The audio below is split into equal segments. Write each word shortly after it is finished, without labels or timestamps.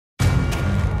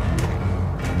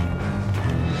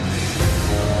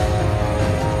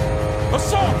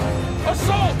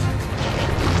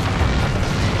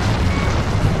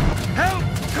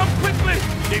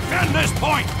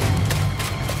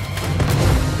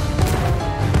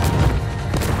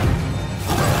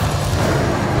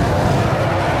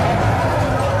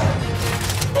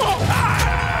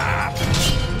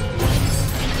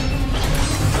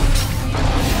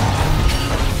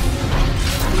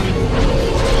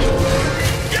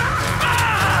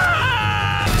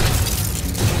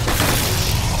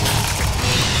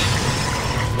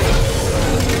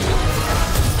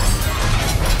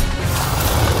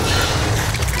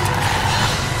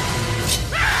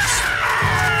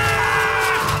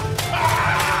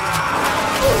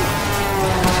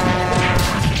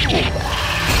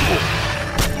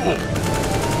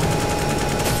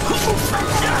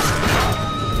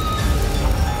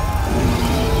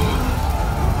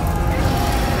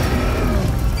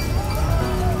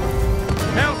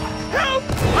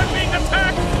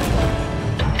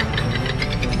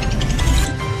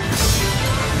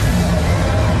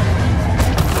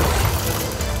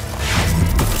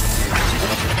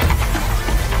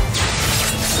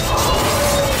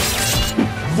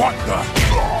What the?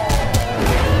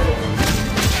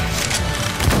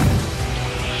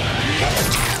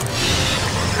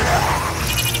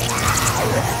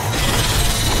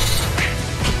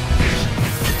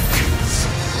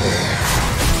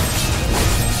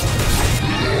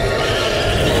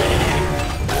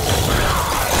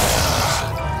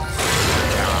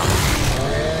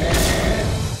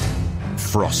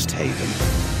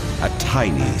 Frosthaven, a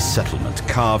tiny settlement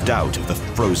carved out of the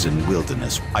frozen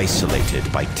wilderness,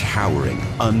 isolated by towering,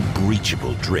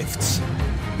 unbreachable drifts.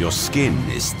 Your skin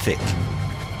is thick,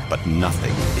 but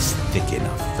nothing is thick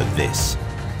enough for this.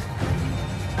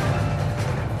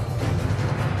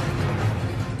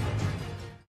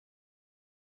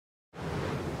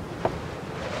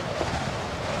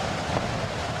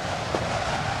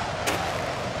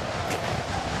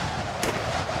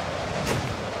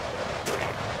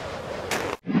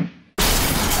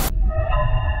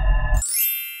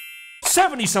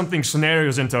 Something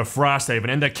scenarios into Frosthaven,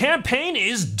 and the campaign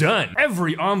is done.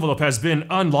 Every envelope has been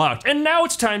unlocked, and now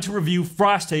it's time to review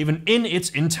Frosthaven in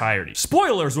its entirety.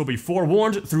 Spoilers will be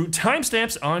forewarned through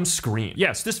timestamps on screen.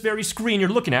 Yes, this very screen you're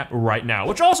looking at right now,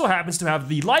 which also happens to have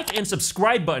the like and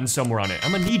subscribe button somewhere on it.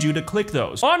 I'm gonna need you to click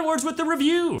those. Onwards with the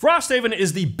review. Frosthaven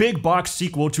is the big box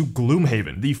sequel to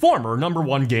Gloomhaven, the former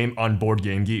 #1 game on Board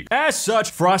Game Geek. As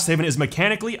such, Frosthaven is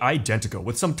mechanically identical,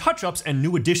 with some touch-ups and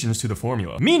new additions to the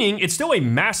formula, meaning it's still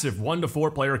a massive 1 to 4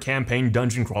 player campaign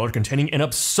dungeon crawler containing an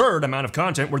absurd amount of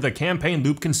content where the campaign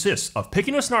loop consists of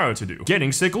picking a scenario to do,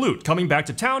 getting sick loot, coming back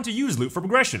to town to use loot for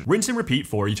progression, rinse and repeat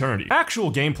for eternity.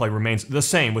 Actual gameplay remains the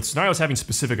same, with scenarios having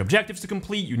specific objectives to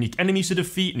complete, unique enemies to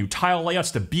defeat, new tile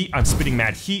layouts to beat on spitting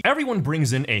mad heat. Everyone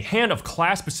brings in a hand of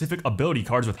class-specific ability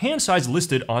cards with hand size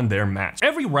listed on their mats.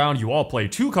 Every round you all play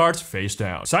 2 cards face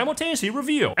down. Simultaneously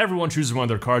reveal. Everyone chooses one of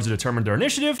their cards to determine their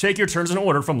initiative. Take your turns in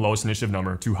order from lowest initiative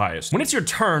number to highest. When it's your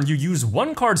turn, you use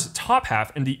one card's top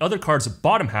half and the other card's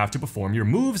bottom half to perform your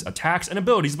moves, attacks, and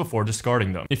abilities before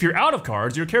discarding them. If you're out of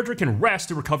cards, your character can rest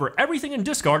to recover everything in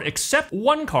discard except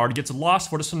one card gets lost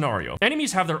for the scenario.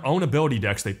 Enemies have their own ability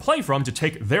decks they play from to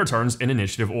take their turns in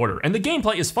initiative order, and the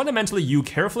gameplay is fundamentally you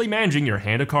carefully managing your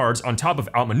hand of cards on top of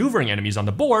outmaneuvering enemies on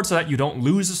the board so that you don't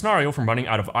lose the scenario from running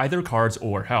out of either cards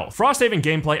or health. Frosthaven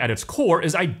gameplay at its core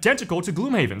is identical to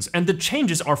Gloomhaven's, and the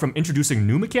changes are from introducing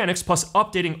new mechanics plus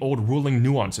updating old ruling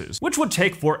nuances, which would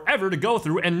take forever to go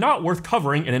through and not worth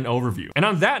covering in an overview. And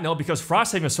on that note, because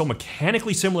Frosthaven is so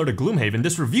mechanically similar to Gloomhaven,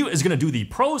 this review is going to do the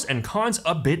pros and cons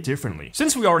a bit differently.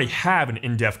 Since we already have an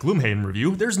in-depth Gloomhaven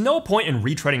review, there's no point in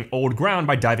retreading old ground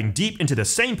by diving deep into the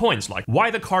same points like why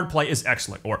the card play is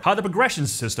excellent, or how the progression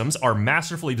systems are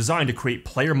masterfully designed to create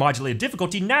player modulated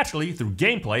difficulty naturally through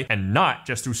gameplay and not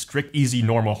just through strict easy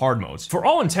normal hard modes. For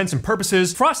all intents and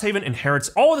purposes, Frosthaven inherits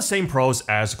all the same pros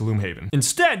as Gloomhaven.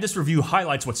 Instead, this review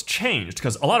highlights what's changed,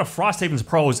 because a lot of Frosthaven's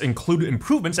pros include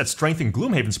improvements that strengthen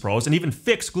Gloomhaven's pros and even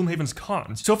fix Gloomhaven's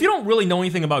cons. So if you don't really know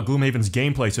anything about Gloomhaven's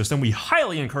gameplay system, we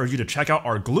highly encourage you to check out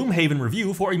our Gloomhaven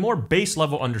review for a more base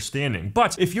level understanding.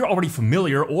 But if you're already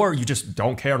familiar or you just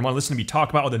don't care and want to listen to me talk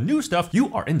about all the new stuff,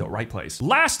 you are in the right place.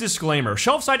 Last disclaimer,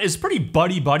 Shelfside is pretty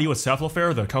buddy-buddy with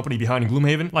Cephalfair, the company behind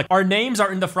Gloomhaven. Like, our names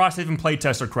are in the Frosthaven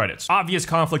playtester credits. Obvious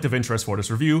conflict of interest for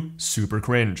this review, super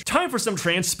cringe. Time for some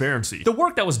transparency. The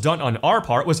work that was done on our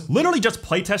part was literally just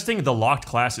playtesting the locked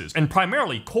classes, and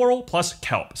primarily Coral plus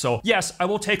Kelp. So yes, I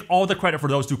will take all the credit for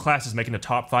those 2 classes making the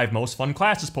top 5 most fun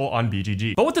classes poll on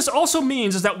BGG. But what this also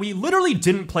means is that we literally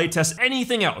didn't playtest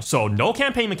anything else. So no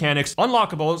campaign mechanics,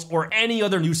 unlockables, or any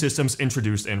other new systems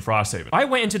introduced in Frosthaven. I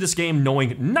went into this game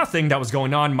knowing nothing that was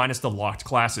going on minus the locked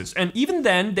classes. And even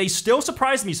then, they still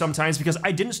surprised me sometimes because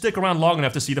I didn't stick around long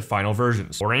enough to see the final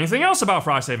versions. Or anything else about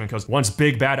Frosthaven, because once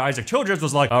big bad Isaac Childress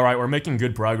was like, alright, we're making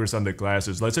good progress on the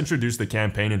classes, let's introduce the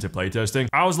campaign into playtesting,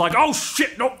 I was like, oh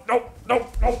shit, nope.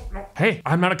 Hey,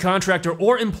 I'm not a contractor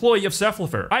or employee of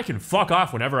Cephalfair. I can fuck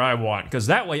off whenever I want, because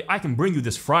that way I can bring you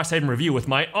this Frosthaven review with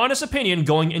my honest opinion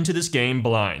going into this game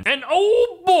blind. And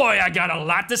oh boy, I got a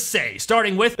lot to say,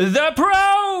 starting with the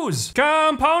pros!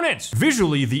 Components!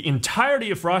 Visually, the entirety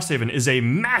of Frosthaven is a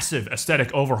massive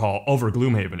aesthetic overhaul over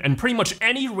Gloomhaven, and pretty much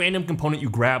any random component you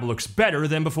grab looks better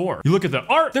than before. You look at the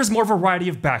art, there's more variety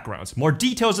of backgrounds, more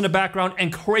details in the background,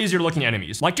 and crazier looking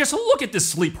enemies. Like, just look at this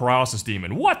sleep paralysis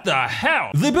demon. What the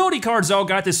hell? The ability cards all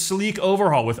got this sleek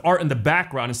overhaul with art in the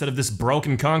background instead of this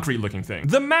broken concrete looking thing.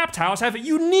 The map tiles have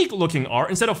unique looking art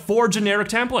instead of 4 generic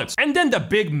templates. And then the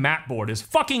big map board is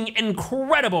fucking fucking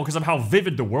incredible because of how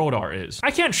vivid the world art is. I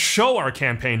can't show our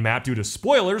campaign map due to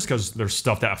spoilers because there's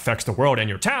stuff that affects the world and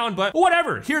your town, but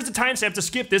whatever. Here's the timestamp to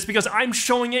skip this because I'm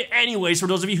showing it anyways for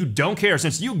those of you who don't care,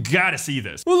 since you gotta see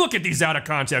this. Well, look at these out of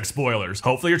context spoilers.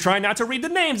 Hopefully you're trying not to read the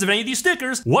names of any of these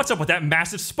stickers. What's up with that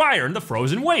massive spire in the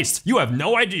frozen waste? You have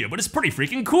no idea, but it's pretty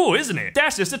freaking cool, isn't it?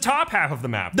 That's just the top half of the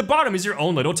map. The bottom is your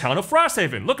own little town of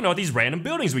Frosthaven. Look at all these random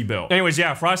buildings we built. Anyways,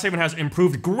 yeah, Frosthaven has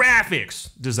improved graphics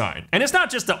design. And it's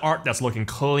not just the art that's looking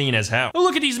clean as hell.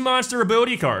 Look at these monster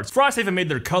ability cards. Frosthaven made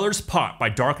their colors pop by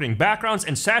darkening backgrounds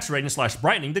and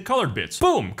saturating/brightening the colored bits.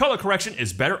 Boom, color correction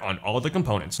is better on all the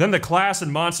components. Then the class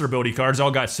and monster ability cards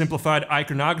all got simplified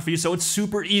iconography, so it's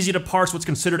super easy to parse what's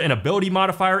considered an ability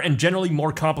modifier, and generally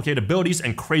more complicated abilities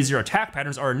and crazier attack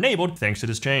patterns are enabled thanks to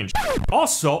this change.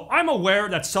 Also, I'm aware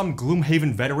that some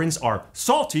Gloomhaven veterans are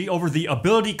salty over the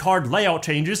ability card layout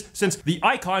changes since the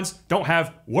icons don't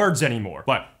have words anymore.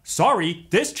 But sorry,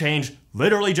 this change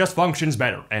literally just functions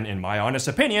better, and in my honest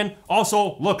opinion,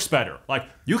 also looks better. Like,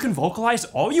 you can vocalize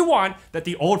all you want that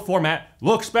the old format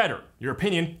looks better. Your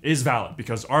opinion is valid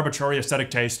because arbitrary aesthetic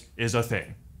taste is a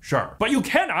thing. Sure. But you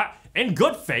cannot, in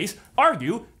good faith,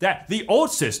 argue that the old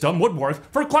system would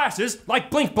work for classes like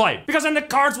Blinkblade, because then the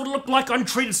cards would look like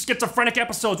untreated schizophrenic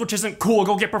episodes, which isn't cool.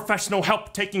 Go get professional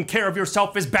help. Taking care of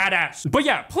yourself is badass. But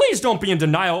yeah, please don't be in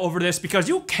denial over this, because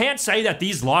you can't say that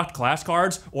these locked class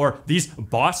cards or these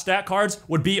boss stat cards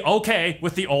would be okay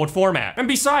with the old format. And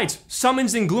besides,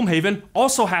 summons in Gloomhaven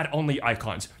also had only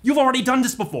icons. You've already done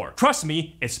this before. Trust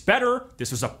me, it's better.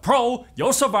 This is a pro.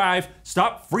 You'll survive.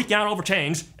 Stop freaking out over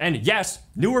change. And yes,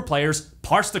 newer players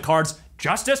parse the cards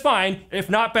just as fine,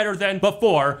 if not better than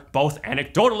before, both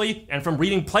anecdotally and from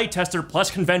reading playtester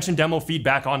plus convention demo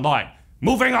feedback online.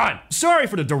 Moving on. Sorry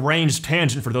for the deranged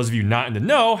tangent for those of you not in the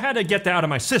know. Had to get that out of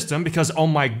my system because, oh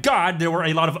my god, there were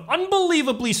a lot of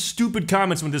unbelievably stupid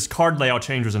comments when this card layout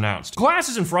change was announced.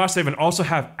 Classes in Frosthaven also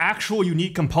have actual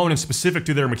unique components specific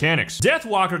to their mechanics.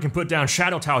 Deathwalker can put down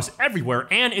shadow tiles everywhere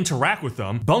and interact with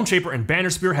them. Bone Shaper and Banner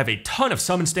Spear have a ton of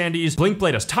summon standees.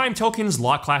 Blinkblade has time tokens.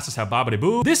 Lock classes have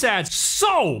Babadaboo. This adds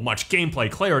so much gameplay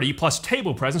clarity plus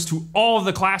table presence to all of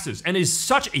the classes and is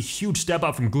such a huge step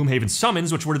up from Gloomhaven's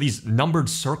summons, which were these numbered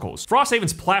circles.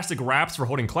 Frosthaven's plastic wraps for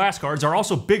holding class cards are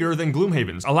also bigger than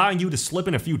Gloomhaven's, allowing you to slip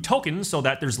in a few tokens so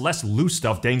that there's less loose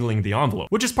stuff dangling the envelope,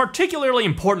 which is particularly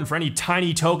important for any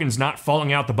tiny tokens not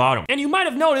falling out the bottom. And you might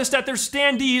have noticed that there's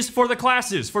standees for the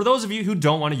classes, for those of you who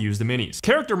don't want to use the minis.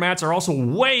 Character mats are also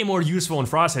way more useful in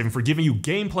Frosthaven for giving you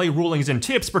gameplay rulings and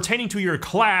tips pertaining to your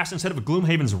class instead of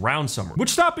Gloomhaven's round summer, which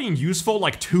stopped being useful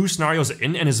like 2 scenarios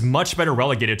in and is much better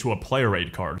relegated to a player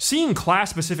aid card. Seeing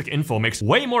class-specific info makes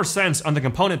way more sense on the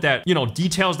component that, you know,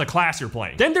 details the class you're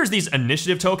playing. Then there's these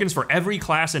initiative tokens for every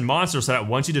class and monster so that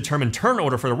once you determine turn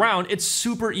order for the round, it's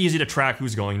super easy to track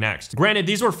who's going next. Granted,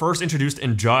 these were first introduced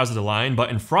in Jaws of the Lion, but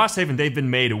in Frosthaven they've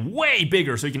been made way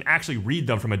bigger so you can actually read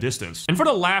them from a distance. And for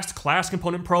the last class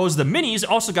component pros, the minis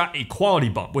also got a quality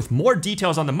bump with more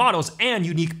details on the models and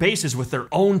unique bases with their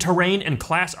own terrain and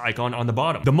class icon on the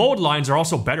bottom. The mold lines are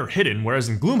also better hidden, whereas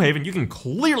in Gloomhaven you can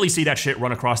clearly see that shit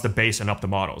run across the base and up the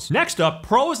models. Next up,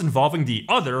 pros involving the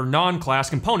other non-class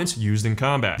components used in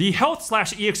combat. The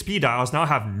health/EXP dials now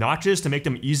have notches to make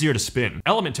them easier to spin.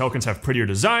 Element tokens have prettier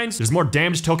designs, there's more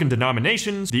damage token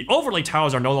denominations, the overlay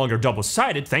tiles are no longer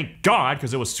double-sided, thank god,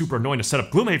 because it was super annoying to set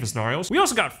up Gloomhaven scenarios. We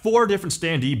also got 4 different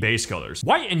standee base colors.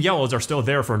 White and yellows are still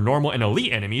there for normal and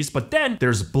elite enemies, but then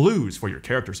there's blues for your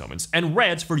character summons, and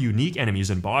reds for unique enemies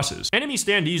and bosses. Enemy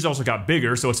standees also got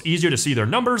bigger, so it's easier to see their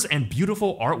numbers and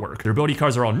beautiful artwork. Their ability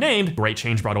cards are all named, great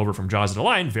change brought over from Jaws of the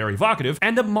Lion, very evocative,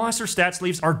 and the monster stat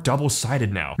sleeves are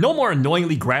double-sided now. No more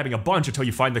annoyingly grabbing a bunch until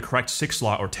you find the correct 6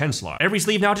 slot or 10 slot. Every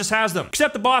sleeve now just has them,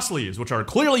 except the boss sleeves, which are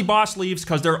clearly boss sleeves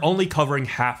because they're only covering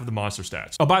half of the monster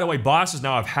stats. Oh, by the way, bosses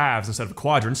now have halves instead of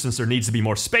quadrants since there needs to be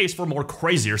more space for more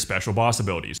crazier special boss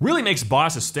abilities. Really makes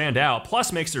bosses stand out,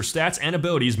 plus makes their stats and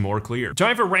abilities more clear.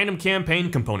 Time for random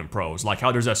campaign component pros, like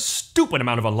how there's a stupid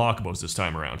amount of unlockables this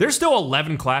time around. There's still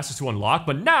 11 classes to unlock,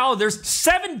 but now there's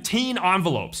 17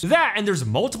 envelopes. That, and there's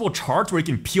multiple charts where you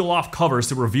can peel off covers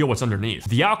to reveal what's underneath.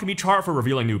 The alchemy chart for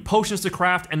revealing new potions to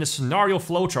craft, and the scenario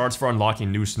flow charts for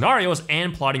unlocking new scenarios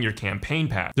and plotting your campaign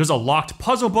path. There's a locked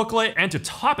puzzle booklet, and to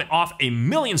top it off, a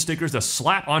million stickers to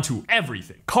slap onto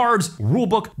everything. Cards,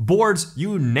 rulebook, boards,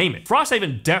 you name it.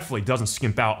 Frosthaven definitely doesn't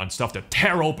skimp out on stuff to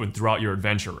tear open throughout your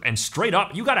adventure, and straight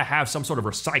up, you gotta have some sort of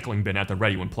recycling bin at the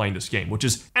ready when playing this game, which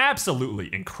is absolutely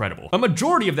incredible. A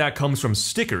majority of that comes from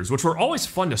stickers, which were always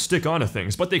fun to stick onto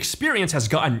things, but the experience has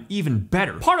gotten gotten even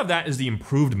better. Part of that is the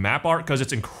improved map art, because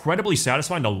it's incredibly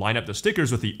satisfying to line up the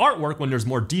stickers with the artwork when there's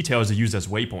more details to use as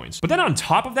waypoints. But then on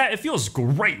top of that, it feels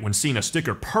great when seeing a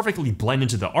sticker perfectly blend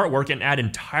into the artwork and add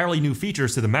entirely new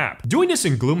features to the map. Doing this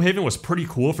in Gloomhaven was pretty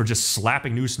cool for just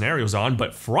slapping new scenarios on,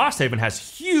 but Frosthaven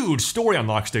has huge story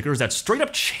unlock stickers that straight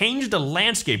up change the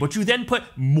landscape, which you then put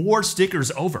more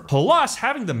stickers over. Plus,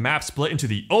 having the map split into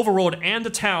the overworld and the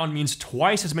town means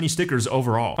twice as many stickers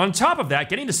overall. On top of that,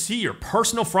 getting to see your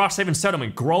personal Frosthaven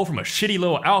settlement grow from a shitty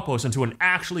little outpost into an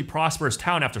actually prosperous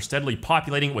town after steadily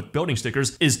populating it with building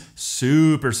stickers is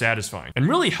super satisfying, and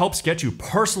really helps get you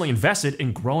personally invested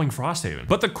in growing Frosthaven.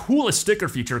 But the coolest sticker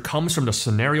feature comes from the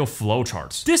scenario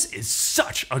flowcharts. This is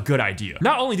such a good idea.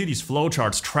 Not only do these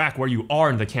flowcharts track where you are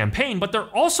in the campaign, but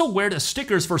they're also where the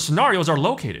stickers for scenarios are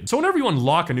located. So whenever you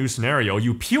unlock a new scenario,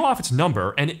 you peel off its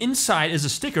number, and inside is a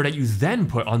sticker that you then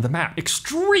put on the map.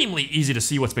 Extremely easy to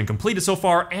see what's been completed so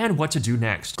far and what to do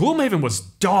next. Gloomhaven was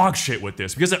dog shit with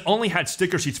this because it only had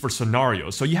sticker sheets for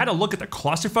scenarios, so you had to look at the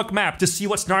clusterfuck map to see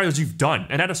what scenarios you've done,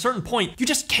 and at a certain point, you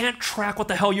just can't track what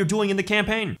the hell you're doing in the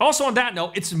campaign. Also on that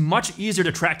note, it's much easier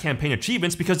to track campaign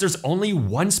achievements because there's only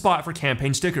one spot for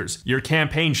campaign stickers, your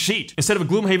campaign sheet, instead of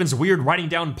Gloomhaven's weird writing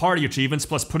down party achievements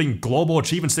plus putting global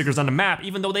achievement stickers on the map,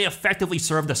 even though they effectively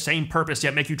serve the same purpose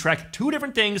yet make you track two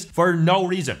different things for no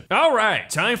reason. Alright,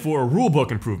 time for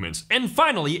rulebook improvements. And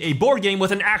finally, a board game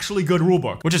with an actually good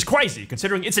rulebook, which is crazy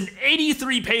considering it's an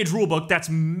 83-page rulebook that's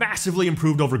massively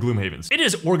improved over Gloomhaven's. It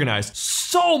is organized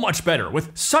so much better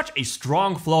with such a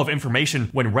strong flow of information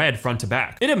when read front to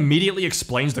back. It immediately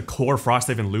explains the core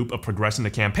Frosthaven loop of progressing the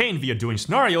campaign via doing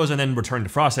scenarios and then return to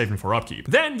Frosthaven for upkeep.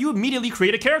 Then you immediately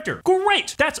create a character.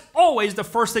 Great! That's always the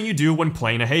first thing you do when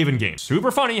playing a Haven game.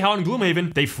 Super funny how in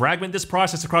Gloomhaven, they fragment this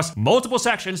process across multiple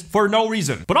sections for no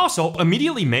reason. But also,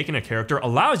 immediately making a character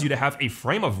allows you to have a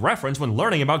frame of reference when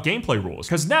learning about gameplay rules,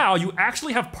 because now you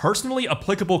actually have personally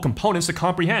applicable components to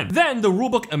comprehend. Then the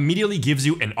rulebook immediately gives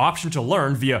you an option to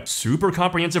learn via super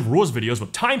comprehensive rules videos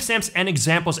with timestamps and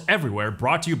examples everywhere,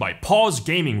 brought to you by Paul's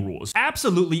Gaming Rules.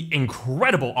 Absolutely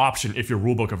incredible option if you're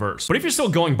rulebook averse. But if you're still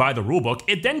going by the rulebook,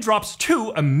 it then drops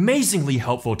two amazingly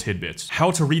helpful tidbits: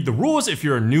 how to read the rules if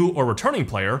you're a new or returning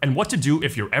player, and what to do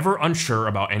if you're ever unsure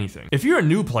about anything. If you're a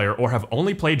new player or have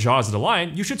only played Jaws of the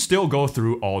Lion, you should still go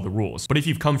through all the rules. But if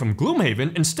you've come from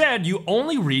Gloomhaven, instead you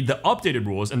only read the updated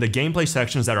rules and the gameplay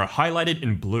sections that are highlighted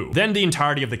in blue. Then the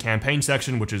entirety of the campaign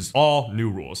section, which is all new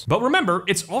rules. But remember,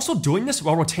 it's also doing this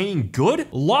while retaining good,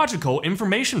 logical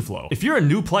information flow. If you're a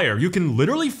new player, you can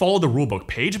literally follow the rulebook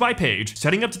page by page,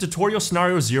 setting up to tutorial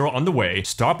scenario 0 on the way,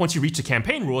 stop once you reach the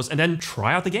campaign rules, and then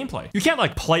try out the gameplay. You can't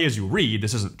like play as you read,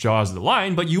 this isn't Jaws of the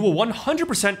Lion, but you will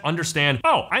 100% understand,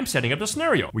 oh, I'm setting up the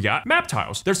scenario. We got map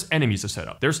tiles, there's enemies to set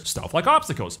up, there's stuff like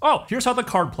obstacles. Oh, here's how the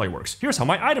card play works, here's how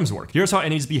my items work, here's how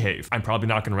enemies behave. I'm probably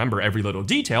not gonna remember every little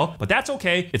detail, but that's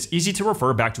okay. It's easy to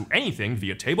refer back to anything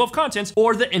via table of contents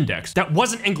or the index that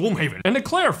wasn't in Gloomhaven. And to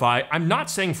clarify, I'm not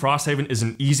saying Frosthaven is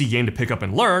an easy game to pick up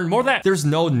and learn, more that there's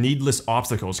no needless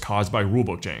obstacles caused by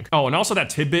rulebook jank. Oh, and also that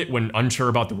tidbit when unsure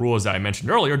about the rules that I mentioned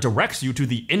earlier directs you to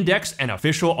the index and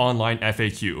official online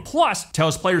FAQ. Plus,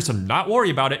 tells players to not worry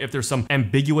about it if there's some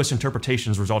ambiguous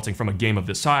interpretations resulting from a game of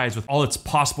this size with all its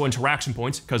possible interaction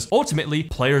points, because ultimately,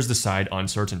 players decide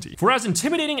uncertainty. For as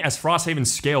intimidating as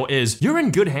Frosthaven's scale is, you're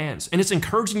in good hands, and it's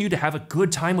encouraging you to have a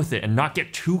good time with it and not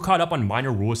get too caught up on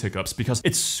minor rules hiccups, because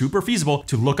it's super feasible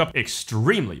to look up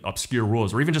extremely obscure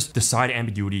rules or even just decide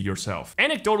ambiguity yourself.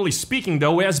 Anecdotally speaking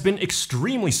though, it has been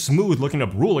extremely smooth looking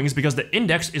up rulings because the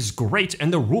index is great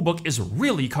and the rulebook is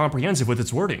really comprehensive with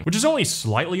its wording, which is only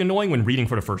slightly annoying when reading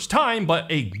for the first time, but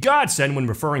a godsend when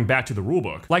referring back to the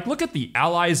rulebook. Like, look at the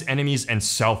allies, enemies, and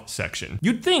self section.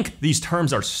 You'd think these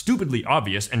terms are stupidly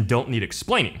obvious and don't need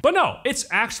explaining, but no, it's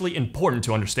actually important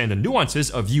to understand the nuances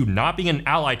of you not being an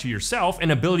ally to yourself,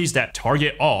 and abilities that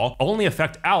target all only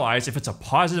affect allies if it's a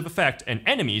positive effect and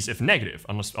enemies if negative,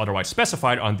 unless otherwise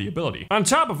specified on the ability. On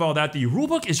top of all that, the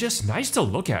rulebook is just nice to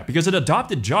look at because it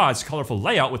adopted Jaws' colorful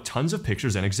layout with tons of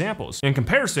pictures and examples. In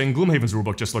comparison, Gloomhaven's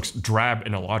rulebook just looks drab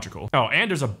and illogical. Oh, and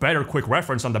there's a better quick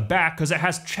reference on the back because it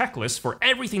has checklists for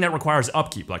everything that requires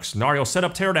upkeep, like scenario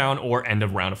setup, teardown, or end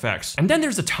of round effects. And then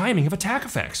there's the timing of attack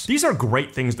effects. These are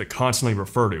great things to constantly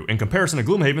refer to, in comparison to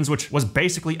Gloomhaven's, which was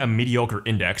basically a mediocre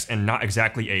index and not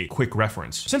exactly a quick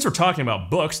reference. Since we're talking about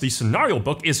books, the scenario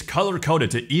book is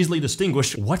color-coded to easily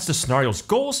distinguish what's the scenario's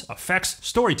goals, effects,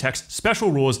 story text,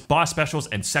 special rules, boss specials,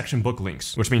 and section book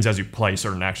links, which means as you play,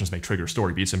 certain actions may trigger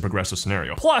story beats and progress the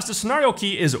scenario. Plus, the scenario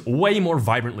key is way more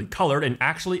vibrantly colored and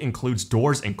actually includes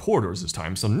doors and corridors this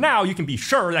time, so now you can be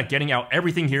sure that getting out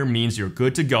everything here means you're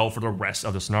good to go for the rest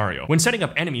of the scenario. When setting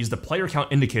up enemies, the player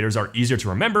count in indicators are easier to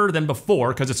remember than before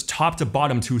because it's top to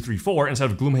bottom 2, 3, 4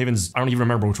 instead of Gloomhaven's, I don't even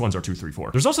remember which ones are 2, 3,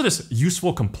 4. There's also this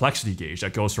useful complexity gauge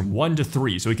that goes from 1 to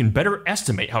 3 so we can better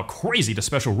estimate how crazy the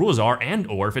special rules are and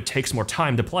or if it takes more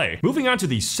time to play. Moving on to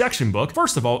the section book,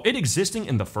 first of all, it existing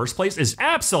in the first place is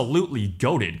absolutely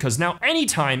goated because now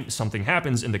anytime something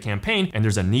happens in the campaign and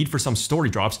there's a need for some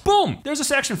story drops, boom, there's a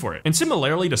section for it. And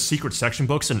similarly to secret section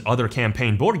books and other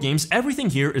campaign board games, everything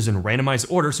here is in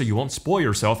randomized order so you won't spoil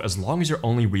yourself as long as you're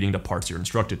only reading the parts you're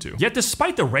instructed to. Yet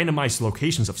despite the randomized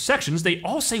locations of sections, they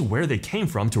all say where they came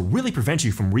from to really prevent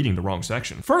you from reading the wrong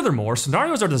section. Furthermore,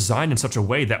 scenarios are designed in such a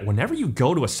way that whenever you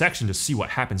go to a section to see what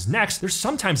happens next, there's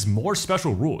sometimes more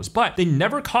special rules, but they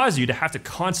never cause you to have to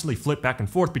constantly flip back and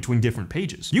forth between different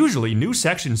pages. Usually, new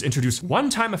sections introduce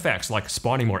one-time effects like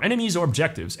spawning more enemies or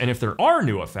objectives, and if there are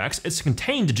new effects, it's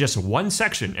contained to just one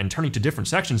section, and turning to different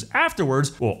sections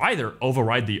afterwards will either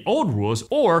override the old rules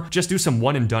or just do some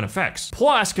one-and-done effects.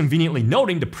 Plus, conveniently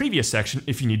noting the previous section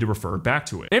if you need to refer back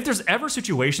to it. And if there's ever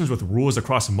situations with rules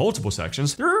across multiple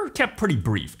sections, they're kept pretty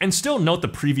brief, and still note the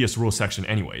previous rule section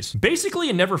anyways. Basically,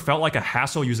 it never felt like a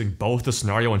hassle using both the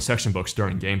scenario and section books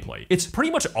during gameplay. It's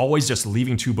pretty much always just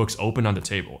leaving two books open on the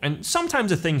table, and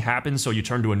sometimes a thing happens so you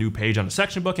turn to a new page on the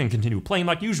section book and continue playing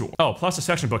like usual. Oh, plus the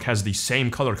section book has the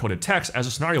same color-coded text as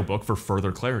a scenario book for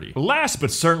further clarity. Last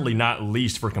but certainly not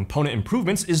least for component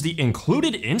improvements is the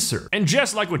included insert. And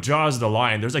just like with Jaws of the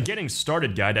Lion, there's a getting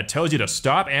started guide that tells you to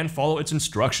stop and follow its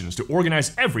instructions to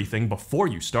organize everything before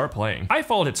you start playing. I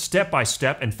followed it step by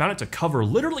step and found it to cover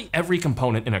literally every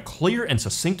component in a clear and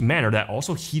succinct manner that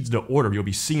also heeds the order you'll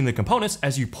be seeing the components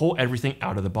as you pull everything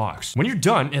out of the box. When you're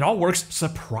done, it all works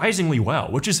surprisingly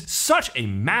well, which is such a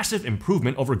massive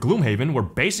improvement over Gloomhaven where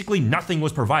basically nothing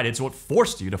was provided, so it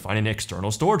forced you to find an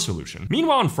external storage solution.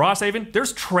 Meanwhile in Frosthaven,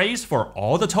 there's trays for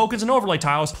all the tokens and overlay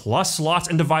tiles, plus slots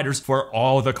and dividers for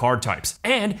all the card types,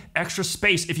 and extra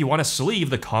space if you want to sleeve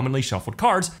the commonly shuffled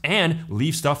cards and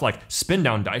leave stuff like spin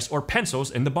down dice or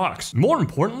pencils in the box. More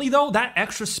importantly though, that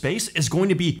extra space is going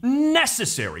to be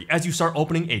necessary as you start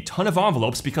opening a ton of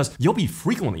envelopes because you'll be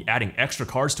frequently adding extra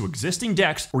cards to existing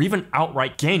decks or even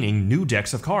outright gaining new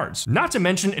decks of cards. Not to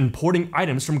mention importing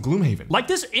items from Gloomhaven. Like,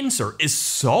 this insert is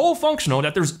so functional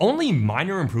that there's only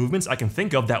minor improvements I can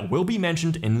think of that will be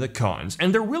mentioned in the cons,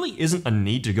 and there really isn't a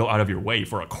need to go out of your way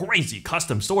for a crazy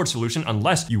custom storage solution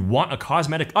unless you want a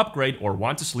cosmetic upgrade or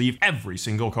want to sleeve every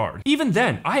single card. Even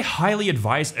then, I highly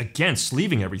advise against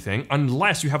sleeving everything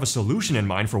unless you have a solution in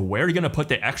mind for where you're gonna put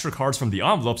the extra cards from the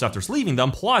envelopes after sleeving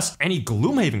them, plus any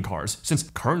Gloomhaven cards, since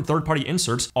current third-party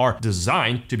inserts are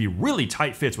designed to be really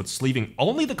tight fits with sleeving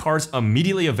only the cards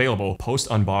immediately available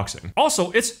post-unboxing.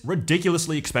 Also, it's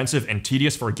ridiculously expensive and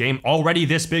tedious for a game already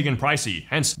this big and pricey,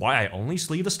 hence why I only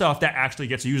sleeve the stuff that actually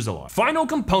gets used a lot. Final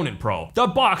component pro. The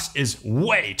box is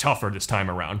way tougher this time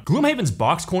around. Gloomhaven's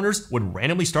box corners would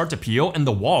randomly start to peel and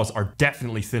the walls are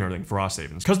definitely thinner than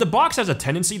Frosthaven's, because the box has a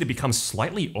tendency to become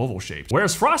slightly oval shaped,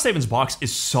 whereas Frosthaven's box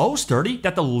is so sturdy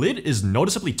that the lid is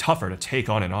noticeably tougher to take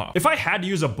on and off. If I had to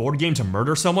use a board game to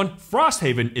murder someone,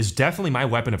 Frosthaven is definitely my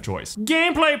weapon of choice.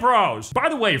 Gameplay pros! By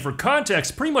the way, for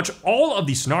context, pretty much all of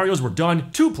these scenarios were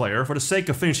done 2-player for the sake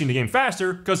of finishing the game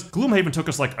faster, because Gloomhaven took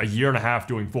us like a year and a half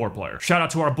doing 4-player. Shout out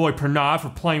to our boy Pranav for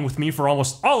playing with me for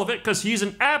almost all of it, because he's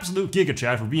an absolute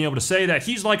gigachad for being able to say that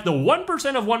he's like the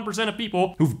 1% of 1% of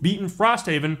people who've beaten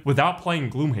Frosthaven without playing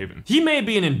Gloomhaven. He may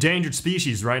be an endangered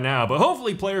species right now, but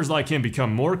hopefully players like him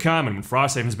become more common when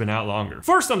Frosthaven's been out longer.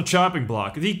 First on the chopping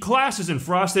block, the classes in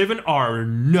Frosthaven are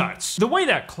nuts. The way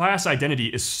that class identity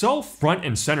is so front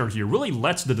and center here really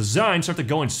lets the design start to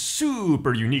go in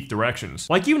super unique directions.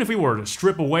 Like, even if we were to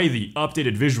strip away the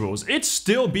updated visuals, it'd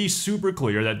still be super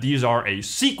clear that these are a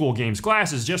sequel game's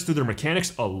classes just through their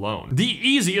mechanics alone. The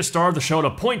easiest star of the show to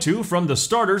point to from the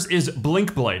starters is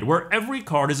Blinkblade, where every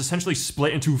card is essentially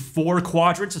split into 4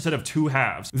 quadrants instead of 2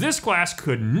 halves. This class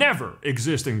could never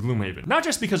exist in Gloomhaven, not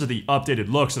just because of the updated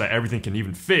look so that everything can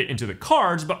even fit into the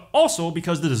cards, but also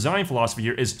because the design philosophy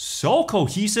here is so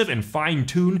cohesive and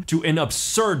fine-tuned to an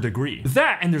absurd degree.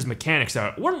 That, and there's mechanics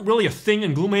that weren't really a thing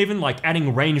in Gloomhaven, like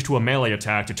adding range to a melee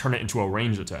attack to turn it into a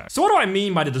ranged attack. So what do I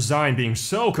mean by the design being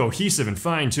so cohesive and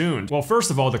fine-tuned? Well,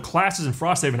 first of all, the classes in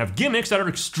Frosthaven have gimmicks that are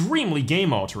extremely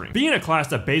game-altering. Being a class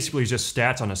that basically is just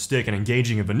stats on a stick and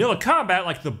engaging in vanilla combat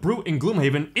like the Brute in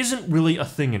Gloomhaven isn't really a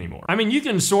thing anymore. I mean, you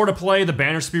can sort of play the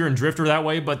Banner Spear and Drifter that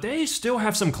way, but they still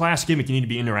have some class gimmick you need to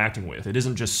be interacting with. It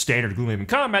isn't just standard Gloomhaven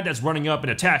combat that's running up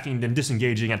and attacking then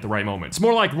disengaging at the right moment. It's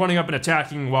more like running up and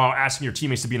attacking while asking your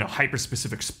teammates to be in a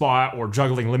hyper-specific spot or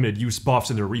juggling limited use buffs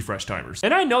into refresh timers.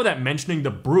 And I know that mentioning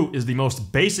the Brute is the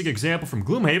most basic example from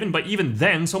Gloomhaven, but even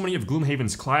then, so many of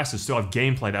Gloomhaven's classes still have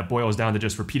gameplay that boils down to just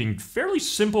just repeating fairly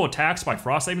simple attacks by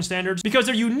Frosthaven standards, because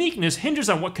their uniqueness hinges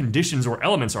on what conditions or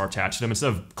elements are attached to them instead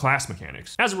of class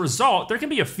mechanics. As a result, there can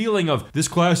be a feeling of this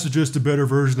class is just a better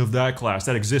version of that class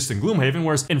that exists in Gloomhaven,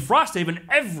 whereas in Frosthaven,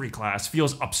 every class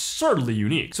feels absurdly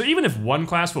unique. So even if one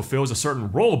class fulfills a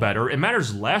certain role better, it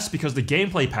matters less because the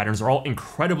gameplay patterns are all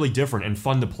incredibly different and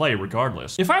fun to play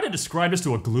regardless. If I had to describe this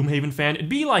to a Gloomhaven fan, it'd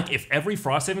be like if every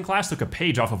Frosthaven class took a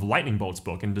page off of Lightning Bolt's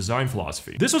book in design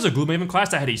philosophy. This was a Gloomhaven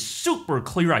class that had a super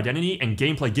clear identity and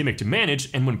gameplay gimmick to manage,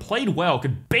 and when played well,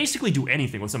 could basically do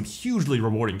anything with some hugely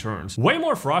rewarding turns. Way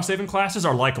more Frosthaven classes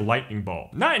are like Lightning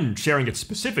Bolt, not in sharing its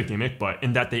specific gimmick, but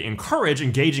in that they encourage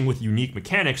engaging with unique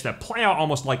mechanics that play out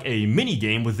almost like a mini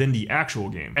game within the actual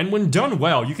game. And when done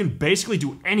well, you can basically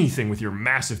do anything with your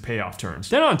massive payoff turns.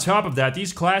 Then on top of that,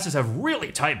 these classes have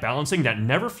really tight balancing that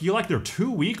never feel like they're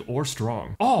too weak or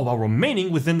strong, all while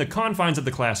remaining within the confines of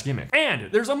the class gimmick.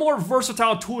 And there's a more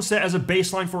versatile toolset as a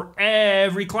baseline for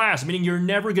every class, meaning you're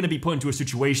never going to be put into a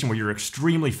situation where you're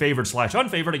extremely favored /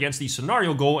 unfavored against the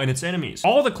scenario goal and its enemies.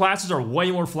 All the classes are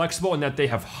way more flexible in that they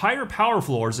have higher power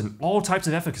floors and all types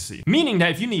of efficacy, meaning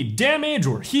that if you need damage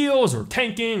or heals or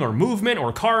tanking or movement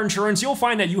or car insurance, you'll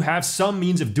find that you have some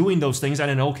means of doing those things at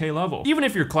an okay level, even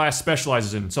if your class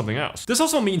specializes in something else. This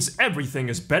also means everything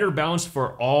is better balanced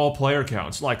for all player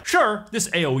counts. Like, sure, this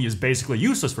AoE is basically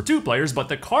useless for 2 players, but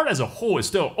the card as a whole is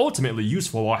still ultimately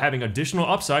useful while having additional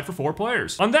upside for 4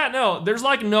 players. On that note, there's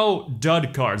like no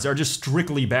dud cards that are just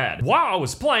strictly bad. While I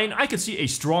was playing, I could see a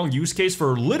strong use case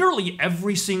for literally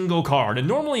every single card, and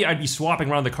normally I'd be swapping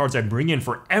around the cards I bring in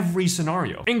for every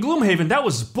scenario. In Gloomhaven, that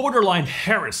was borderline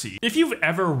heresy. If you've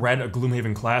ever read a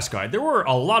Gloomhaven class guide, there were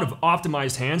a lot of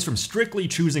optimized hands from strictly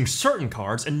choosing certain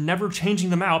cards and never changing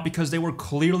them out because they were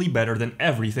clearly better than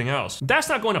everything else. That's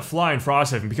not going to fly in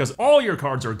Frosthaven because all your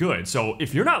cards are good, so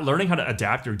if you're not learning how to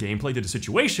adapt your gameplay to the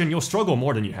situation, you'll struggle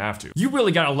more than you have to. You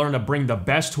really gotta learn to bring the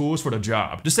best tools for the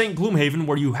job. This ain't Gloomhaven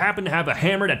where you happen to have a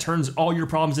hammer that turns all your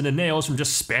problems into nails from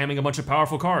just spamming a bunch of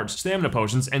powerful cards, stamina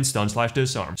potions, and stun /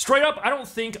 disarm. Straight up, I don't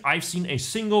think I've seen a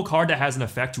single card that has an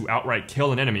effect to outright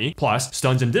kill an enemy. Plus,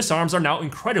 stuns and disarms are now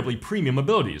incredibly premium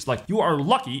abilities. Like, you are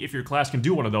lucky if your class can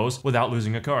do one of those without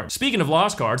losing a card. Speaking of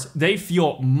lost cards, they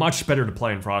feel much better to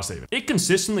play in Frosthaven. It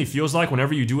consistently feels like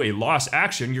whenever you do a lost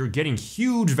action, you're getting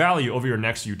huge value over your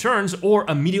next few turns or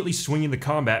immediately swinging the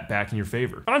combat back in your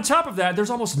favor. On top of that, there's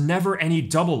almost never any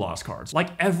double lost cards. Like,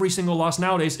 every single lost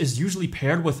nowadays is usually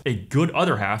paired with a good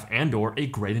other half and or a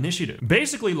great initiative.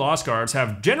 Basically, lost cards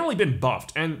have generally been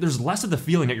buffed, and there's less of the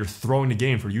feeling that you're throwing the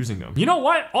game for using them. You know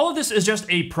what? All of this is just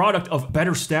a product of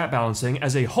better stat balancing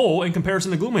as a whole in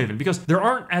comparison to Gloomhaven, because there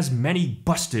aren't as many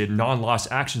busted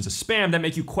non-lost actions as spam that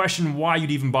make you question why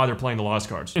you'd even bother playing the lost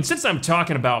cards. And since I'm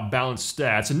talking about balanced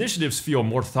stats, initiatives feel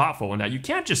more thoughtful in that you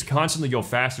can't just constantly go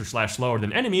faster / slower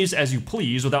than enemies as you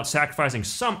please without sacrificing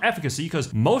some efficacy,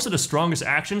 because most of the strongest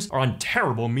actions are on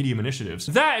terrible medium initiatives.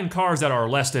 That and cards that are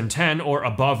less than 10 or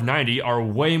above 90 are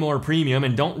way more premium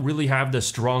and don't really have the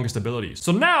strongest abilities.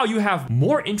 So now you have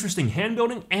more interesting hand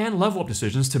building and level up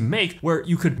decisions to make, where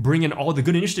you could bring in all the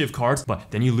good initiative cards,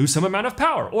 but then you lose some amount of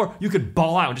power, or you could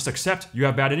ball out and just accept you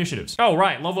have bad initiatives. Oh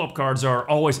right, level up cards are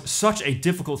always such a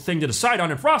difficult thing to decide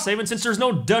on in Frosthaven since there's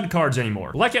no dud cards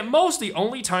anymore. Like, at most, the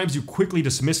only times you quickly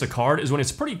dismiss a card is when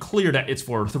it's pretty clear that it's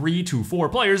for 3 to 4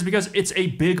 players because it's a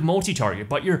big multi-target,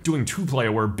 but you're doing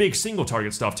 2-player where big single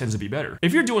target stuff tends to be better.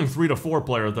 If you're doing 3 to 4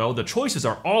 player though, the choices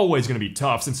are always going to be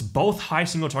tough since both high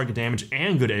single target damage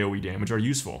and good AoE damage are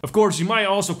useful. Of course, you might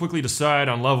also quickly decide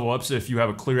on level ups if you have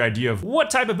a clear idea of what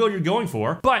type of build you're going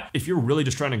for, but if you're really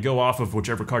just trying to go off of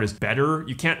whichever card is better,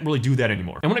 you can't really do that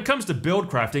anymore. And when it comes to build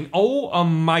crafting, oh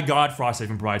my god,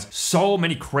 Frosthaven provides so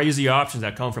many crazy options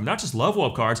that come from not just level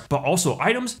up cards, but also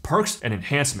items, perks, and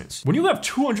enhancements. When you have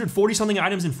 240 something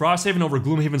items in Frosthaven over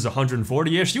Gloomhaven's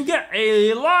 140-ish, you get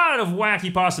a lot of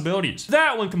wacky possibilities.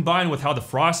 That, when combined with how the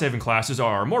Frosthaven classes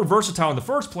are more versatile in the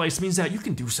first place, means that you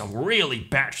can do some really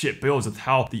batshit builds with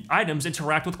how the items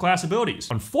interact with class abilities.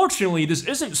 Unfortunately, this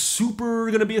isn't super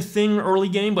gonna be a thing early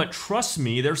game, but trust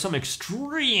me, there's some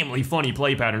extremely funny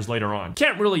play patterns later on.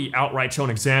 Can't really outright show an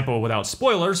example without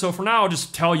spoilers, so for now I'll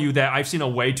just tell you that I've seen a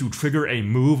way to trigger a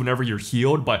move whenever you're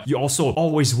healed, but you also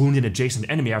always wound an adjacent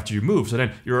enemy after you move, so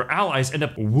then your allies end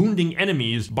up wounding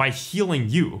enemies by healing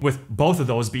you, with both of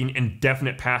those being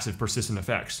indefinite passive persistent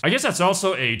effects. I guess that's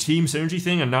also a team synergy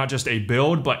thing and not just a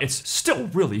build, but it's still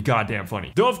really goddamn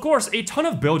funny. Though of course, a ton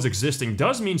of builds existing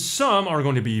does mean some are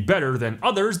going to be better than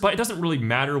others, but it doesn't really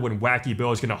matter when wacky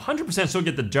builds can 100% still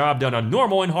get the job done on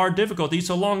normal and hard difficulty,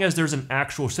 so long as there's an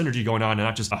actual synergy going on and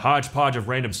not just a hodgepodge of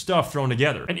random stuff thrown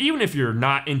together. And even if you're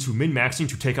not into min-maxing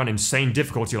to take on insane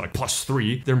difficulty like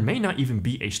 +3, there may not even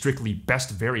be a strictly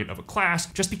best variant of a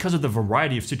class just because of the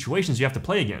variety of situations you have to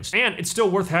play against. And it's still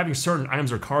worth having certain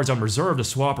items or cards on reserve to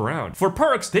swap around. For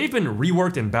perks, they've been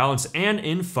reworked in balance and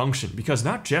in function, because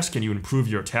not just can you improve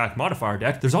your attack modifier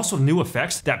deck, there's also new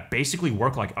effects that basically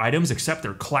work like items except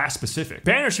they're class specific.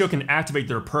 Banner Shield can activate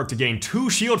their perk to gain 2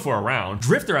 shield for a round.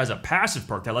 Drifter has a passive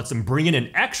perk that lets them bring in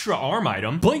an extra arm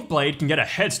item. Blink Blade can get a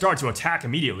head start to attack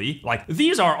immediately. Like,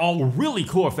 these are all really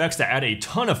cool effects that add a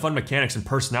ton of fun mechanics and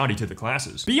personality to the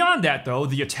classes. Beyond that though,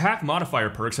 the attack modifier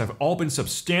perks have all been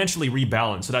substantially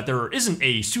rebalanced so that there isn't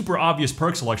a super obvious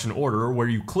perk selection order where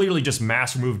you clearly just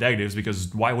mass remove negatives,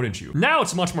 because why wouldn't you? Now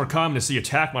it's much more common to see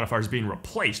attack modifiers being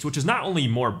replaced, which is not only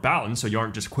more balanced so you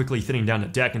aren't just quickly thinning down the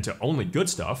deck into only good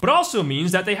stuff, but also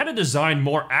means that they had to design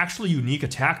more actually unique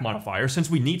attack modifiers since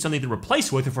we need something to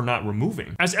replace with if we're not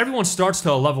removing. As everyone starts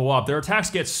to level up, their attacks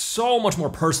get so much more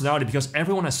personality because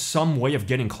everyone has some way of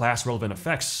getting class relevant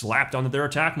effects slapped onto their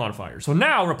attack modifiers. So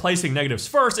now replacing negatives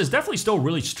first is definitely still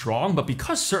really strong, but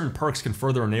because certain perks can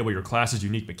further enable your class's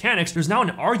unique mechanics, there's now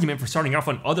an argument for starting off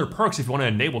on other perks if you want to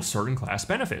enable certain class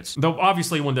benefits. Though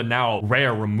obviously when the now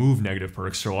rare remove negative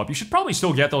perks show up, you should probably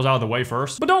still get those out of the way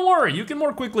first. But don't worry, you can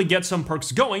more quickly get some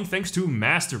perks going thanks to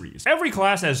masteries. Every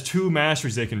class has 2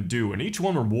 masteries they can do, and each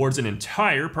one rewards an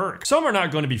entire perk. Some are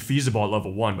not going to be feasible at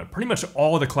level 1, but pretty much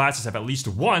all of the classes have at least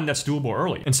one that's doable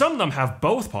early, and some of them have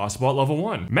both possible at level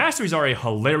 1. Masteries are a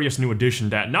hilarious new addition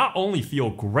that not only feel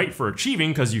great for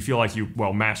achieving because you feel like you,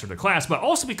 well, mastered the class, but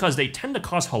also because they tend to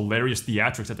cause hilarious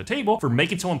theatrics at the table for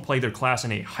making someone play their class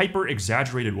in a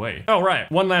hyper-exaggerated way. Oh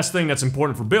right, one last thing that's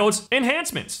important for builds: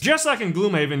 enhancements. Just like in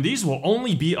Gloomhaven, these will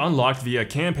only be unlocked via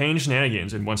campaign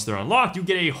shenanigans, and once they're unlocked, you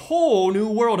get a whole new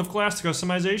world of class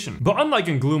customization. But unlike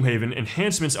in Gloomhaven,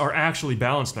 enhancements are actually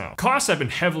balanced now. Costs have been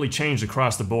heavily changed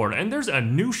across the board, and there's a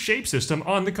new shape system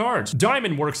on the cards.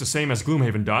 Diamond works the same as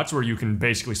Gloomhaven dots, where you can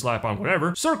basically slap on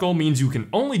whatever. Circle means you can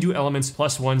only do elements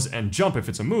 +1s and jump if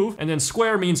it's a move, and then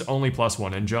square means only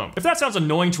 +1 and jump. If that sounds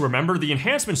annoying to remember, the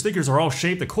enhancement stickers are all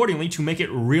shaped accordingly to make it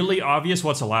really obvious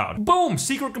what's allowed. Boom!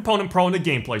 Secret component pro in the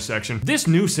gameplay section. This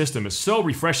new system is so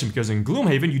refreshing because in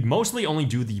Gloomhaven, you'd mostly only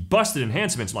do the busted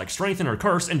enhancements like strengthen or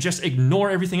curse and just ignore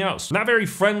everything else. Not very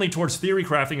friendly towards theory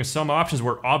crafting, as some options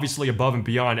were obviously above and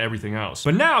beyond everything else.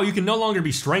 But now you can no longer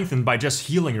be strengthened by just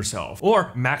healing yourself,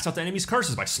 or max out the enemy's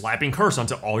curses by slapping curse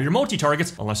onto all your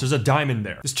multi-targets unless there's a diamond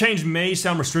there. This change may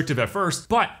sound restrictive at first,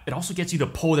 but it also gets you to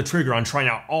pull the trigger on trying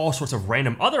out all sorts of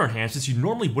random other enhancements you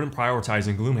normally wouldn't prioritize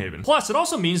in Gloomhaven. Plus, it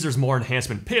also means there's more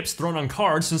enhancement pips thrown on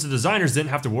cards since the designers didn't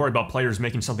have to worry about players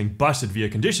making something busted via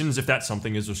conditions if that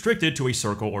something is restricted to a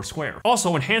circle or square.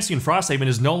 Also, enhancing in Frosthaven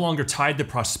is no longer tied to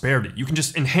prosperity. You can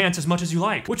just enhance as much as you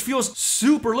like, which feels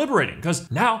super liberating because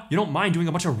now you don't mind doing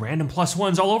a bunch of random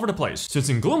 +1s all over the place. Since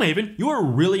in Gloomhaven, you are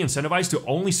really incentivized to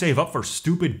only save up for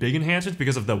stupid big enhancements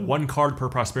because of the 1 card per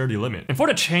prosperity limit. And for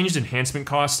the changed enhancement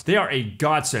costs, they are a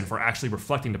godsend for actually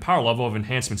reflecting the power level of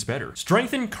enhancements better.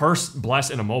 Strengthen, Curse, Bless,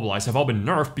 and Immobilize have all been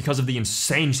nerfed because of the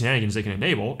insane shenanigans they can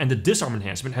enable, and the Disarm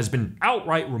enhancement has been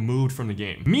outright removed from the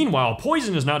game. Meanwhile,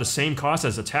 Poison is now the same cost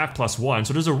as Attack +1,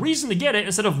 so there's a reason to get it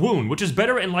instead of Wound, which is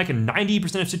better in like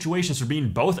 90% of situations for being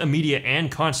both immediate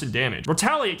and constant damage.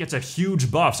 Retaliate gets a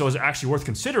huge buff, so it's actually worth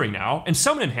considering now, and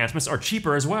summon enhancements are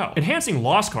cheaper as well. Enhancing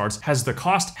Lost cards has the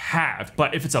cost halved,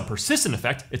 but if it's a persistent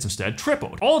effect, it's instead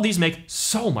tripled. All of these make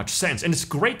so much sense, and it's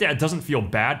great that it doesn't feel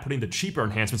bad putting the cheaper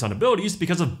enhancements on abilities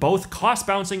because of both cost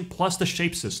balancing plus the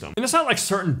shape system. And it's not like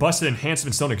certain busted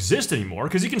enhancements don't exist anymore,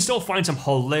 because you can still find some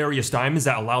hilarious diamonds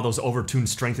that allow those overtuned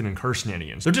strengthen and curse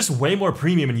shenanigans. They're just way more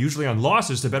premium and usually on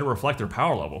losses to better reflect their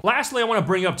power level. Lastly, I want to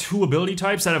bring up 2 ability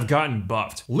types that have gotten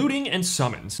buffed: looting and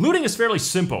summons. Looting is fairly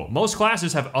simple. Most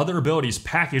classes have other abilities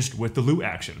packaged with the loot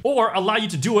action, or allow you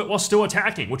to do it while still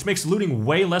attacking, which makes looting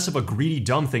way less of a greedy,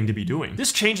 dumb thing to be doing.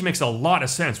 This change makes a lot of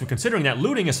sense when considering that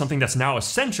looting is something that's now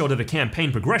essential to the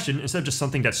campaign progression instead of just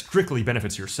something that strictly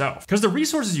benefits yourself, because the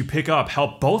resources you pick up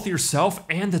help both yourself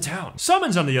and the town.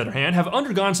 Summons, on the other hand, have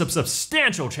undergone some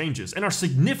substantial changes and are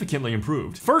significantly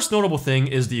improved. First notable thing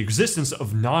is the existence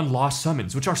of non-lost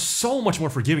summons, which are so much more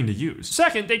forgiving to use.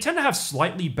 Second, they tend to have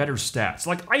slightly better stats,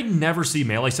 like I never see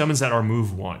melee summons that are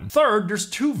move 1. Third, there's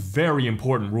 2 very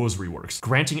important rules reworks: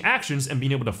 granting actions and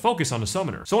being able to focus on the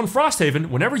summoner. So in Frosthaven,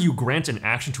 whenever you grant an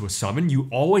action to a summon, you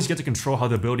always get to control how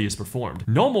the ability is performed.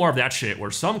 No more of that shit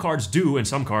where some cards do and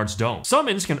some cards don't.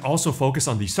 Summons can also focus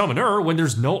on the summoner when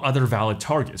there's no other valid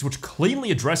targets, which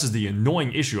cleanly addresses the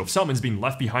annoying issue of summons being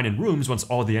left behind in rooms once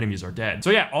all the enemies are dead. So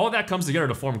yeah, all of that comes together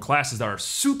to form classes that are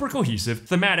super cohesive,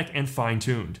 thematic, and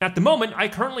fine-tuned. At the moment, I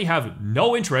currently have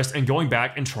no interest in going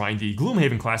back and trying the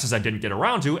Gloomhaven classes I didn't get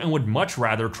around to, and would much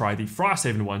rather try the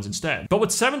Frosthaven ones instead. But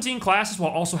with 17 classes classes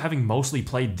while also having mostly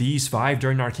played these 5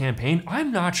 during our campaign,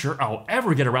 I'm not sure I'll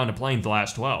ever get around to playing the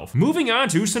last 12. Moving on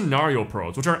to scenario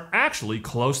pros, which are actually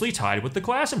closely tied with the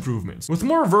class improvements. With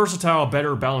more versatile,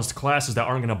 better balanced classes that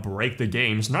aren't going to break the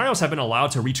game, scenarios have been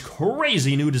allowed to reach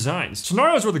crazy new designs.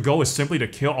 Scenarios where the goal is simply to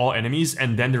kill all enemies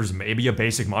and then there's maybe a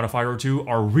basic modifier or two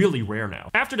are really rare now.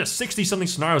 After the 60-something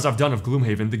scenarios I've done of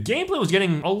Gloomhaven, the gameplay was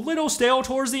getting a little stale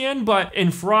towards the end, but in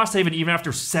Frosthaven, even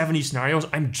after 70 scenarios,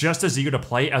 I'm just as eager to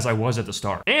play as I was at the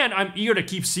start. And I'm eager to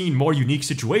keep seeing more unique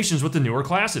situations with the newer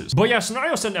classes. But yeah,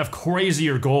 scenarios tend to have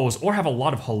crazier goals or have a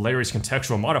lot of hilarious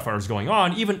contextual modifiers going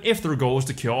on, even if their goal is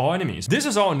to kill all enemies. This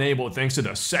is all enabled thanks to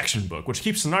the section book, which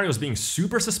keeps scenarios being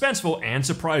super suspenseful and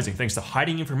surprising thanks to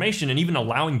hiding information and even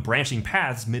allowing branching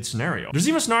paths mid-scenario. There's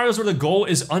even scenarios where the goal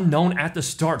is unknown at the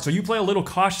start, so you play a little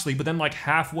cautiously, but then like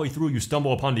halfway through you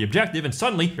stumble upon the objective and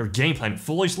suddenly your game plan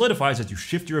fully solidifies as you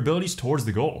shift your abilities towards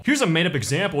the goal. Here's a made-up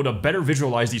example to better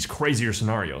visualize these crazier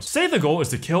scenarios. Say the goal is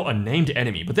to kill a named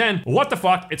enemy, but then, what the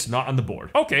fuck, it's not on the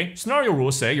board. Okay, scenario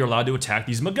rules say you're allowed to attack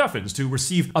these MacGuffins to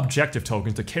receive objective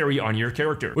tokens to carry on your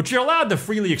character, which you're allowed to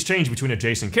freely exchange between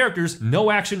adjacent characters,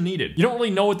 no action needed. You don't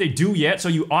really know what they do yet, so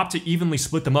you opt to evenly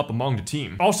split them up among the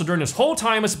team. Also, during this whole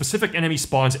time, a specific enemy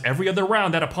spawns every other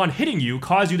round that upon hitting you,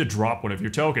 cause you to drop one of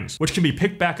your tokens, which can be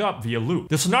picked back up via loot.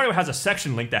 The scenario has a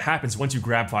section link that happens once you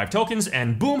grab 5 tokens,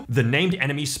 and boom, the named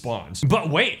enemy spawns. But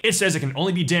wait, it says it can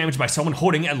only be damaged by someone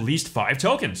holding at least 5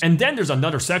 tokens. And then there's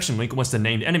another section link once the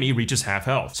named enemy reaches half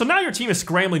health. So now your team is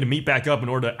scrambling to meet back up in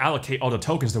order to allocate all the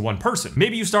tokens to one person.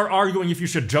 Maybe you start arguing if you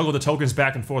should juggle the tokens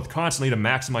back and forth constantly to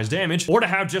maximize damage, or to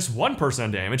have just one person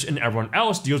on damage and everyone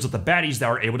else deals with the baddies that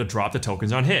are able to drop the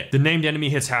tokens on hit. The named enemy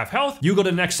hits half health, you go to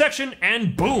the next section,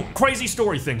 and boom, crazy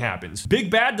story thing happens. Big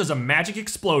Bad does a magic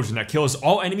explosion that kills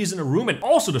all enemies in the room and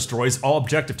also destroys all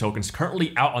objective tokens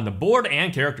currently out on the board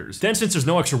and characters. Then since there's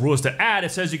no extra rules to add,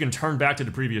 it says you can turn back to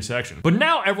the previous section. But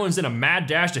now everyone's in a mad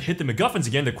dash to hit the MacGuffins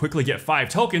again to quickly get 5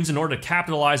 tokens in order to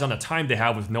capitalize on the time they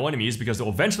have with no enemies because they'll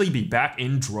eventually be back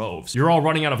in droves. You're all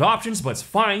running out of options, but it's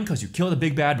fine because you kill the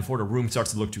Big Bad before the room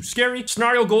starts to look too scary.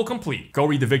 Scenario goal complete. Go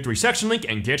read the victory section link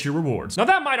and get your rewards. Now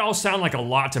that might all sound like a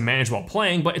lot to manage while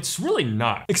playing, but it's really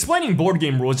not. Explaining board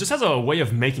game rules just has a way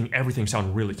of making everything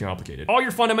sound really complicated. All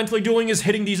you're fundamentally doing is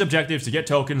hitting these objectives to get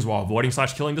tokens while avoiding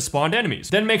 / killing the spawned enemies.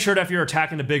 Then make sure that if you're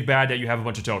attacking the Big Bad that you have a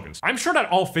bunch of tokens. I'm sure that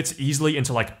all fits easily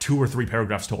into like 2 or 3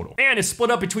 paragraphs total. And it's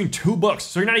split up between 2 books,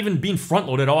 so you're not even being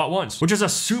front-loaded all at once, which is a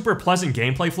super pleasant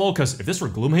gameplay flow because if this were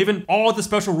Gloomhaven, all of the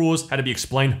special rules had to be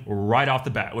explained right off the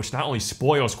bat, which not only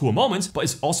spoils cool moments, but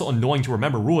is also annoying to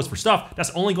remember rules for stuff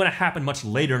that's only going to happen much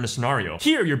later in the scenario.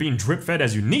 Here, you're being drip-fed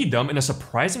as you need them in a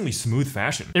surprisingly smooth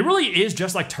fashion. It really is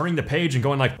just like turning the page and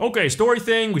going like, okay, story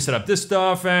thing, we set up this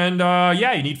stuff, and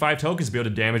yeah, you need 5 tokens to be able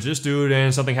to damage this dude,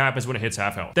 and something happens when it hits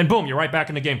half health. Then boom, you're right back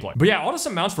in the gameplay. But yeah, all this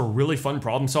amounts for really fun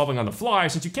problem solving on the fly,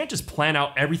 since you can't just plan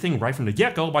out everything right from the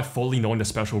get-go by fully knowing the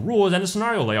special rules and the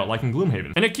scenario layout like in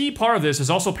Gloomhaven. And a key part of this is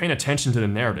also paying attention to the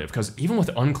narrative, because even with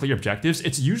unclear objectives,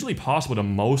 it's usually possible to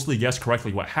mostly guess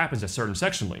correctly what happens at certain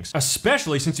section links,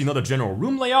 especially since you know the general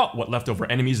room layout, what leftover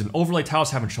enemies and overlay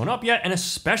tiles haven't shown up yet, and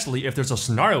especially if there's a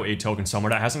scenario aid token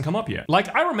somewhere that hasn't come up yet.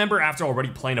 Like, I remember after already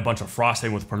playing a bunch of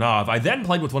Frosthaven with Pranav, I then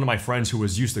played with one of my friends who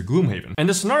was used to Gloomhaven, and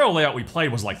the scenario layout we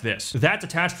played was like this. That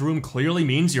detached room clearly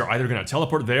means you're either gonna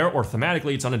teleport there or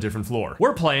thematically it's on a different floor.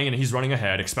 We're playing and he's running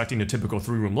ahead, expecting the typical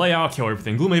 3-room layout, kill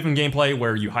everything Gloomhaven gameplay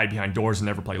where you hide behind doors and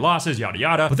never play losses, yada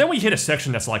yada. But then we hit a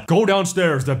section that's like, go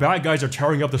downstairs, the bad guys are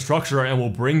tearing up the structure and will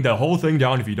bring the whole thing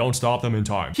down if you don't stop them in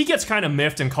time. He gets kind of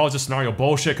miffed and calls the scenario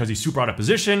bullshit because he's super out of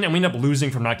position, and we end up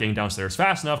losing from not getting downstairs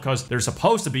fast enough because there's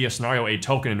supposed to be a scenario aid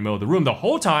token in the middle of the room the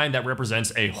whole time that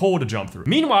represents a hole to jump through.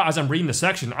 Meanwhile, as I'm reading the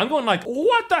section, I'm going like,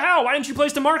 what the hell? Why didn't you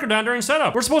place the marker down during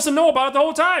setup? We're supposed to know about it the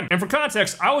whole time. And for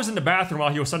context, I was in the bathroom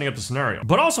while he was setting up the scenario.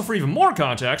 But also for even more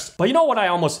context, but you know what I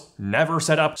almost never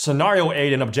set up? Scenario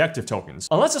aid and objective tokens.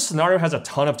 Unless a scenario has a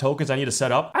ton of tokens I need to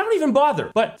set up, I don't even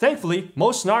bother. But thankfully,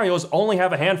 most scenarios only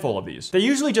have a handful of these. They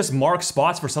usually just mark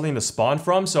spots for something to spawn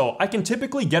from, so I can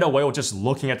typically get away with just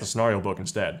looking at the scenario book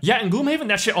instead. Yeah, in Gloomhaven,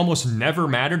 that shit almost never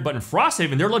mattered, but in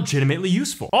Frosthaven, they're legitimately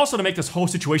useful. Also, to make this whole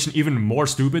situation even more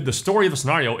stupid, the story of the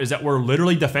scenario is that we're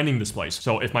literally defending this place.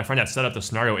 So if my friend had set up the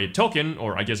scenario aid token,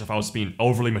 or I guess if I was being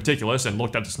overly meticulous and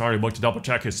looked at the scenario book to double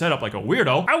check his setup like a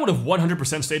weirdo, I would have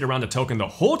 100% stayed around the token the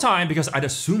whole time because I'd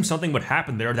assume something would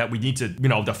happen there that we need to, you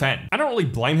know, defend. I don't really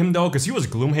blame him though, because he was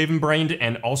Gloomhaven brained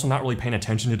and also not really paying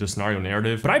attention to the scenario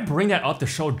narrative, but I bring that up to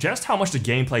show just how much the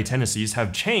gameplay tendencies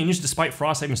have changed despite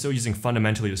Frosthaven still using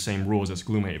fundamentally the same rules as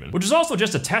Gloomhaven, which is also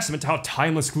just a testament to how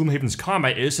timeless Gloomhaven's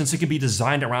combat is, since it can be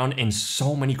designed around in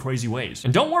so many crazy ways.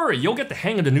 And don't worry, you'll get the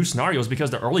hang of the new scenarios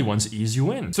because the early ones, cards ease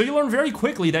you in. So you learn very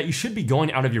quickly that you should be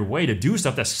going out of your way to do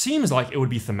stuff that seems like it would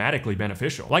be thematically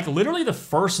beneficial. Like literally the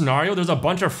first scenario, there's a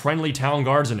bunch of friendly town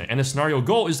guards in it, and the scenario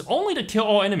goal is only to kill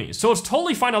all enemies. So it's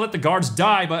totally fine to let the guards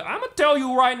die, but I'm gonna tell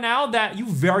you right now that you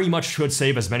very much should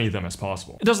save as many of them as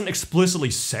possible. It doesn't explicitly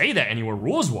say that anywhere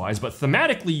rules-wise, but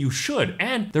thematically you should,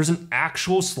 and there's an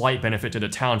actual slight benefit to the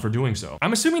town for doing so.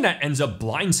 I'm assuming that ends up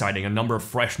blindsiding a number of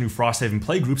fresh new Frosthaven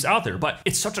playgroups out there, but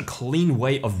it's such a clean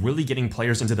way of really getting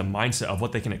players into the mindset of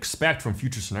what they can expect from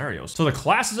future scenarios. So the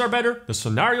classes are better, the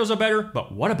scenarios are better,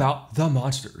 but what about the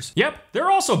monsters? Yep, they're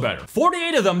also better.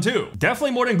 48 of them too.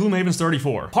 Definitely more than Gloomhaven's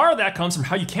 34. Part of that comes from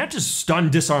how you can't just stun,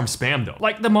 disarm, spam though.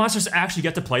 Like the monsters actually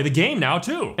get to play the game now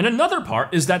too. And another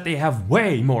part is that they have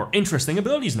way more interesting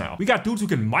abilities now. We got dudes who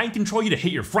can mind control you to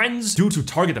hit your friends, dudes who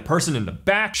target the person in the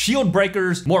back, shield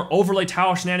breakers, more overlay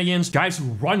tower shenanigans, guys who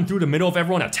run through the middle of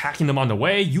everyone attacking them on the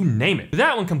way, you name it.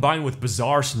 That one combined with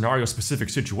bizarre scenario specific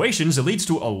situations, it leads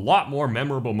to a lot more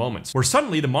memorable moments where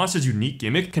suddenly the monster's unique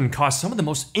gimmick can cause some of the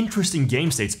most interesting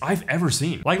game states I've ever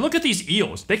seen. Like look at these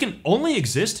eels. They can only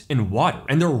exist in water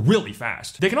and they're really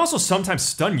fast. They can also sometimes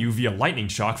stun you via lightning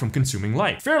shock from consuming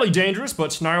light. Fairly dangerous,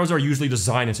 but scenarios are usually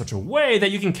designed in such a way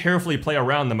that you can carefully play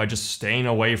around them by just staying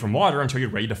away from water until you're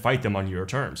ready to fight them on your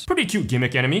terms. Pretty cute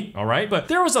gimmick enemy, alright? But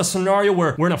there was a scenario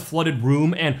where we're in a flooded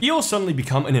room and eels suddenly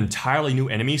become an entirely new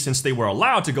enemy since they were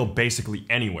allowed to go basically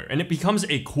anywhere. And it becomes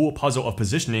a cool puzzle of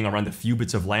positioning around the few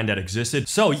bits of land that existed,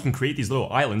 so you can create these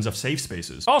little islands of safe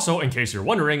spaces. Also, in case you're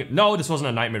wondering, no, this wasn't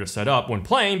a nightmare to set up when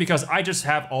playing because I just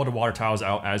have all the water tiles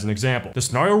out as an example. The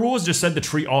scenario rules just said to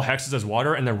treat all hexes as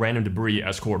water and then random debris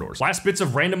as corridors. Last bits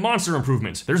of random monster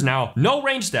improvements. There's now no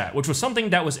range stat, which was something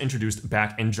that was introduced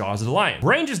back in Jaws of the Lion.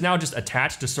 Range is now just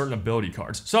attached to certain ability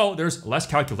cards, so there's less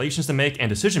calculations to make and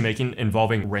decision making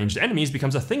involving ranged enemies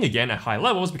becomes a thing again at high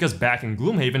levels because back in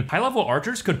Gloomhaven, high level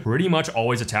archers could pretty much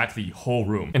always attack the whole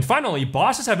room. And finally,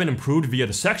 bosses have been improved via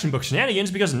the section book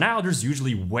shenanigans because now there's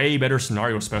usually way better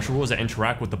scenario special rules that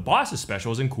interact with the boss's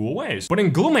specials in cool ways. But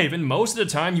in Gloomhaven, most of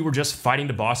the time you were just fighting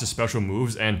the boss's special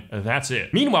moves and that's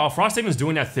it. Meanwhile, Frosthaven's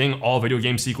doing that thing all video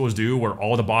game sequels do where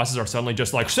all the bosses are suddenly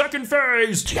just like, second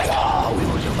phase! Together we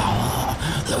will devour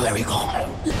the very core.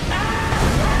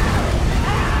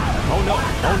 Oh no,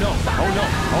 oh no, oh no,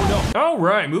 oh no.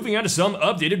 Alright, moving on to some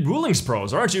updated rulings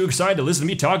pros. Aren't you excited to listen to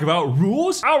me talk about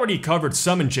rules? I already covered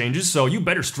summon changes, so you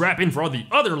better strap in for all the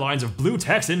other lines of blue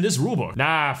text in this rulebook.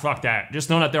 Nah, fuck that. Just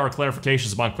know that there are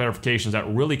clarifications upon clarifications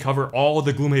that really cover all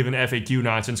the Gloomhaven FAQ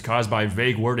nonsense caused by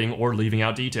vague wording or leaving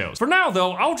out details. For now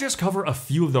though, I'll just cover a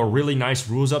few of the really nice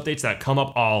rules updates that come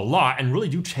up a lot and really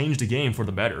do change the game for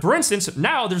the better. For instance,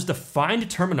 now there's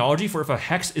defined terminology for if a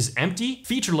hex is empty,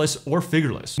 featureless, or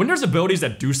figureless. When there's abilities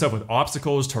that do stuff with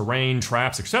obstacles, terrain,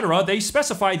 traps, etc., they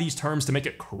specify these terms to make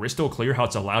it crystal clear how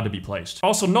it's allowed to be placed.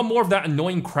 Also, no more of that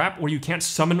annoying crap where you can't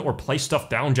summon or place stuff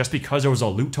down just because there was a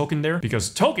loot token there,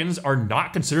 because tokens are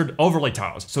not considered overlay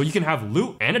tiles. So you can have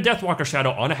loot and a Deathwalker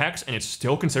shadow on a hex and it's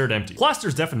still considered empty. Plus,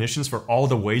 there's definitions for all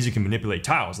the ways you can manipulate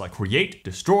tiles, like create,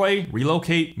 destroy,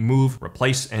 relocate, move,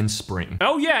 replace, and spring.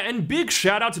 Oh yeah, and big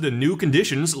shout out to the new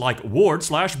conditions like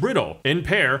ward/brittle,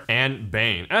 impair, and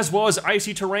bane, as well as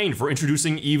icy terrain for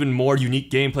introducing even more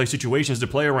unique gameplay situations to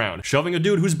play around. Shoving a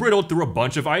dude who's brittled through a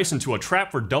bunch of ice into a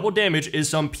trap for double damage is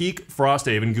some peak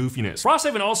Frosthaven goofiness.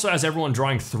 Frosthaven also has everyone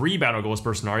drawing 3 battle goals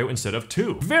per scenario instead of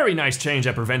 2. Very nice change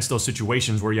that prevents those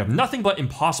situations where you have nothing but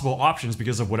impossible options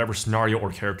because of whatever scenario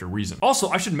or character reason. Also,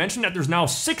 I should mention that there's now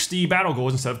 60 battle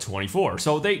goals instead of 24,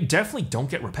 so they definitely don't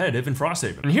get repetitive in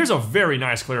Frosthaven. And here's a very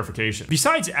nice clarification.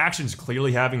 Besides actions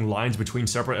clearly having lines between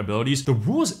separate abilities, the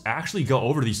rules actually go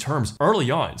over these terms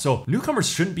early on, so newcomers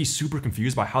shouldn't be super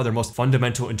confused by how their most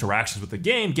fundamental interactions with the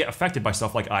game get affected by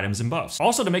stuff like items and buffs.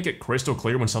 Also, to make it crystal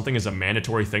clear when something is a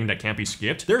mandatory thing that can't be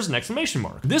skipped, there's an exclamation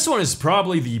mark. This one is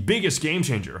probably the biggest game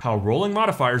changer, how rolling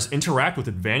modifiers interact with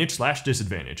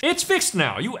advantage/disadvantage. It's fixed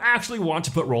now. You actually want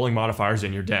to put rolling modifiers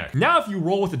in your deck. Now, if you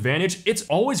roll with advantage, it's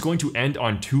always going to end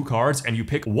on 2 cards and you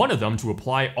pick one of them to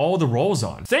apply all the rolls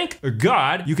on. Thank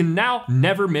God you can now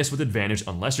never miss with advantage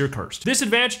unless you're cursed.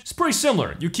 Disadvantage is pretty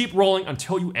similar. You keep rolling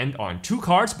until you end on 2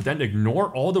 cards, but then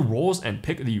ignore all the rolls and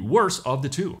pick the worst of the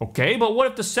 2. Okay, but what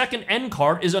if the second end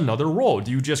card is another roll?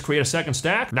 Do you just create a second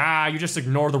stack? Nah, you just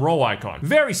ignore the roll icon.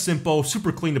 Very simple,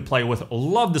 super clean to play with.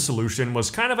 Love the solution.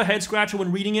 Was kind of a head scratcher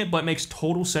when reading it, but makes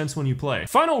total sense when you play.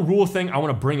 Final rule thing I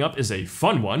want to bring up is a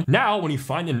fun one. Now, when you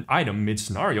find an item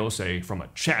mid-scenario, say from a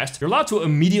chest, you're allowed to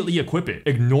immediately equip it,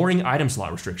 ignoring item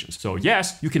slot restrictions. So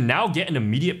yes, you can now get an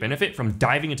immediate benefit from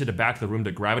diving into the back of the room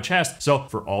to grab a chest. So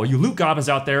for all you loot goblins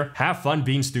out there, have fun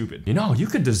being stupid. You know, you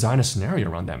could design a scenario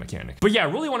around that mechanic. But yeah, I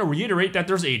really want to reiterate that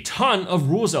there's a ton of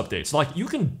rules updates. Like, you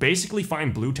can basically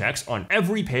find blue text on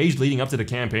every page leading up to the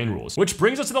campaign rules. Which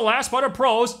brings us to the last part of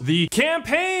pros, the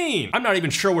campaign. I'm not even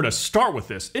sure where to start with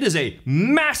this. It is a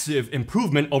massive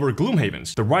improvement over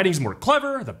Gloomhaven's. The writing's more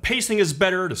clever, the pacing is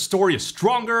better, the story is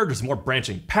stronger, there's more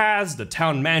branching paths, the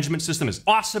town management system is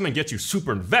awesome and gets you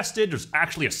super invested, there's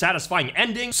actually a satisfying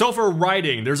ending. So for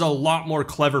writing, there's a lot more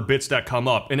clever bits that come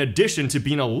up, in addition to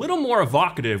being a little more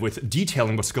evocative with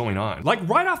detailing what's going on. Like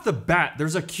right off the bat,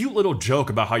 there's a cute little joke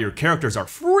about how your characters are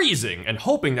freezing and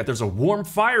hoping that there's a warm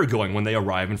fire going when they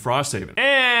arrive in Frosthaven.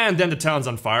 And then the town's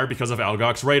on fire because of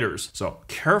Algok's raiders. So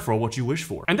careful what you wish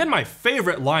for. And then my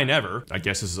favorite line ever, I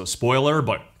guess this is a spoiler,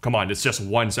 but come on, it's just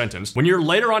one sentence. When you're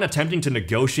later on attempting to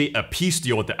negotiate a peace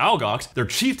deal with the Algoks, their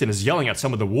chieftain is yelling at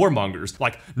some of the warmongers,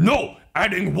 like, "No!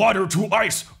 Adding water to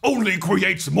ice only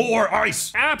creates more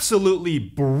ice." Absolutely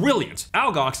brilliant.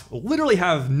 Algoks literally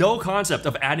have no concept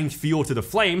of adding fuel to the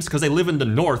flames because they live in the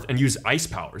north and use ice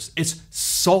powers. It's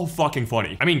so fucking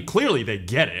funny. I mean, clearly they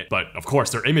get it, but of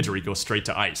course their imagery goes straight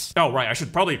to ice. Oh right, I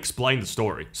should probably explain the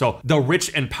story. So the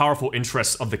rich and powerful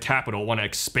interests of the capital want to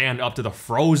expand up to the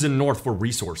frozen north for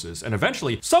resources, and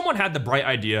eventually someone had the bright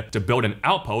idea to build an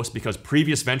outpost because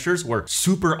previous ventures were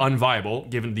super unviable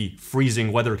given the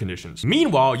freezing weather conditions.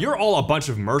 Meanwhile, you're all a bunch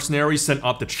of mercenaries sent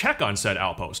up to check on said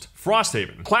outpost.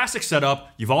 Frosthaven. Classic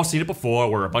setup, you've all seen it before,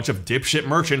 where a bunch of dipshit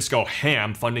merchants go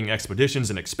ham funding expeditions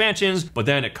and expansions, but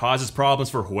then it causes problems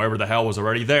for whoever the hell was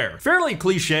already there. Fairly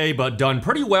cliche, but done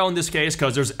pretty well in this case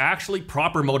because there's actually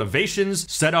proper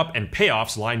motivations, setup, and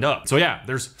payoffs lined up. So yeah,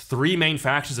 there's 3 main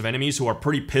factions of enemies who are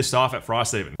pretty pissed off at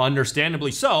Frosthaven.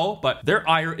 Understandably so, but their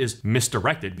ire is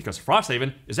misdirected because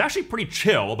Frosthaven is actually pretty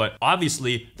chill, but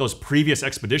obviously those previous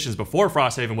expeditions before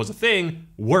Frosthaven was a thing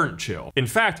weren't chill. In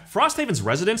fact, Frosthaven's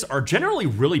residents are generally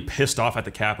really pissed off at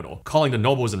the capital, calling the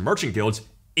nobles and merchant guilds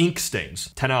ink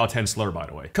stains. 10 out of 10 slur, by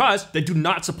the way. Cause they do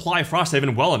not supply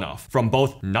Frosthaven well enough, from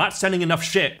both not sending enough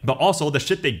shit, but also the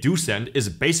shit they do send is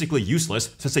basically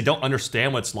useless since they don't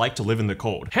understand what it's like to live in the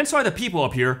cold. Hence why the people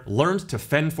up here learned to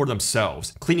fend for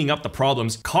themselves, cleaning up the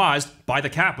problems caused by the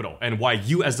capital, and why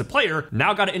you as the player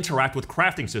now gotta interact with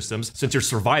crafting systems since you're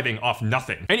surviving off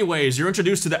nothing. Anyways, you're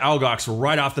introduced to the Algoks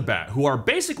right off the bat, who are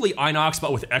basically Inox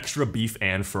but with extra beef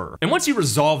and fur. And once you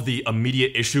resolve the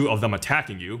immediate issue of them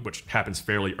attacking you, which happens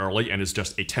fairly early and is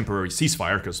just a temporary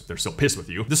ceasefire because they're so pissed with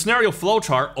you, the scenario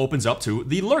flowchart opens up to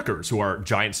the Lurkers, who are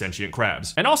giant sentient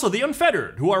crabs, and also the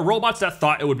Unfettered, who are robots that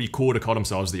thought it would be cool to call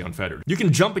themselves the Unfettered. You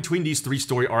can jump between these 3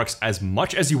 story arcs as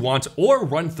much as you want or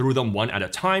run through them one at a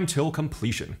time till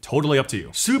completion. Totally up to you.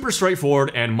 Super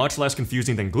straightforward and much less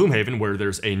confusing than Gloomhaven, where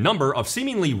there's a number of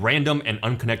seemingly random and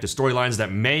unconnected storylines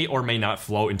that may or may not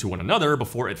flow into one another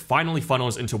before it finally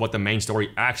funnels into what the main story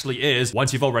actually is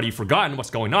once you've already forgotten what's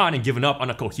going on and given up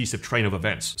on a cohesive train of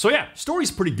events. So yeah,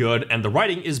 story's pretty good and the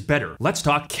writing is better. Let's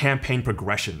talk campaign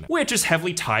progression, which is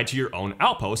heavily tied to your own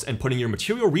outpost and putting your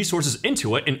material resources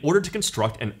into it in order to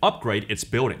construct and upgrade its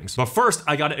buildings. But first,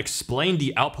 I gotta explain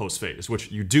the outpost phase,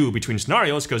 which you do between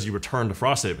scenarios because you return to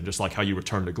Frosthaven, just like how you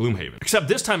return to Gloomhaven. Except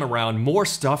this time around, more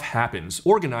stuff happens,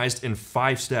 organized in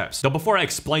 5 steps. Now before I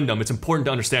explain them, it's important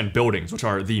to understand buildings, which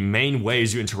are the main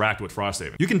ways you interact with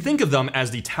Frosthaven. You can think of them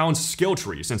as the town's skill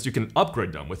tree, since you can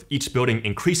upgrade them, with each building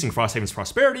increasing Frosthaven's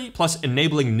prosperity, plus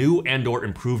enabling new and/or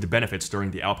improved benefits during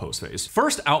the outpost phase.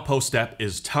 First outpost step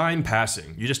is time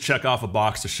passing. You just check off a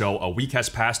box to show a week has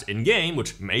passed in-game,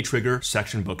 which may trigger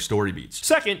section book story beats.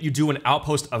 Second, you do an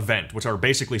outpost event, which are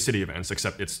basically city events,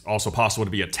 except it's also possible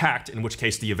to be attacked, in which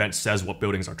case the event says what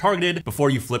buildings are targeted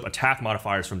before you flip attack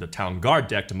modifiers from the town guard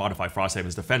deck to modify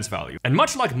Frosthaven's defense value. And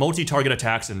much like multi-target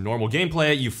attacks in normal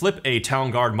gameplay, you flip a town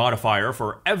guard modifier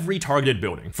for every targeted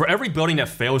building. For every building that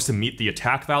fails to meet the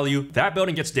attack value, that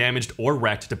building gets damaged or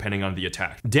wrecked depending on the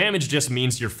attack. Damage just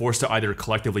means you're forced to either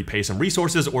collectively pay some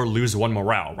resources or lose 1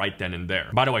 morale right then and there.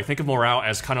 By the way, think of morale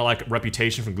as kind of like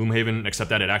reputation from Gloomhaven, except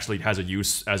that it actually has a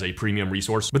use as a premium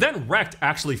resource. But then wrecked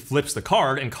actually flips the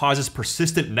card and causes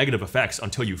persistent negative effects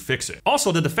until you fix it.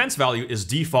 Also, the defense value is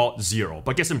default 0,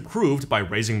 but gets improved by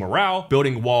raising morale,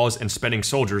 building walls, and spending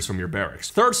soldiers from your barracks.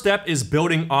 Third step is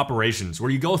building operations,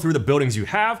 where you go through the buildings you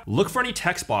have, look for any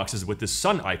text boxes with this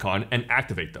sun icon, and and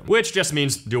activate them, which just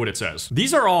means do what it says.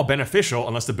 These are all beneficial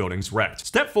unless the building's wrecked.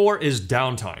 Step 4 is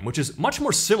downtime, which is much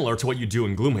more similar to what you do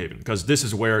in Gloomhaven, because this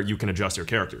is where you can adjust your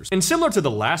characters. And similar to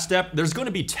the last step, there's going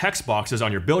to be text boxes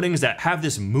on your buildings that have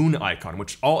this moon icon,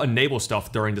 which all enable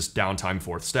stuff during this downtime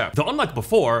 4th step. Though unlike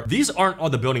before, these aren't all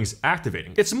the buildings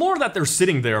activating. It's more that they're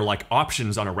sitting there like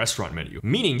options on a restaurant menu,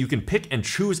 meaning you can pick and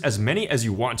choose as many as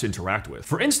you want to interact with.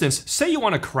 For instance, say you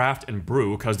want to craft and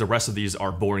brew because the rest of these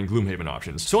are boring Gloomhaven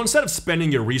options. So instead of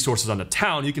spending your resources on the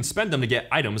town, you can spend them to get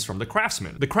items from the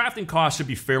craftsman. The crafting cost should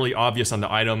be fairly obvious on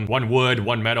the item: 1 wood,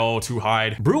 1 metal, 2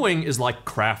 hide. Brewing is like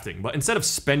crafting, but instead of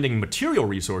spending material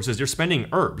resources, you're spending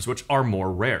herbs, which are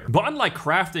more rare. But unlike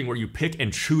crafting where you pick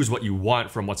and choose what you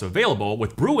want from what's available,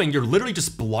 with brewing, you're literally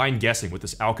just blind guessing with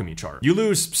this alchemy chart. You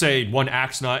lose, say, 1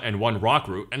 axe nut and 1 rock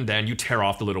root, and then you tear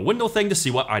off the little window thing to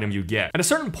see what item you get. At a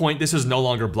certain point, this is no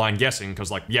longer blind guessing,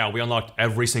 because like, yeah, we unlocked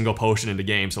every single potion in the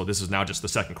game, so this is now just the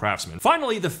second craftsman.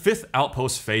 Finally, the 5th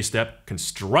outpost phase step,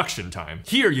 construction time.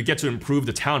 Here, you get to improve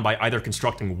the town by either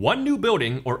constructing 1 new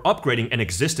building or upgrading an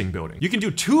existing building. You can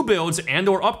do 2 builds and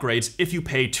or upgrades if you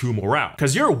pay 2 morale,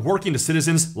 because you're working the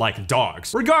citizens like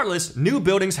dogs. Regardless, new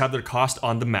buildings have their cost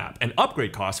on the map, and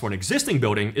upgrade cost for an existing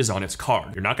building is on its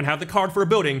card. You're not gonna have the card for a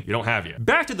building you don't have yet.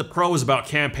 Back to the pros about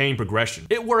campaign progression.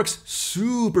 It works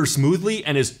super smoothly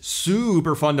and is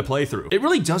super fun to play through. It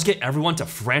really does get everyone to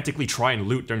frantically try and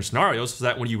loot during scenarios so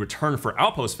that when you return for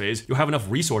outpost phase, you'll have enough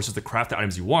resources to craft the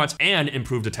items you want and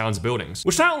improve the town's buildings,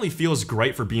 which not only feels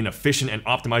great for being efficient and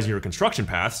optimizing your construction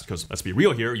paths, because let's be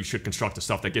real here, you should construct the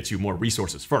stuff that gets you more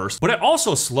resources first, but it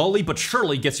also slowly but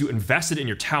surely gets you invested in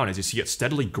your town as you see it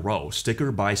steadily grow,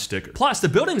 sticker by sticker. Plus, the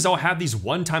buildings all have these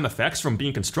one-time effects from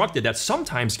being constructed that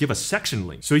sometimes give a section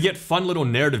link, so you get fun little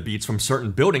narrative beats from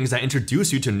certain buildings that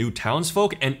introduce you to new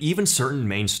townsfolk and even certain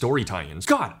main story tie-ins.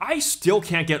 God, I still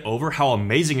can't get over how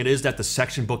amazing it is that the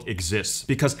section book exists,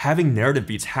 because having narrative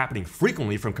beats happening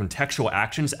frequently from contextual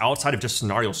actions outside of just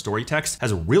scenario story text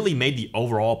has really made the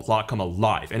overall plot come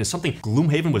alive, and is something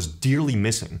Gloomhaven was dearly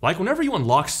missing. Like whenever you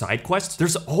unlock side quests,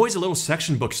 there's always a little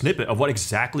section book snippet of what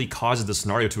exactly causes the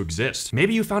scenario to exist.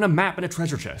 Maybe you found a map in a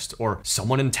treasure chest, or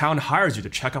someone in town hires you to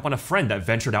check up on a friend that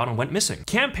ventured out and went missing.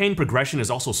 Campaign progression is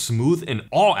also smooth in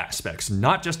all aspects,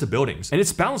 not just the buildings, and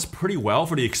it's balanced pretty well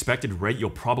for the expected rate you'll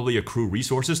probably accrue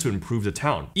resources to improve the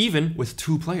town, even with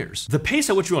 2 players. The pace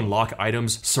at which you unlock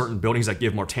items, certain buildings that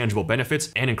give more tangible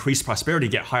benefits, and increase prosperity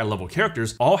to get higher level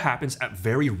characters all happens at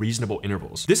very reasonable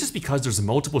intervals. This is because there's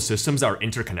multiple systems that are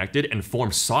interconnected and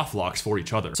form soft locks for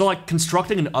each other. So like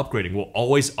constructing and upgrading will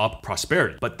always up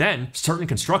prosperity, but then certain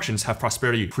constructions have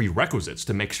prosperity prerequisites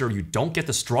to make sure you don't get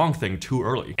the strong thing too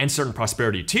early, and certain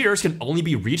prosperity tiers can only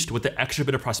be reached with the extra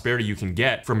bit of prosperity you can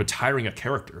get from retiring a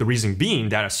character. The reason being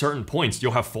that at certain points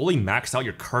you'll have fully maxed out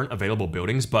your current available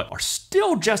buildings but are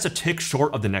still just a tick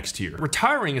short of the next tier.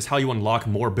 Retiring is how you unlock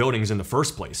more buildings in the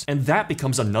first place, and that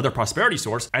becomes another prosperity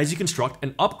source as you construct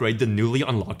and upgrade the newly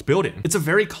unlocked building. It's a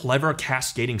very clever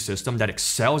cascading system that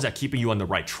excels at keeping you on the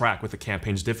right track with the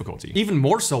campaign's difficulty, even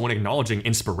more so when acknowledging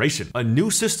inspiration, a new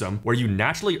system where you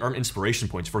naturally earn inspiration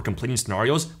points for completing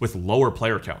scenarios with lower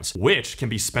player counts, which can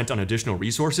be spent on additional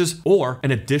resources or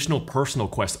an additional personal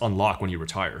quest unlock when you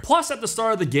retire. Plus, at the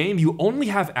start of the game, you only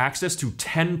have access to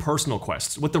 10 personal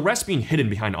quests, with the rest being hidden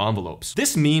behind envelopes.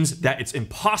 This means that it's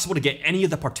impossible to get any of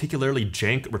the particularly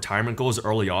jank retirement goals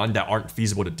early on that aren't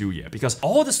feasible to do yet, because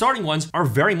all of the starting ones are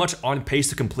very much on pace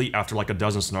to complete after like a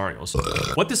dozen scenarios.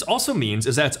 What this also means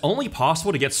is that it's only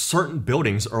possible to get certain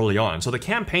buildings early on, so the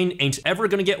campaign ain't ever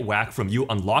gonna get whacked from you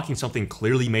unlocking something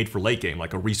clearly made for late game,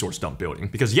 like a resource dump building.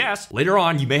 Because yes, later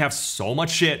on you may have so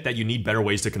much shit that you need better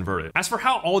ways to convert it. As for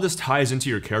how all this ties into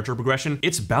your character progression,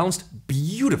 it's balanced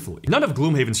beautifully. None of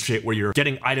Gloomhaven's shit where you're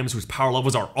getting items whose power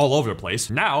levels are all over the place.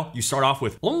 Now, you start off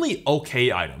with only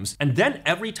okay items, and then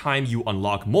every time you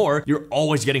unlock more, you're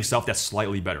always getting stuff that's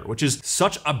slightly better, which is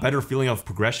such a better feeling of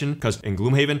progression, because in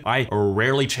Gloomhaven, I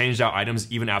rarely changed out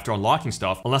items even after unlocking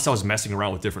stuff, unless I was messing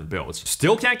around with different builds.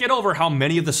 Still can't get over how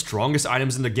many of the strongest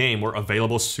items in the game were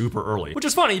available super early, which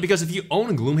is funny because if you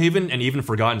own Gloomhaven and even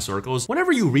Forgotten Circles,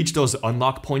 whenever you reach those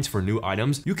unlock points for new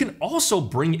items, you can also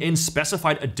bring in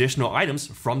specified additional items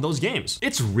from those games.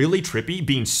 It's really trippy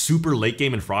being super late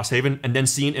game in Frosthaven and then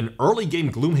seeing an early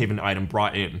game Gloomhaven item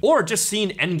brought in, or just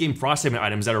seeing end game Frosthaven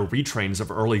items that are retrains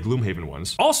of early Gloomhaven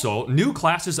ones. Also, new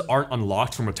classes aren't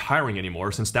unlocked from retiring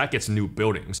anymore since that gets new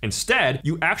buildings. Instead,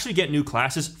 you actually get new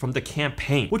classes from the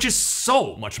campaign, which is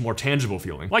so much more tangible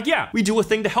feeling. Like, yeah, we do a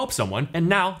thing to help someone, and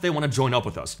now they want to join up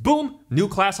with us. Boom, new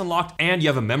class unlocked, and you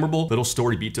have a memorable little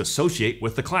story beat to associate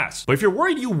with the class. But if you're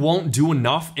worried you won't do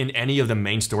enough in any of the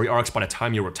main story arcs by the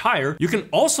time you retire, you can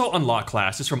also unlock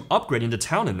classes from upgrades upgrading the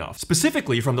town enough,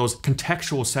 specifically from those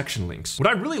contextual section links. What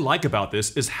I really like about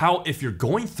this is how if you're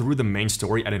going through the main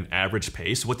story at an average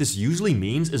pace, what this usually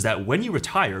means is that when you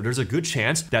retire, there's a good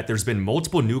chance that there's been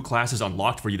multiple new classes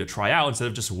unlocked for you to try out instead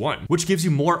of just one, which gives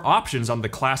you more options on the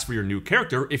class for your new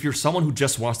character if you're someone who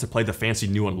just wants to play the fancy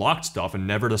new unlocked stuff and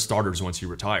never the starters once you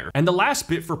retire. And the last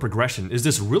bit for progression is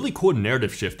this really cool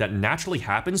narrative shift that naturally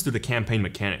happens through the campaign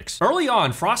mechanics. Early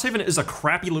on, Frosthaven is a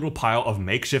crappy little pile of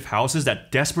makeshift houses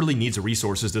that desperately needs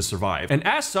resources to survive, and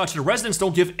as such, the residents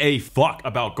don't give a fuck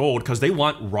about gold because they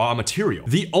want raw material.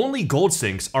 The only gold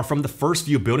sinks are from the first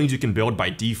few buildings you can build by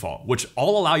default, which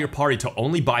all allow your party to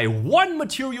only buy one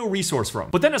material resource from.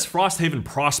 But then as Frosthaven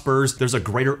prospers, there's a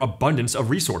greater abundance of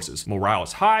resources. Morale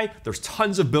is high, there's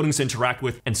tons of buildings to interact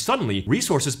with, and suddenly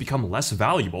resources become less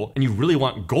valuable and you really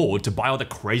want gold to buy all the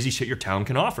crazy shit your town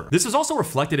can offer. This is also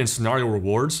reflected in scenario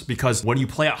rewards because when you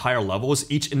play at higher levels,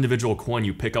 each individual coin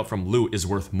you pick up from loot is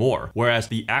worth more, whereas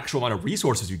the actual amount of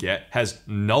resources you get has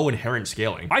no inherent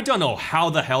scaling. I don't know how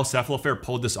the hell Cephalofair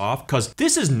pulled this off, because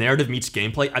this is narrative meets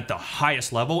gameplay at the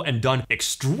highest level and done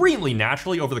extremely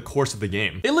naturally over the course of the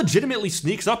game. It legitimately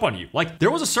sneaks up on you. Like,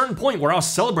 there was a certain point where I was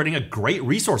celebrating a great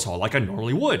resource haul like I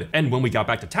normally would, and when we got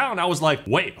back to town, I was like,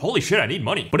 wait, holy shit, I need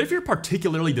money. But if you're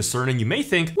particularly discerning, you may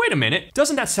think, wait a minute,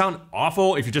 doesn't that sound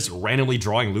awful if you're just randomly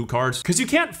drawing loot cards? Because you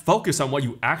can't focus on what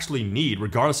you actually need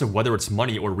regardless of whether it's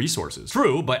money or resources.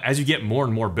 True, but as you get more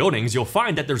and more buildings, you'll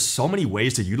find that there's so many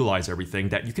ways to utilize everything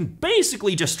that you can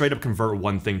basically just straight up convert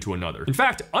one thing to another. In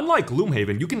fact, unlike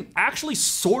Gloomhaven, you can actually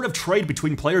sort of trade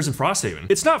between players in Frosthaven.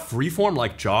 It's not freeform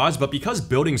like Jaws, but because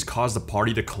buildings cause the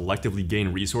party to collectively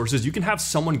gain resources, you can have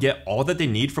someone get all that they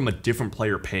need from a different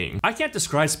player paying. I can't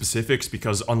describe specifics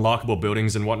because unlockable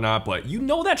buildings and whatnot, but you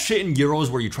know that shit in Euros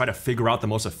where you try to figure out the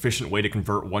most efficient way to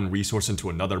convert one resource into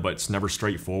another, but it's never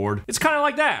straightforward. It's kind of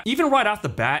like that. Even right off the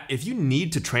bat, if you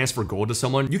need to transfer gold to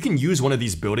someone, you can use one of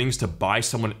these buildings to buy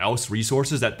someone else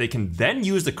resources that they can then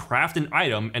use to craft an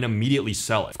item and immediately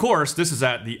sell it. Of course, this is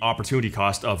at the opportunity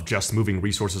cost of just moving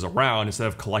resources around instead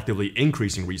of collectively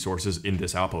increasing resources in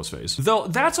this outpost phase. Though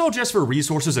that's all just for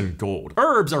resources and gold.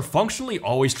 Herbs are functionally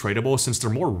always tradable since they're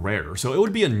more rare, so it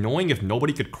would be annoying if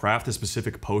nobody could craft the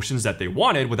specific potions that they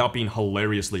wanted without being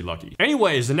hilariously lucky.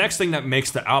 Anyways, the next thing that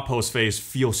makes the outpost phase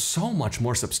feel so much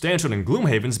more substantial than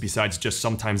Gloomhaven's, besides just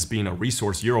sometimes being a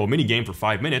resource Euro minigame for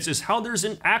 5 minutes, is how there's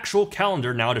an actual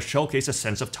calendar now to showcase a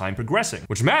sense of time progressing.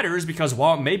 Which matters because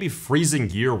while it may be freezing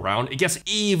year-round, it gets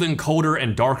even colder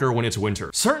and darker when it's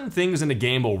winter. Certain things in the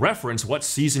game will reference what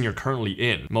season you're currently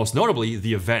in, most notably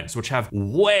the events, which have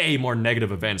way more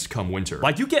negative events come winter.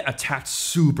 Like, you get attacked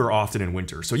super often in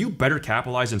winter, so you better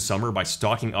capitalize in summer by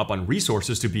stocking up on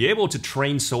resources to be able to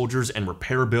train soldiers and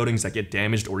repair buildings that get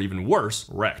damaged or even worse,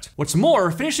 wrecked. What's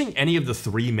more, finishing any of the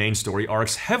 3 main story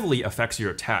arcs heavily affects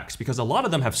your attacks because a lot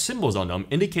of them have symbols on them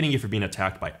indicating if you're being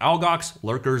attacked by Algox,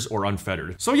 lurkers, or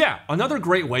unfettered. So yeah, another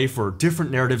great way for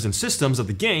different narratives and systems of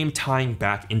the game tying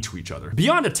back into each other.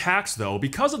 Beyond attacks though,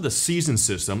 because of the season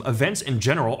system, events in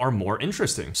general are more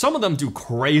interesting. Some of them do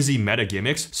crazy meta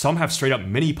gimmicks, some have straight up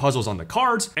mini puzzles on the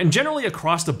cards, and generally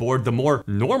across the board, the more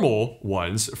normal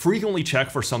ones frequently check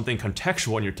for something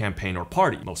contextual in your campaign or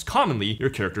party, most commonly your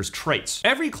character's traits.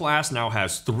 Every class now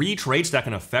has 3 traits that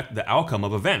can affect the outcome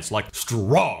of events, like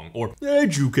strong or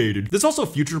educated. This also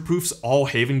future-proofs all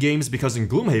Haven games because in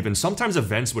Gloomhaven, sometimes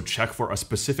events would check for a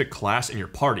specific class in your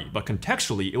party, but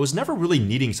contextually, it was never really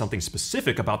needing something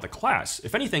specific about the class.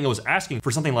 If anything, it was asking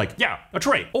for something like, yeah, a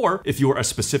trait, or if you were a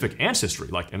specific ancestry,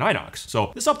 like an Inox.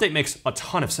 So this update makes a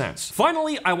ton of sense.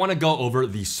 Finally, I want to go over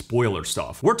the spoiler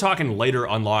stuff. We're talking later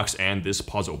unlocks and this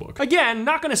puzzle book. Again,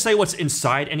 not gonna say what's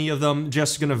inside any of them,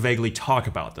 just gonna vaguely talk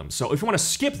about them. So if you want to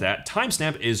skip that,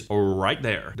 timestamp is right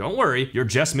there. Don't worry, you're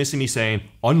just missing me saying,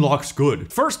 unlocks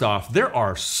good. First off, there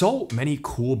are so many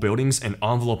cool buildings and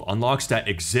envelope unlocks that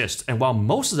exist, and while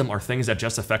most of them are things that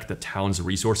just affect the town's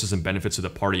resources and benefits to the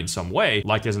party in some way,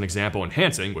 like as an example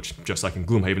enhancing, which just like in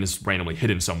Gloomhaven is randomly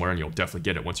hidden somewhere and you'll definitely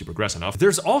get it once you progress enough,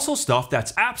 there's also stuff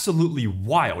that's absolutely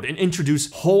wild and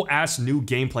introduce whole ass new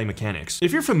gameplay mechanics.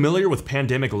 If you're familiar with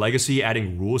Pandemic Legacy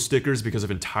adding rule stickers because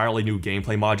of entirely new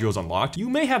gameplay modules unlocked, you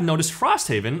may have noticed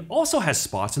Frosthaven also has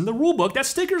spots in the rulebook that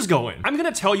stickers go in. I'm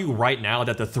gonna tell you right now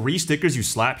that the 3 stickers you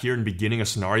slap here in beginning a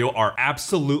scenario are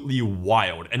absolutely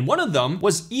wild, and one of them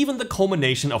was even the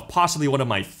culmination of possibly one of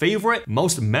my favorite,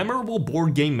 most memorable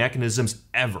board game mechanisms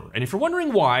ever. And if you're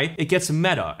wondering why, it gets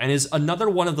meta and is another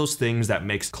one of those things that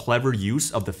makes clever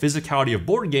use of the physicality of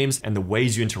board games and the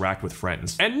ways you interact with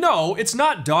friends. And no, it's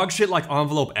not dog shit like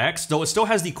Envelope X, though it still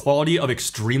has the quality of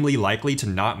extremely likely to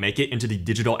not make it into the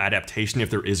digital adaptation if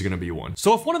there is gonna be one.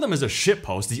 So if one of them is a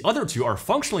shitpost, the other 2 are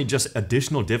functionally just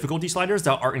additional difficulty sliders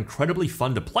that are incredibly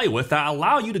fun to play with that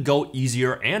allow you to go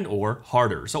easier and or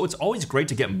harder. So it's always great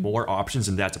to get more options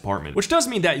in that department, which does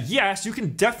mean that yes, you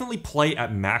can definitely play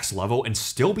at max level and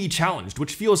still be challenged,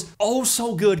 which feels oh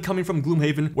so good coming from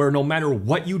Gloomhaven, where no matter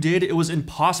what you did, it was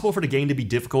impossible for the game to be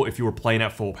difficult if you were playing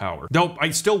at full power. Though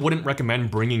I still wouldn't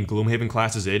recommend bringing Gloomhaven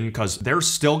classes in because they're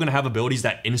still gonna have abilities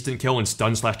that instant kill and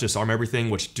stun/disarm everything,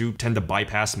 which do tend to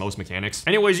bypass most mechanics.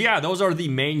 Anyways, yeah, those are the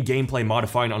main gameplay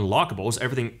modifying unlockables.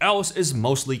 Everything else is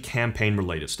mostly campaign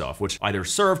related stuff, which either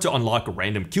serve to unlock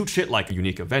random cute shit like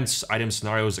unique events, items,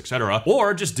 scenarios, etc.,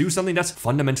 or just do something that's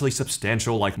fundamentally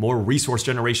substantial like more resource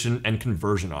generation and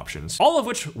conversion options. All of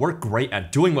which work great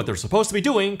at doing what they're supposed to be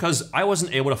doing because I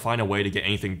wasn't able to find a way to get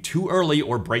anything too early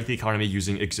or break the economy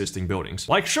using existing buildings.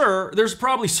 Like sure, there's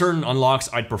probably certain unlocks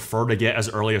I'd prefer to get as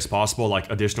early as possible, like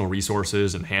additional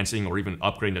resources, enhancing or even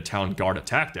upgrading the town guard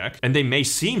attack deck, and they may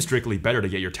seem strictly better to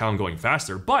get your town going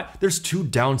faster, but there's two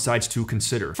downsides to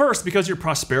consider. First, because your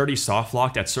prosperity soft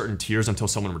locked at certain tiers until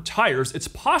someone retires, it's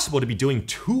possible to be doing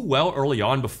too well early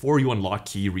on before you unlock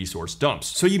key resource dumps.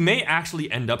 So you may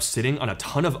actually end up sitting on a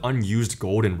ton of unused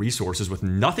gold and resources with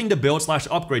nothing to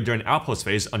build/upgrade during outpost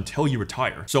phase until you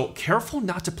retire. So careful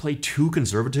not to play too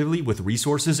conservatively with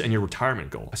resources and your retirement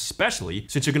goal, especially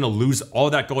since you're gonna lose all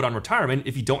that gold on retirement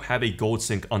if you don't have a gold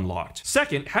sink unlocked.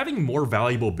 Second, having more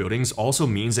valuable buildings also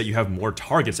means that you have more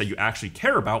targets that you actually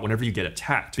care about whenever you get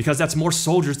attacked, because that's more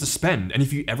soldiers to spend, and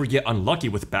if you ever get unlucky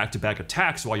with back-to-back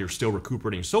attacks while you're still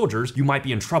recuperating soldiers, you might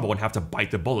be in trouble and have to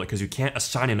bite the bullet because you can't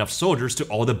assign enough soldiers to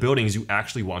all the buildings you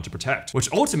actually want to protect,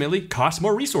 which ultimately costs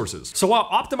more resources. So while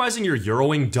optimizing your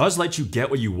Euroing does let you get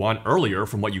what you want earlier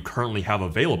from what you currently have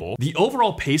available, the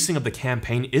overall pacing of the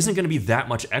campaign isn't going to be that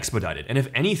much expedited, and if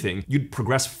anything, you'd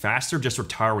progress faster just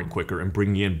retiring quicker and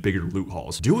bringing in bigger loot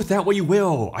hauls. Do with that what you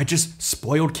will. I just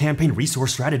spoiled campaign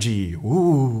resource strategy.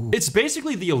 Ooh. It's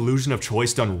basically the illusion of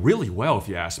choice done really well if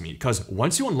you ask me, because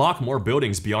once you unlock more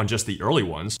buildings beyond just the early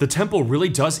ones, the tempo really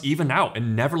does even out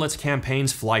and never lets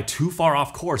campaigns fly too far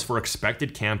off course for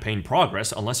expected campaign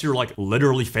progress unless you're like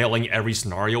literally failing every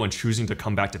scenario and choosing to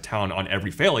come back to town on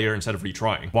every failure instead of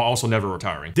retrying, while also never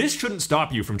retiring. This shouldn't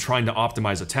stop you from trying to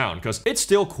optimize a town, because it's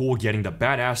still cool getting the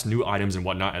badass new items and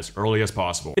whatnot as early as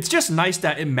possible. It's just nice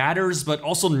that it matters, but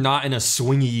also not in a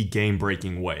swingy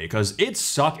game-breaking way, because it'd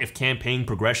suck if campaign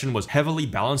progression was heavily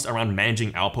balanced around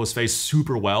managing outpost phase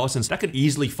super well, since that could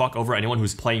easily fuck over anyone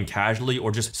who's playing casually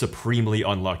or just supremely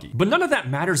unlucky. But none of that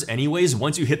matters anyways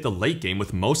once you hit the late game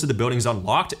with most of the buildings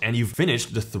unlocked and you've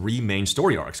finished the 3 main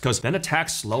story arcs, because then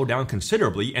attacks slow down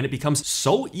considerably and it becomes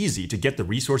so easy to get the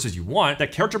resources you want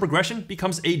that character progression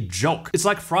becomes a joke. It's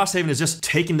like Frosthaven is just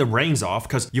taking the reins off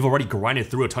because you've already grinded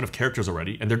through a ton of characters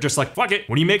already, and they're just like, fuck it,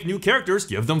 when you make new characters,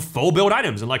 give them full build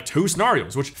items in like 2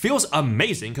 scenarios, which feels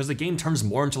amazing because the game turns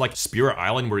more into like Spirit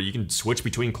Island, where you can switch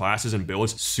between classes and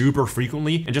builds super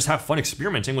frequently and just have fun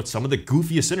experimenting with some of the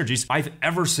goofiest synergies I've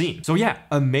ever seen. So yeah,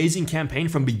 amazing campaign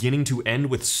from beginning to end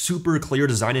with super clear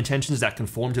design intentions that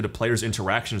conform to the player's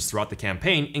interactions throughout the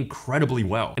campaign incredibly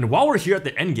well. And while we're here at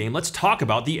the end game, let's talk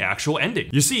about the actual ending.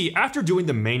 You see, after doing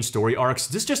the main story arcs,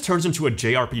 this just turns into a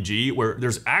JRPG where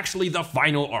there's actually the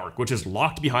final arc, which is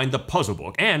locked behind the puzzle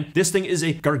book, and this thing is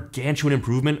a gargantuan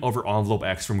improvement over Envelope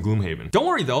X from Gloomhaven. Don't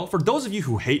worry though, for those of you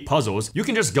who hate puzzles, you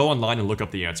can just go online and look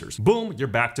up the answers. Boom, you're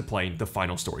back to playing the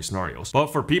final story scenarios. But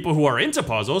for people who are into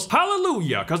puzzles,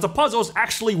 hallelujah, because the puzzles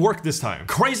actually work this time.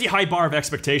 Crazy high bar of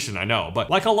expectation, I know, but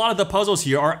like a lot of the puzzles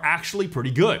here are actually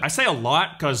pretty good. I say a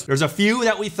lot because there's a few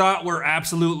that we thought were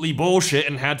absolutely bullshit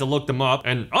and had to look them up,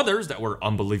 and others that were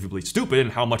unbelievably stupid in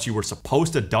how much you were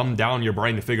supposed to dumb down your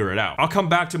brain to figure it out. I'll come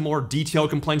back to more detailed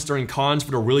complaints during cons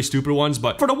for the really stupid ones,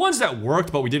 but for the ones that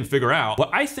worked but we didn't figure out, what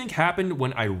I think happened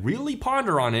when I really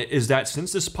ponder on it is that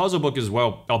since this puzzle book is,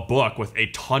 well, a book with a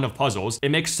ton of puzzles, it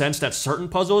makes sense that certain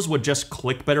puzzles would just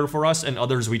click better for us and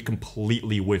others we'd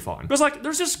completely whiff on. Because like,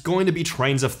 there's just going to be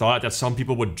trains of thought that some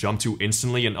people would jump to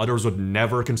instantly and others would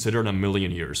never consider in a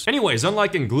million years. Anyways,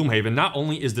 unlike in Gloomhaven, not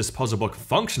only is this puzzle book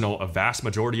functional a vast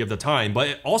majority of the time, but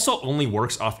it also only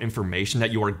works off information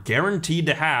that you are guaranteed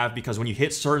to have, because when you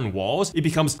hit certain walls, it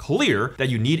becomes clear that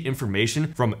you need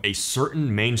information from a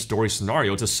certain main story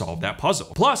scenario to solve that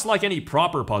puzzle. Plus, like any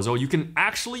proper puzzle, you can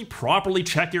actually properly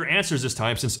check your answers this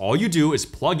time, since all you do is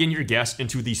plug in your guess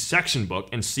into the section book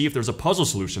and see if there's a puzzle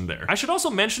solution there. I should also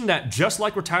mention that just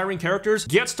like retiring characters,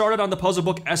 get started on the puzzle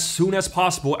book as soon as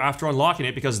possible after unlocking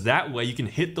it, because that way you can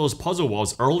hit those puzzle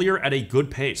walls earlier at a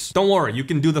good pace. Don't worry, you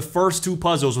can do the first 2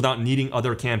 puzzles without needing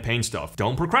other campaign stuff.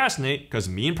 Don't procrastinate, because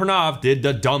me and Pranav did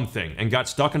the dumb thing and got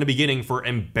stuck in the beginning for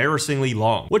embarrassingly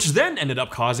long, which then ended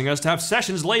up causing us to have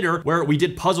sessions later where we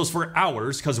did puzzles for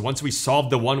hours because once we solved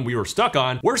the one we were stuck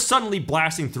on, we're suddenly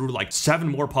blasting through like 7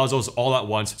 more puzzles all at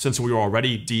once since we were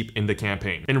already deep in the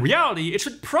campaign. In reality, it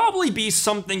should probably be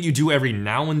something you do every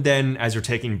now and then as you're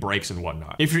taking breaks and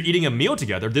whatnot. If you're eating a meal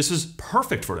together, this is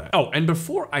perfect for that. Oh, and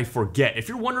before I forget, if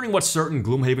you're wondering what certain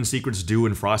Gloomhaven secrets do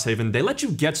in Frosthaven, they let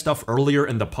you get stuff earlier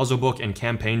in the puzzle book and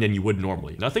campaign than you would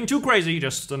normally. Nothing too crazy,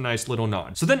 just a nice little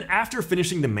nod. So then after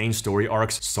finishing the main story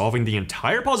arcs, solving the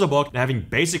entire puzzle book, and having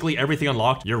basically everything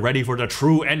unlocked, you're ready for the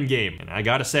true end game. And I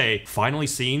gotta say, finally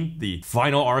seeing the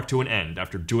final arc to an end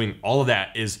after doing all of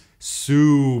that is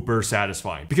super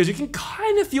satisfying, because you can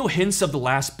kind of feel hints of the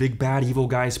last big bad evil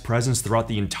guy's presence throughout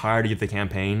the entirety of the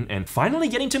campaign, and finally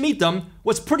getting to meet them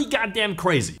was pretty goddamn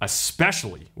crazy,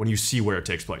 especially when you see where it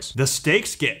takes place. The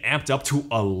stakes get amped up to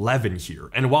 11 here,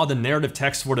 and while the narrative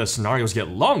text for the scenarios get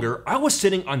longer, I was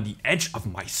sitting on the edge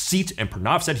of my seat, and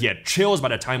Pranav said he had chills by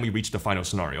the time we reached the final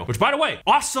scenario, which, by the way,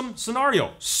 awesome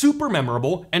scenario, super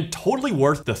memorable, and totally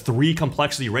worth the 3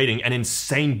 complexity rating and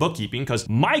insane bookkeeping, because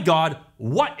my god,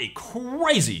 what a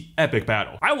crazy epic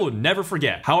battle. I will never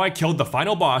forget how I killed the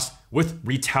final boss with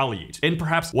Retaliate in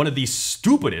perhaps one of the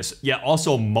stupidest yet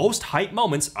also most hype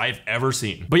moments I've ever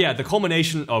seen. But yeah, the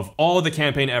culmination of all the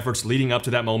campaign efforts leading up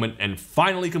to that moment and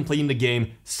finally completing the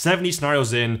game 70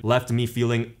 scenarios in left me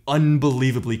feeling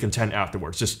unbelievably content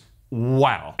afterwards. Just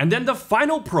wow. And then the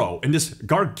final pro in this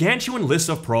gargantuan list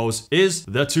of pros is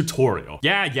the tutorial.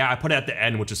 Yeah, I put it at the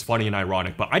end, which is funny and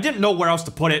ironic, but I didn't know where else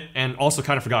to put it and also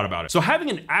kind of forgot about it. So having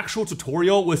an actual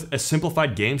tutorial with a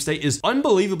simplified game state is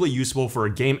unbelievably useful for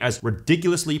a game as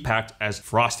ridiculously packed as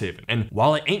Frosthaven. And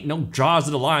while it ain't no Jaws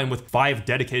of the Lion with 5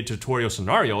 dedicated tutorial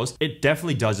scenarios, it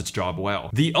definitely does its job well.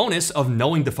 The onus of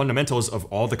knowing the fundamentals of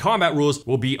all the combat rules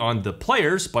will be on the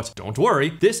players, but don't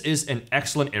worry, this is an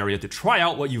excellent area to try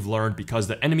out what you've learned because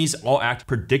the enemies all act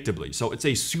predictably, so it's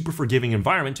a super forgiving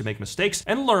environment to make mistakes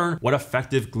and learn what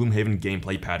effective Gloomhaven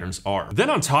gameplay patterns are.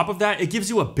 Then on top of that, it gives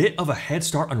you a bit of a head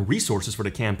start on resources for the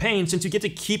campaign since you get to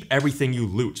keep everything you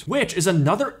loot, which is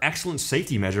another excellent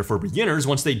safety measure for beginners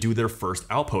once they do their first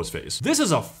outpost phase. This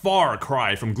is a far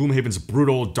cry from Gloomhaven's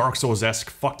brutal Dark Souls-esque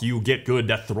fuck you get good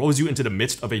that throws you into the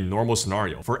midst of a normal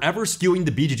scenario, forever skewing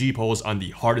the BGG polls on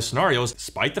the hardest scenarios,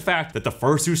 despite the fact that the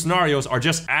first 2 scenarios are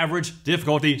just average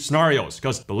difficulty scenarios,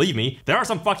 because believe me, there are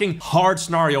some fucking hard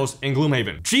scenarios in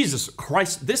Gloomhaven. Jesus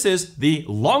Christ, this is the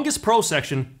longest pro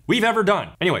section we've ever done.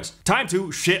 Anyways, time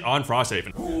to shit on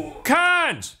Frosthaven.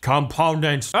 Cons!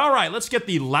 Components. All right, let's get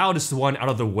the loudest one out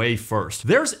of the way first.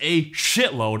 There's a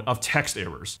shitload of text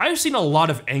errors. I've seen a lot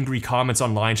of angry comments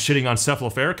online shitting on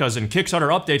Cephalofair because in Kickstarter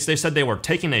updates, they said they were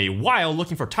taking a while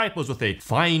looking for typos with a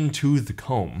fine-tooth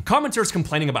comb. Commenters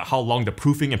complaining about how long the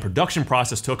proofing and production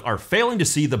process took are failing to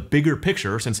see the bigger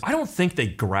picture since I don't think they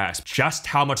grasp just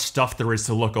how much stuff there is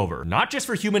to look over. Not just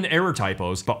for human error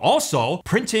typos, but also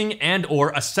printing and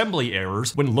or assembly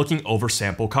errors when looking over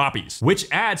sample copies, which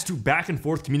adds to back and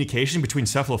forth communication between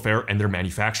Cephalofair and their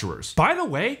manufacturers. By the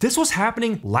way, this was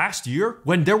happening last year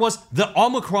when there was the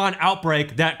Omicron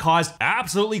outbreak that caused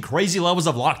absolutely crazy levels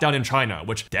of lockdown in China,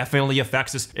 which definitely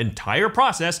affects this entire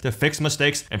process to fix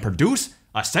mistakes and produce,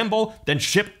 assemble, then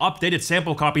ship updated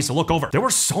sample copies to look over. There were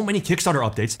so many Kickstarter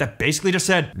updates that basically just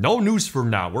said, no news for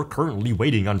now, we're currently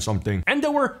waiting on something. And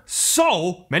there were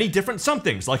so many different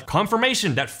somethings, like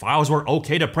confirmation that files were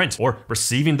okay to print, or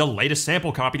receiving the latest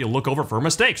sample copy to look over for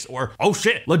mistakes, or oh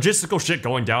shit, logistical shit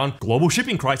going down, global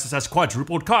shipping crisis has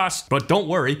quadrupled costs, but don't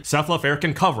worry, Cephalofair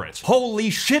can cover it. Holy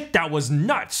shit, that was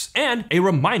nuts! And a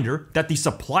reminder that the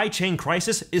supply chain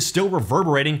crisis is still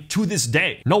reverberating to this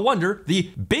day. No wonder the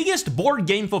biggest board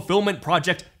game fulfillment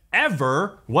project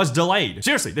ever was delayed.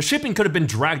 Seriously, the shipping could have been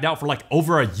dragged out for like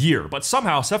over a year, but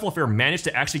somehow Cephalofair managed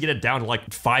to actually get it down to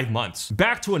like 5 months.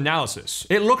 Back to analysis.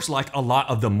 It looks like a lot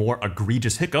of the more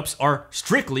egregious hiccups are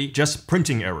strictly just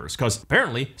printing errors, because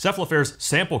apparently Cephalofair's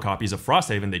sample copies of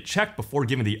Frosthaven they checked before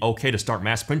giving the okay to start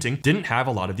mass printing didn't have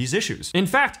a lot of these issues. In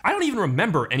fact, I don't even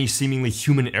remember any seemingly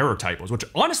human error typos, which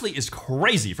honestly is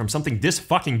crazy from something this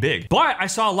fucking big. But I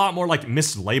saw a lot more like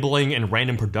mislabeling and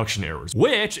random production errors,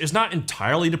 which is not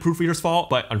entirely the proofreader's fault,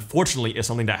 but unfortunately is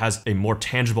something that has a more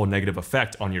tangible negative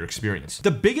effect on your experience.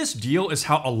 The biggest deal is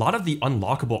how a lot of the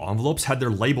unlockable envelopes had their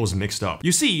labels mixed up.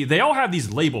 You see, they all have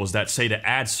these labels that say to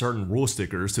add certain rule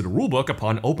stickers to the rulebook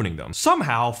upon opening them.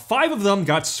 Somehow, 5 of them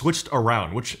got switched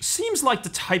around, which seems like the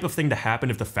type of thing to happen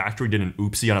if the factory did an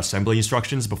oopsie on assembly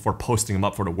instructions before posting them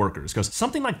up for the workers, because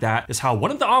something like that is how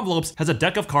one of the envelopes has a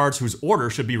deck of cards whose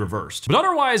order should be reversed. But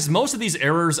otherwise, most of these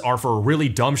errors are for really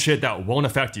dumb shit that won't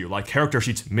affect you, like character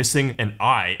sheets missing an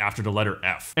I after the letter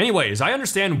F. Anyways, I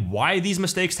understand why these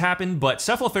mistakes happen, but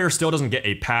Cephalofair still doesn't get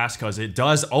a pass because it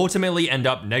does ultimately end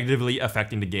up negatively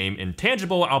affecting the game in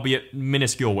tangible, albeit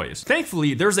minuscule ways.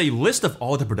 Thankfully, there's a list of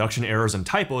all the production errors and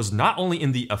typos not only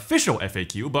in the official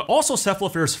FAQ, but also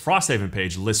Cephalofair's Frosthaven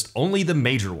page lists only the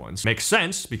major ones. Makes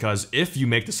sense, because if you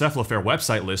make the Cephalofair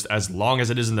website list as long as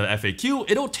it is in the FAQ,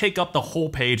 it'll take up the whole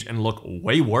page and look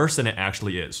way worse than it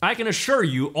actually is. I can assure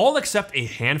you, all except a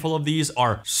handful of these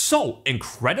are so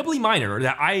incredibly minor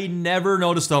that I never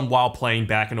noticed them while playing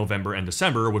back in November and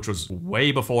December, which was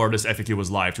way before this FAQ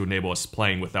was live to enable us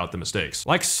playing without the mistakes.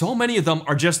 Like, so many of them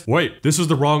are just, wait, this is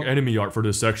the wrong enemy art for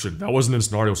this section. That wasn't in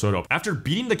scenario setup. After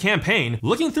beating the campaign,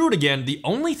 looking through it again, the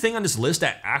only thing on this list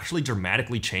that actually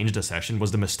dramatically changed the session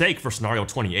was the mistake for scenario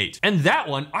 28. And that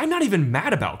one, I'm not even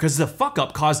mad about, because the fuck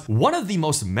up caused one of the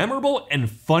most memorable and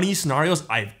funny scenarios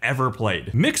I've ever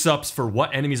played. Mix-ups for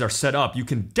what enemies are set up, you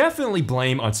can definitely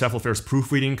blame on Cephalofair's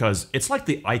proofreading, because it's like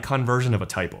the icon version of a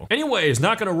typo. Anyways,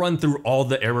 not gonna run through all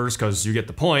the errors because you get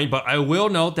the point, but I will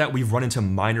note that we've run into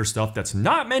minor stuff that's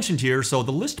not mentioned here, so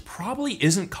the list probably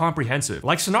isn't comprehensive.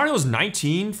 Like scenarios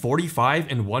 19, 45,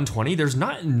 and 120, there's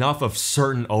not enough of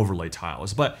certain overlay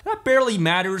tiles, but that barely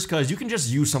matters because you can just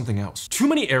use something else. Too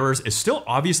many errors is still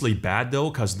obviously bad though,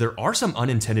 because there are some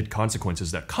unintended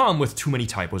consequences that come with too many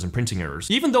typos and printing errors.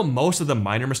 Even though most of the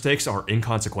minor mistakes are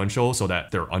inconsequential so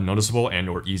that they're unnoticeable and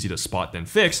or easy to spot then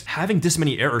fix, having this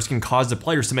many errors can cause the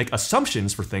players to make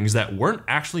assumptions for things that weren't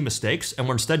actually mistakes and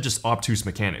were instead just obtuse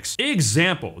mechanics.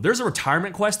 Example, there's a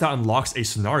retirement quest that unlocks a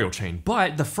scenario chain,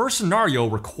 but the first scenario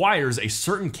requires a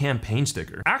certain campaign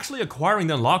sticker. Actually acquiring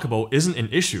the unlockable isn't an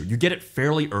issue, you get it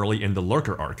fairly early in the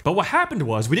lurker arc. But what happened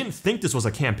was, we didn't think this was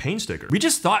a campaign sticker. We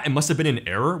just thought it must have been an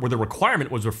error where the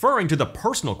requirement was referring to the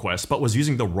personal quest but was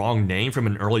using the wrong name from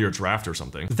an earlier draft or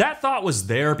something. That thought was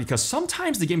there because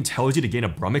sometimes the game tells you to gain a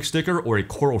Brummix sticker or a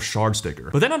Coral Shard sticker.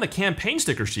 But then on the campaign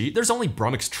sticker sheet, there's only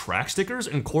Brummix track stickers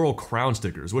and Coral Crown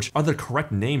stickers, which are the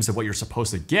correct names of what you're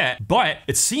supposed to get, but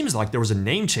it seems like there was a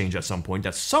name change at some point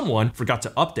that someone forgot to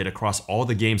update across all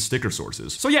the game's sticker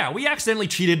sources. So yeah, we accidentally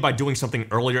cheated by doing something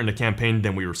earlier in the campaign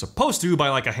than we were supposed to by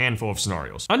like a handful of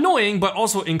scenarios. Annoying, but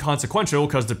also inconsequential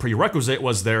because the prerequisite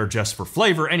was there just for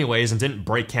flavor anyways and didn't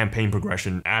break campaign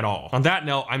progression at all. On that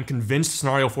note, I'm convinced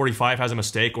scenario 45 has a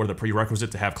mistake or the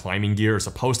prerequisite to have climbing gear is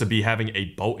supposed to be having a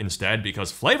boat instead,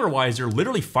 because flavor-wise, you're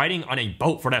literally fighting on a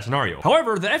boat for that scenario.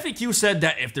 However, the FAQ said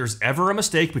that if there's ever a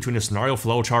mistake between the scenario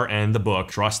flowchart and the book,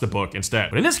 trust the book instead.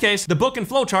 But in this case, the book and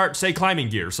flowchart say climbing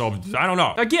gear, so I don't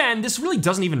know. Again, this really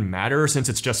doesn't even matter since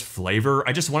it's just flavor.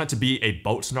 I just want it to be a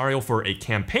boat scenario for a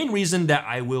campaign reason that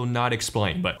I will not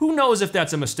explain, but who knows if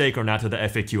that's a mistake or not to the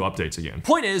FAQ updates again.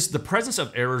 Point is, the presence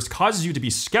of errors causes you to be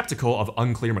skeptical of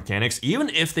unclear mechanics, even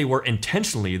if they were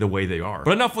intentionally the way they are.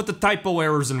 But enough with the typo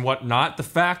errors and whatnot. The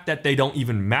fact that they don't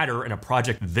even matter in a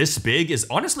project this big is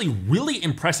honestly really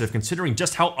impressive considering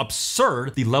just how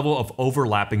absurd the level of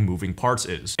overlapping moving parts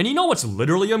is. And you know what's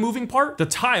literally a moving part? The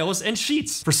tiles and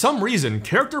sheets. For some reason,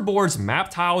 character boards, map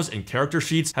tiles, and character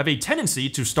sheets have a tendency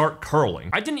to start curling.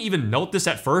 I didn't even note this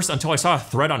at first until I saw a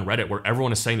thread on Reddit where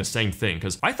everyone is saying the same thing,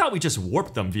 because I thought we just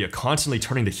warped them via constantly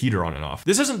turning the heater on and off.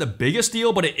 This isn't the biggest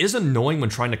deal, but it is annoying when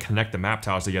trying to connect the map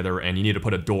tiles together and you need to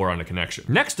put a door on the connection.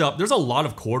 Next up, there's a lot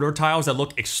of corridor tiles that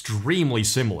look extremely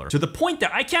similar, to the point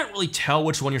that I can't really tell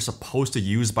which one you're supposed to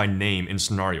use by name in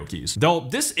scenario keys. Though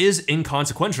this is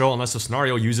inconsequential unless the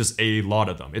scenario uses a lot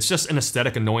of them. It's just an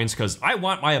aesthetic annoyance because I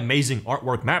want my amazing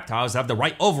artwork map tiles to have the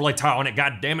right overlay tile on it,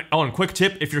 goddammit. Oh, and quick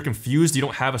tip, if you're confused, you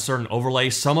don't have a certain overlay,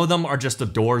 some of them are just the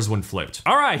doors when flipped.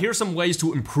 Alright, here's some ways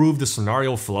to improve the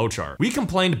scenario flowchart. We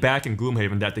complained back in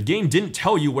Gloomhaven that the game didn't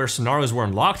tell you where scenarios were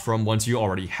unlocked from once you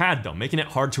already had them, making it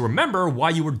hard to remember why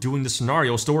you were doing the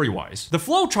scenario story-wise. The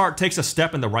flowchart takes a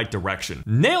step in the right direction,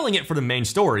 nailing it for the main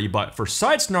story, but for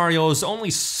side scenarios only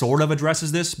sort of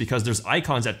addresses this because there's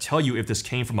icons that tell you if this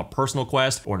came from a personal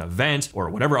quest or an event or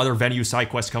whatever other venue side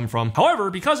quests come from. However,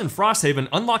 because in Frosthaven,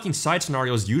 unlocking side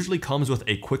scenarios usually comes with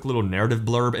a quick little narrative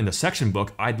blurb in the section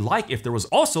book, I'd like if there was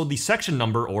also the section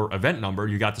number or event number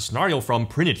you got the scenario from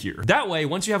printed here. That way,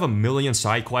 once you have a million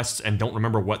side quests and don't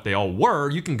remember what they all were,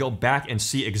 you can go back and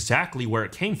see exactly where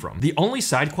it came from. The only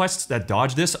side quests that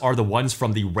dodge this are the ones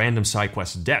from the random side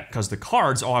quest deck, because the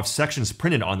cards all have sections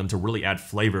printed on them to really add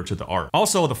flavor to the art.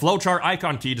 Also, the flowchart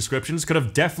icon key descriptions could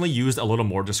have definitely used a little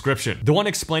more description. The one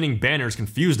explaining banners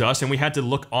confused us and we had to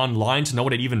look online to know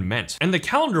what it even meant. And the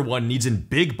calendar one needs in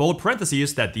big bold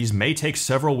parentheses that these may take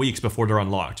several weeks before they're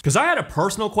unlocked. Because I had a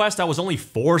personal quest that was only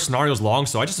 4 scenarios long,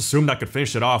 so I just assumed I could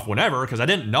finish it off whenever because I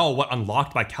didn't know what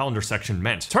unlocked by calendar section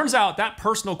meant. Turns out that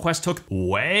personal quest took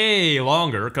way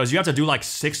longer because you have to do like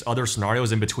 6 other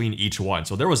scenarios in between each one.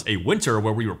 So there was a winter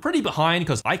where we were pretty behind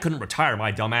because I couldn't retire my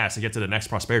dumb ass to get to the next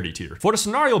prosperity tier. For the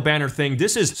scenario banner thing,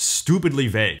 this is stupidly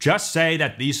vague. Just say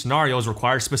that these scenarios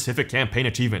require specific campaign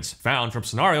achievements found from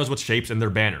scenarios with shapes in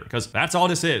their banner, because that's all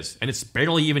this is, and it's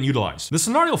barely even utilized. The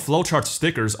scenario flowchart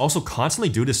stickers also constantly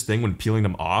do this thing when peeling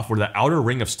them off, where the outer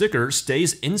ring of stickers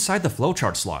stays inside the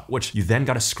flowchart slot, which you then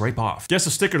gotta scrape off. Guess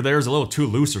the sticker there is a little too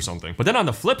loose or something. But then on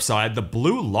the flip side, the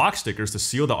blue lock stickers to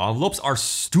seal the envelopes are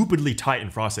stupidly tight in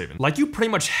Frosthaven. Like, you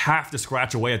pretty much have to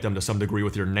scratch away at them to some degree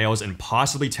with your nails and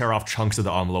possibly tear off chunks of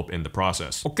the envelope in the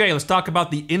process. Okay, let's talk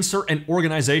about the insert and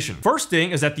organization. First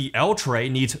thing is that the L tray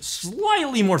needs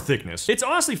slightly more thickness. It's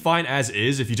honestly fine as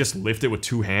is if you just lift it with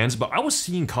 2 hands, but I was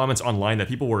seeing comments online that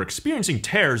people were experiencing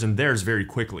tears in theirs very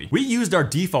quickly. We used our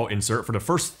default insert for the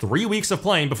first 3 weeks of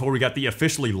playing before we got the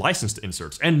officially licensed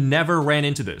inserts and never ran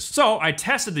into this. So I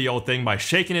tested the old thing by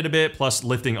shaking it a bit plus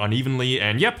lifting unevenly,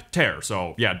 and yep, tear.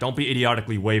 So yeah, don't be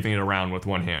idiotically waving it around with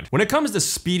 1 hand. When it comes to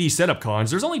speedy setup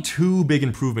cons, there's only 2 big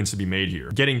improvements to be made here.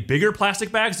 Getting bigger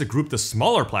plastic bags to group the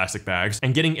smaller plastic bags,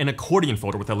 and getting an accordion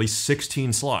folder with at least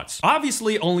 16 slots.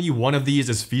 Obviously, only one of these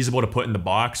is feasible to put in the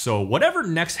box, so whatever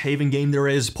next Haven game there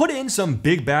is, put in some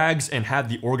big bags and have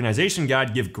the organization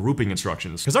guide give grouping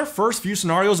instructions. Because our first few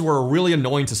scenarios were really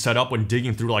annoying to set up when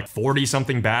digging through like 40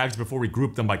 something bags before we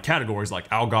grouped them by categories like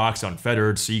Algox,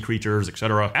 Unfettered, Sea Creatures,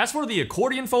 etc. As for the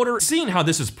accordion folder, seeing how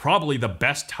this is probably the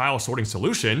best tile sorting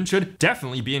solution should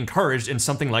definitely be encouraged in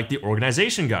something like the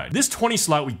organization guide. This 20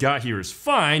 slot we got here is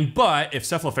fine, but if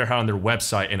Cephalofair had on their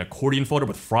website an accordion folder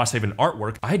with Frosthaven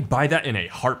artwork, I'd buy that in a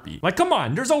heartbeat. Like, come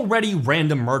on, there's already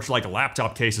random merch like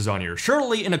laptop cases on here.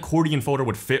 Surely an accordion folder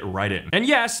would fit right in. And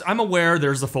yes, I'm aware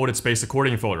there's the folded space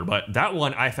accordion folder, but that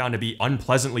one I found to be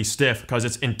unpleasantly stiff because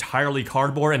it's entirely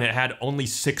cardboard and it had only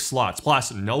 6 slots,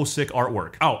 plus no sick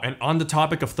artwork. Oh, and on the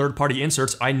topic of third-party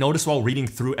inserts, I noticed while reading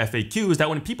through FAQs that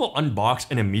when people unbox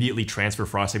and immediately transfer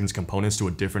Frosthaven's components to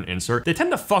a different insert, they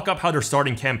tend to fuck up how their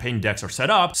starting campaign decks are set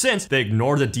up since they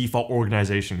ignore the default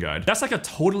organization guide. That's like a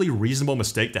totally reasonable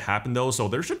mistake to happen though, so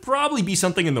there should probably be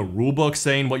something in the rulebook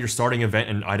saying what your starting event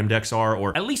and item decks are,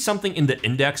 or at least something in the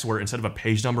index where instead of a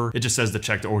page number, it just says to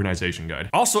check the organization guide.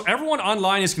 Also, everyone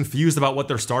online is confused about what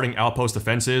their starting outpost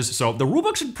defense is, so the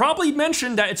rulebook should probably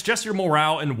mention that it's just your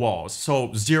morale and walls,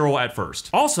 so 0 at first.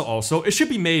 Also, it should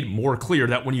be made more clear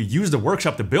that when you use the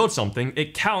workshop to build something,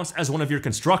 it counts as one of your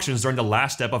constructions during the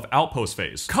last step of outpost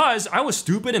phase. Cause I was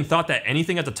stupid and thought that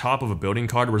anything at the top of a building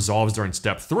card resolves during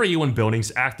step 3 when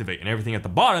buildings activate, and everything at the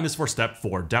bottom is for step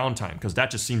 4 downtime, because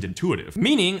that just seemed intuitive.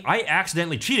 Meaning, I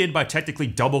accidentally cheated by technically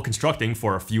double constructing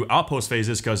for a few outpost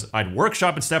phases because I'd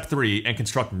workshop in step 3 and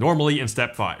construct normally in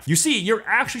step 5. You see, you're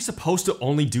actually supposed to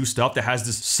only do stuff that has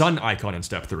this sun icon in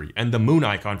step 3 and the moon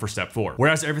icon for step 4,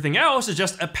 whereas everything else is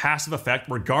just a passive effect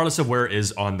regardless of where it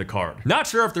is on the card. Not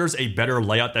sure if there's a better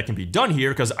layout that can be done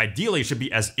here, because ideally it should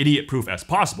be as idiot-proof as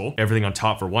possible. Everything on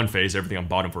top for one phase, everything on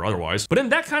bottom for otherwise. But then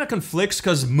that kind of conflicts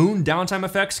because moon downtime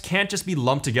effects can't just be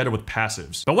lumped together with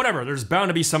passives. But whatever, there's bound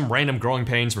to be some random growing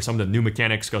pains for some of the new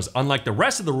mechanics, because unlike the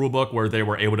rest of the rulebook where they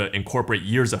were able to incorporate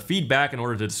years of feedback in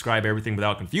order to describe everything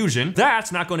without confusion,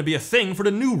 that's not going to be a thing for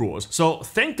the new rules. So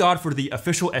thank God for the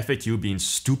official FAQ being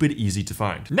stupid easy to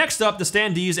find. Next up, the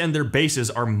standees and their bases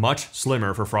are much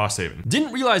slimmer for Frosthaven.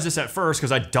 Didn't realize this at first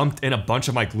because I dumped in a bunch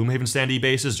of my Gloomhaven standee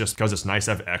bases just because it's nice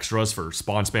to have extras for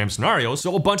spawn spam scenarios,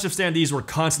 so a bunch of standees were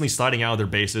constantly sliding out of their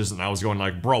bases and I was going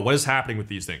like, bro, what is happening with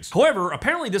these things? However,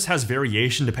 apparently this has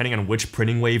variation depending on which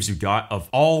printing waves you got of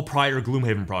all prior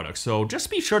Gloomhaven products, so just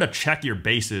be sure to check your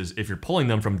bases if you're pulling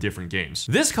them from different games.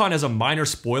 This con has a minor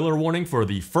spoiler warning for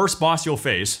the first boss you'll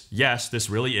face. Yes, this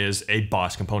really is a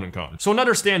boss component con. So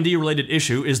another standee related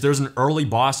issue is there's an early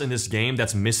boss in this game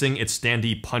that's missing its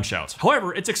standee punch outs.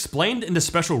 However, it's explained in the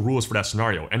special rules for that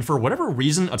scenario, and for whatever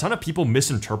reason, a ton of people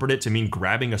misinterpret it to mean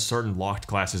grabbing a certain locked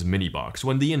class's mini box,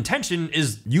 when the intention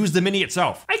is use the mini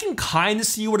itself. I can kind of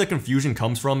see where the confusion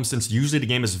comes from, since usually the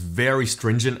game is very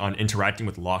stringent on interacting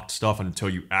with locked stuff until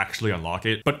you actually unlock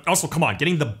it. But also, come on,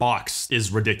 getting the box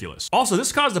is ridiculous. Also,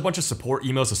 this caused a bunch of support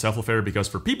emails to Cephalofair because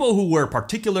for people who were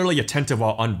particularly attentive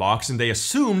while unboxing, they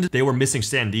assumed they were missing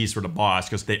standees for the boss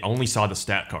because they only saw the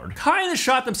stat card. Kinda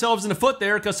shot themselves in the foot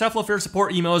there, because Cephalofair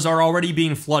support emails are already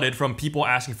being flooded from people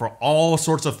asking for all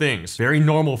sorts of things. Very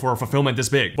normal for a fulfillment this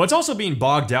big. But it's also being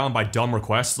bogged down by dumb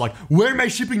requests like, where my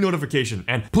shipping notification?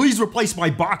 And please replace my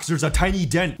box, there's a tiny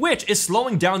dent. Which is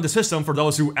slowing down the system for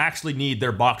those who actually need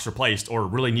their box replaced or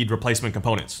really need replacement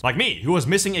components. Like me, who was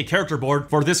missing a character board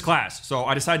for this class. So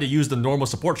I decided to use the normal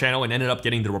support channel and ended up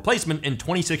getting the replacement in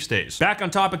 26 days. Back on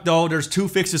topic though, there's 2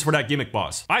 fixes for that gimmick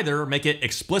boss. Either make it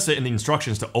explicit in the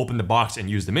instructions to open the box and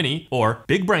use the mini, or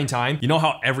Big brain time. You know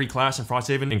how every class in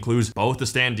Frosthaven includes both the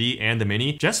standee and the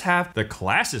mini? Just have the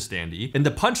class's standee in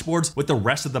the punch boards with the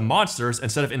rest of the monsters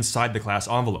instead of inside the class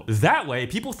envelope. That way,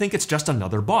 people think it's just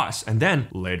another boss, and then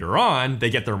later on, they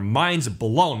get their minds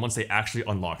blown once they actually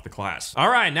unlock the class.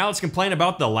 Alright, now let's complain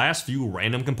about the last few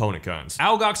random component cons.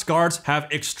 Algok's guards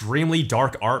have extremely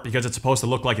dark art because it's supposed to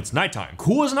look like it's nighttime.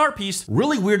 Cool as an art piece,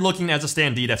 really weird looking as a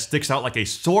standee that sticks out like a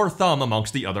sore thumb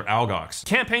amongst the other Algoks.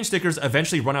 Campaign stickers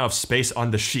eventually run out of space on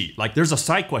the sheet. Like there's a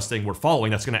side quest thing we're following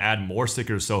that's gonna add more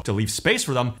stickers, so to leave space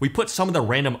for them, we put some of the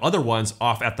random other ones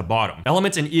off at the bottom.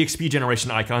 Elements and EXP generation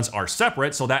icons are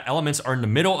separate, so that elements are in the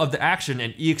middle of the action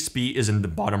and EXP is in the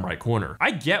bottom right corner.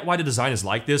 I get why the design is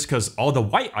like this because all the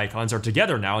white icons are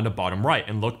together now in the bottom right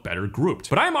and look better grouped.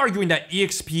 But I'm arguing that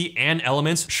EXP and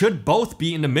elements should both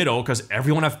be in the middle because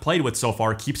everyone I've played with so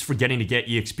far keeps forgetting to get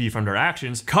EXP from their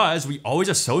actions because we always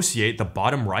associate the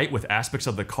bottom right with aspects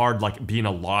of the card like being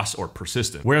a loss or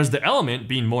persistent. Whereas the element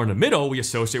being more in the middle, we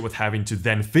associate with having to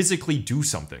then physically do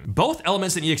something. Both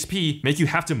elements and EXP make you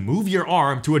have to move your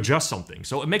arm to adjust something.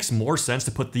 So it makes more sense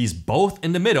to put these both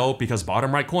in the middle because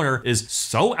bottom right corner is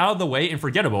so out of the way and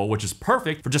forgettable, which is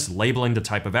perfect for just labeling the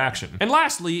type of action. And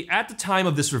lastly, at the time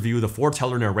of this review, the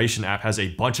Foreteller narration app has a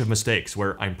bunch of mistakes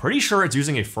where I'm pretty sure it's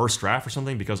using a first draft or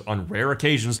something because on rare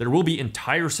occasions, there will be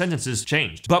entire sentences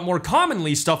changed. But more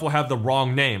commonly, stuff will have the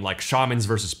wrong name, like shamans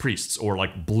versus priests, or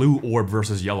like blue orb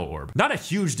versus yellow orb. Not a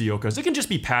huge deal because it can just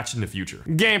be patched in the future.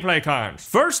 Gameplay cons.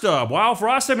 First up, while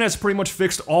Frosthaven has pretty much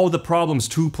fixed all the problems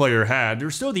two-player had,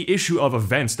 there's still the issue of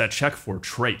events that check for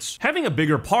traits. Having a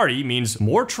bigger party means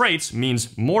more traits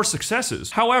means more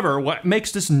successes. However, what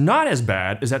makes this not as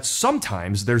bad is that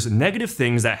sometimes there's negative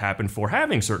things that happen for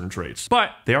having certain traits,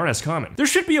 but they aren't as common. There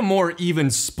should be a more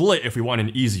even split if we want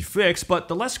an easy fix, but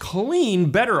the less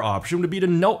clean, better option would be to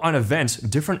note on events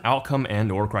different outcome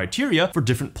and or criteria for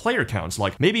different player counts.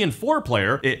 Like maybe in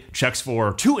 4-player, it checks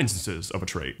for 2 instances of a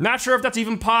trait. Not sure if that's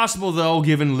even possible though,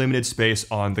 given limited space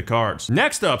on the cards.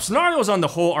 Next up, scenarios on the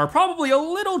whole are probably a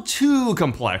little too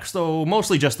complex, though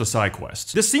mostly just the side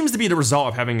quests. This seems to be the result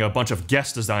of having a bunch of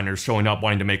guest designers showing up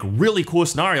wanting to make really cool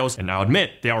scenarios, and I'll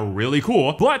admit, they are really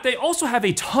cool, but they also have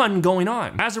a ton going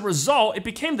on. As a result, it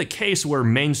became the case where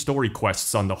main story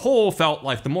quests on the whole felt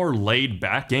like the more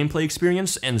laid-back gameplay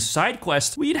experience, and side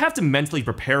quests we'd have to mentally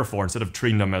prepare for instead of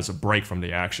treating them as a break from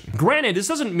the action. Granted, this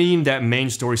doesn't mean that main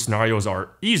story scenarios are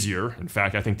easier. In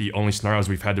fact, I think the only scenarios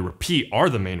we've had to repeat are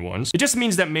the main ones. It just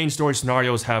means that main story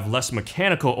scenarios have less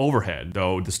mechanical overhead,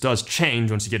 though this does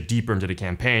change once you get deeper into the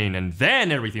campaign, and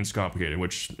then everything's complicated,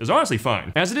 which is honestly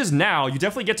fine. As it is now, you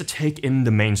definitely get to take in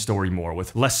the main story more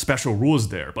with less special rules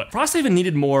there, but Frosthaven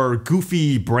needed more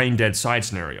goofy, brain-dead side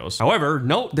scenarios. However,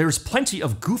 note there's plenty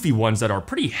of goofy ones that are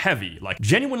pretty heavy. Like,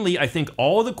 genuinely, I think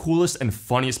all the coolest and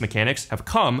funniest mechanics have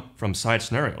come from side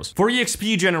scenarios. For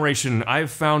EXP generation,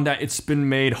 I've found that it's been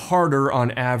made harder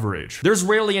on average. There's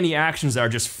rarely any actions that are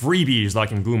just freebies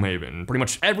like in Gloomhaven. Pretty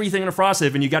much everything in a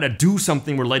Frosthaven, you gotta do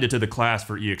something related to the class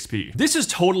for EXP. This is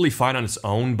totally fine on its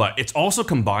own, but it's also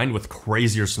combined with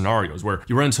crazier scenarios where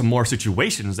you run into more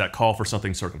situations that call for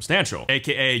something circumstantial,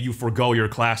 aka you forgo your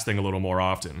class thing a little more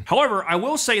often. However, I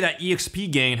will say that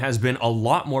EXP gain has been a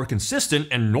lot more consistent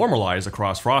and normalized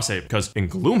across Frosthaven, because in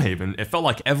Gloomhaven, it felt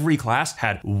like every class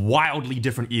had wildly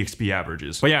different EXP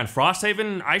averages. But yeah, in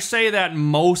Frosthaven, I say that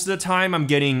most of the time I'm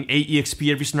getting 8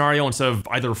 EXP every scenario instead of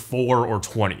either 4 or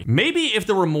 20. Maybe if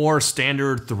there were more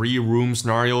standard 3-room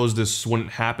scenarios, this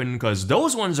wouldn't happen, because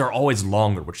those ones are always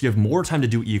longer, which give more time to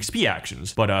do EXP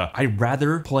actions. But I'd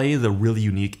rather play the really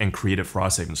unique and creative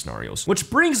Frosthaven scenarios. Which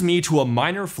brings me to a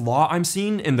minor flaw I'm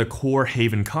seeing in the core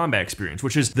Haven combat experience,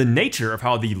 which is the nature of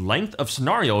how the length of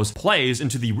scenarios plays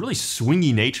into the really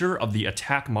swingy nature of the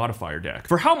attack modifier deck.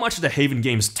 For how much the Haven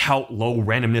games tout low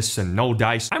randomness and no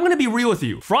dice, I'm gonna be real with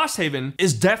you. Frosthaven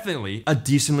is definitely a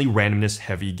decently randomness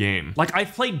heavy game. Like,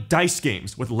 I've played dice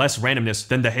games with less randomness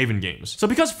than the Haven games. So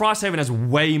because Frosthaven has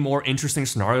way more interesting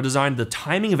scenario design, the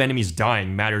timing of enemies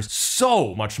dying matters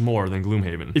so much more than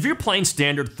Gloomhaven. If you're playing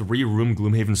standard 3-room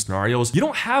Gloomhaven scenarios, you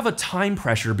don't have a time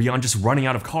pressure beyond just running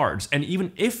out of cards, and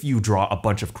even if you draw a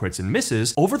bunch of crits and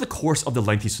misses, over the course of the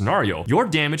lengthy scenario, your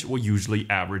damage will usually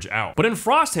average out. But in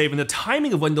Frosthaven, the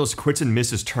timing of when those crits and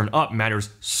misses turn up matters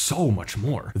so much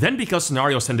more. Then because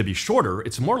scenarios tend to be shorter,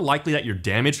 it's more likely that your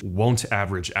damage won't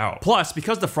average out. Plus,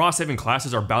 because the Frosthaven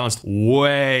classes are balanced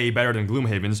way better than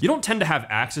Gloomhaven's, you don't tend to have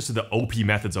access to the OP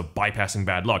methods of bypassing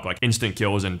bad luck, like instant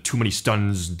kills and too many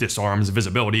stuns, disarms,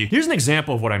 visibility. Here's an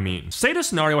example of what I mean. Say the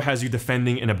scenario has you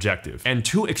defending an objective, and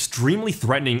 2 extremely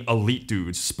threatening elite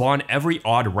dudes spawn every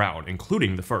odd round,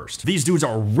 including the first. These dudes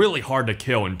are really hard to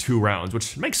kill in 2 rounds,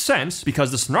 which makes sense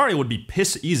because the scenario would be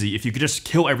piss easy if you could just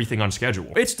kill everything on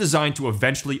schedule. It's designed to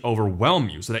eventually overwhelm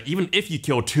you so that even if you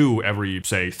kill 2 every,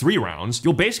 say, 3 rounds,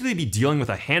 you'll basically be dealing with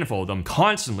a handful of them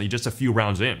constantly just a few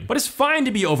rounds in. But it's fine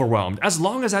to be overwhelmed as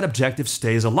long as that objective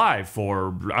stays alive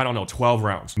for, I don't know, 12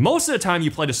 rounds. Most of the time you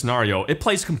play the scenario, it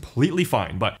plays completely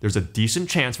fine, but there's a decent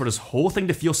chance for this whole thing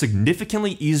to feel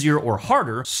significantly easier or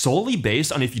harder solely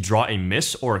based on if you draw a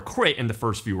miss or a crit in the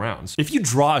first few rounds. If you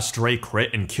draw a stray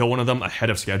crit and kill one of them ahead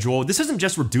of schedule, this isn't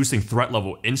just reducing threat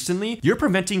level instantly, you're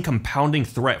preventing compounding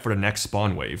threat for the next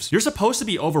spawn waves. You're supposed to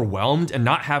be overwhelmed and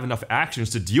not have enough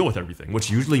actions to deal with everything, which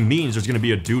usually means there's gonna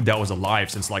be a dude that was alive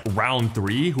since like round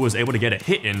 3 who was able to get a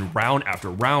hit in round after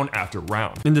round after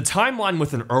round. In the timeline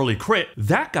with an early crit,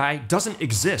 that guy doesn't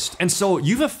exist, and so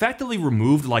you've effectively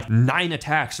removed like 9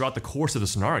 attacks throughout the course of the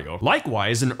scenario.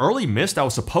 Likewise, an early miss that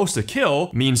was supposed to kill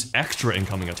means extra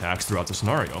incoming attacks throughout the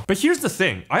scenario. But here's the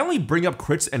thing, I only bring up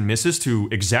crits and misses to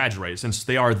exaggerate since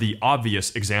they are the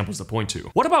obvious examples to point to.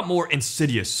 What about more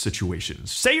insidious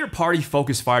situations? Say your party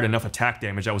focus fired enough attack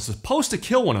damage that was supposed to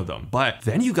kill one of them, but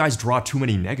then you guys draw too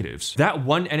many negatives. That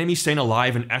one enemy staying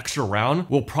alive an extra round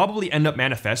will probably end up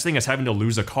manifesting as having to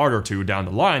lose a card or 2 down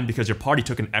the line because your party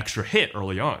took an extra hit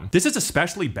early on. This is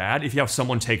especially bad if you have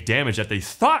someone take damage that they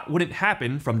thought wouldn't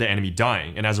happen from the enemy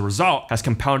dying, and as a result has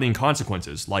compounding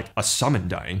consequences like a summon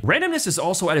dying. Randomness is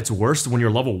also at its worst when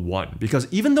you're level 1, because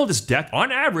even though this deck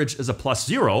on average is a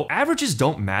 +0, averages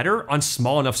don't matter on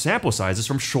small enough sample sizes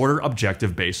from shorter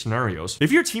objective based scenarios.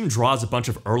 If your team draws a bunch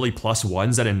of early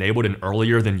 +1s that enabled an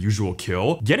earlier than usual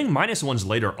kill, getting -1s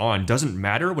later on doesn't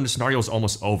matter when the scenario is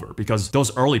almost over, because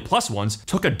those early +1s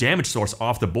took a damage source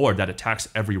off the board that attacks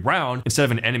every round instead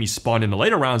of an enemy spawned in the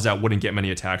later rounds that wouldn't get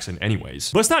many attacks in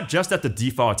anyways. But it's not just that the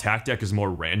default attack deck is more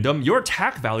random, your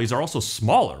attack values are also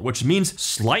smaller, which means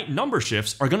slight number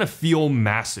shifts are gonna feel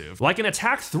massive. Like an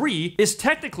attack 3 is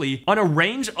technically on a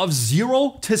range of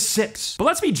 0 to 6. But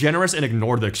let's be generous and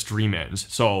ignore the extreme ends,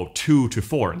 so 2 to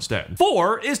 4 instead.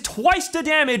 4 is twice the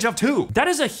damage of 2. That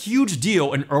is a huge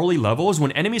deal in early levels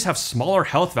when enemies have smaller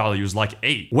health values like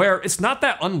 8, where it's not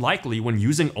that unlikely when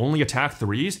using only attack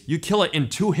 3s, you kill it in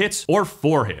 2 hits or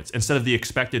 4 hits instead of the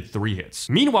expected 3 hits.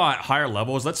 Meanwhile, at higher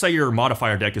levels, let's say your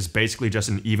modifier deck is basically just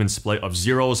an even split of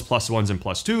 0s, +1s, and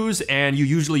 +2s, and you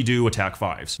usually do attack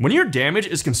 5s. When your damage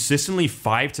is consistently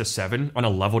 5 to 7 on a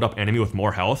leveled up enemy with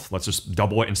more health, let's just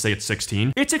double it and say it's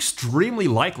 16, it's extremely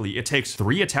likely it takes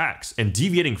 3 attacks, and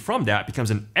deviating from that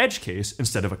becomes an edge case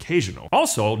instead of occasional.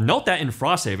 Also, note that in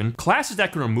Frosthaven, classes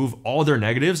that can remove all their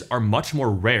negatives are much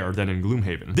more rare than in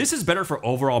Gloomhaven. This is better for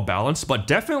overall balance, but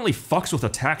definitely fucks with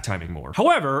attack timing more.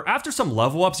 However, after some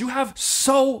level ups, you have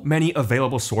so many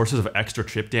available sources of extra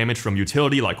chip damage from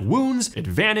utility like wounds,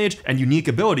 advantage, and unique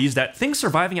abilities that things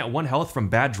surviving at 1 health from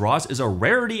bad draws is a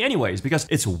rarity anyways, because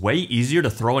it's way easier to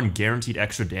throw in guaranteed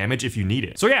extra damage if you need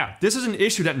it. So yeah, this is an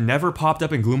issue that never popped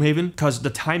up in Gloomhaven because the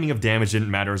timing of damage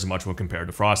didn't matter as much when compared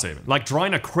to Frosthaven. Like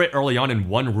drawing a crit early on in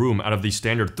 1 room out of the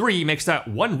standard 3 makes that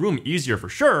 1 room easier for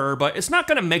sure, but it's not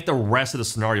gonna make the rest of the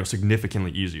scenario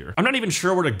significantly easier. I'm not even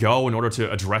sure where to go in order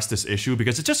to address this issue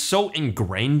because it's just so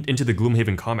ingrained into the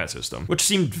Gloomhaven combat system, which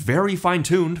seemed very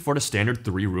fine-tuned for the standard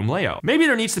 3-room layout. Maybe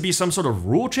there needs to be some sort of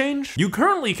rule change? You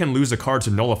currently can lose a card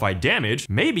to nullify damage.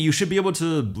 Maybe you should be able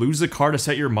to lose a card to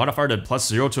set your modifier to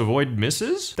 +0 to avoid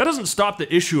misses? That doesn't stop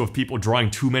the issue of people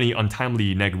drawing too many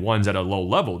untimely -1s at a low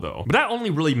level though. But that only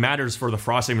really matters for the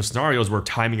Frosthaven scenarios where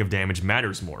timing of damage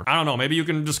matters more. I don't know, maybe you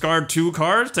can discard 2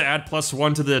 cards to add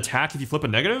 +1 to the attack if you flip a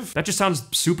negative? That just sounds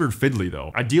super fiddly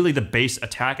though. Ideally the base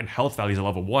attack and health values at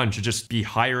level 1 should just be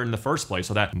higher in the first place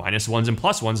so that -1s and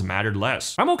 +1s mattered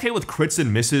less. I'm okay with crits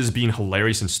and misses being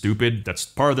hilarious and stupid, that's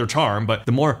part of their charm, but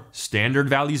the more standard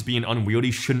values being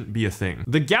unwieldy shouldn't be a thing.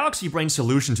 The Galaxy Brain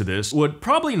solution to this would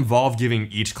probably involve giving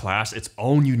each class its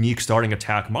own unique starting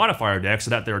attack modifier deck so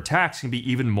that their attacks can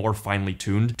be even more finely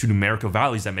tuned to numerical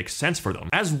values that make sense for them,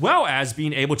 as well as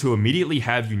being able to immediately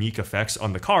have unique effects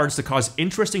on the cards to cause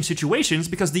interesting situations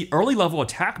because the early level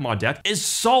attack mod deck is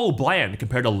so bland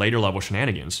compared to later level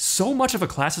shenanigans. So much of a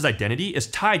class's identity is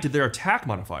tied to their attack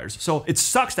modifiers, so it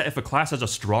sucks that if a class has a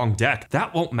strong deck,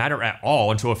 that won't matter at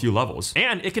all until a few levels,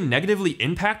 and it can negatively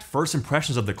impact first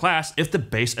impressions of the class if the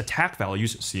base attack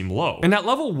values seem low. And at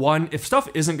level 1, if stuff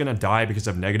isn't gonna die because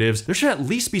of negatives, there should at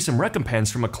least be some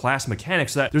recompense from a class mechanic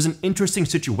so that there's an interesting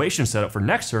situation set up for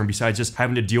next turn besides just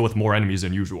having to deal with more enemies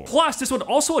than usual. Plus, this would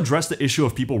also address the issue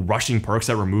of people rushing perks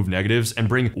that remove negatives and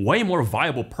bring way more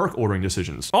viable perk ordering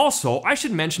decisions. Also, I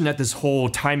should mention that this whole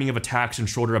timing of attacks and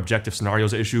shorter objective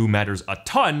scenarios issue matters a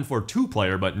ton for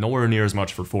 2-player, but nowhere near as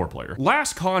much for 4-player.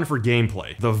 Last con for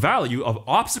gameplay. The value of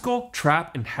obstacle,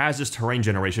 trap, and hazardous terrain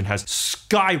generation has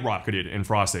skyrocketed in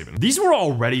Frosthaven. These were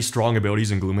already strong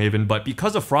abilities in Gloomhaven, but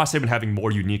because of Frosthaven having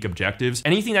more unique objectives,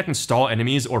 anything that can stall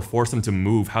enemies or force them to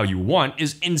move how you want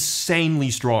is insanely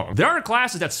strong. There are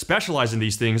classes that specialize in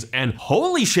these things, and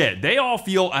holy shit, they all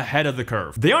feel ahead of the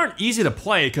curve. They aren't easy to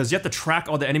play because you have to track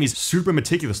all the enemies super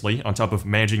meticulously on top of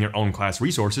managing your own class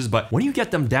resources, but when you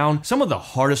get them down, some of the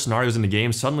hardest scenarios in the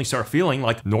game suddenly start feeling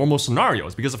like normal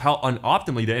scenarios because of how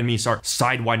unoptimally the enemies start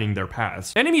sidewinding their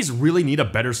paths. Enemies really need a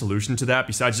better solution to that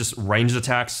besides just ranged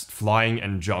attacks, flying,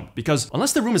 and jump, because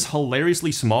unless the room is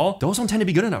hilariously small, those don't tend to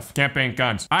be good enough. Campaign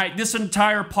guns. Alright, this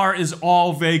entire part is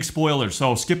all vague spoilers,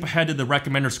 so skip ahead to the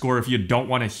recommender score if you don't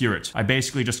want to hear it. I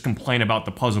basically just complain about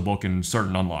the puzzle book and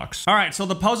certain unlocks. Alright, so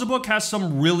the puzzle book has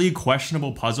some really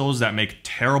questionable puzzles that make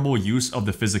terrible use of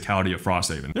the physicality of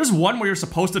Frosthaven. There's one where you're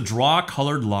supposed to draw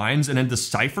colored lines and then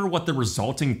decipher what the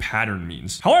resulting pattern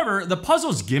means. However, the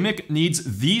puzzle's gimmick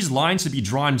needs these lines to be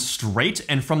drawn straight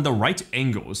and from the right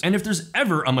angles, and if there's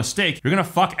ever a mistake, you're gonna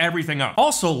fuck everything up.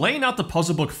 Also, laying out the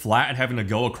puzzle book flat and having to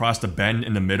go across the bend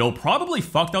in the middle probably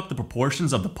fucked up the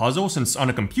proportions of the puzzle, since on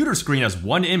a computer screen as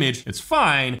one image, it's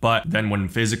fine, but then when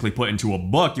physically put into a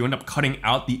book, you end up cutting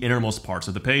out the innermost parts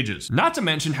of the pages. Not to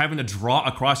mention having to draw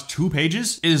across 2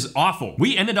 pages is awful.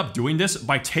 We ended up doing this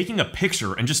by taking a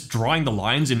picture and just drawing the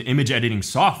lines in image editing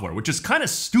software, which is kind of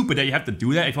stupid that you have to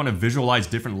do that if you want to visualize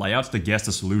different layouts to guess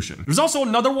the solution. There's also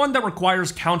another one that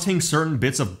requires counting certain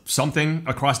bits of something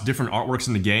across different artworks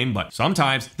in the game, but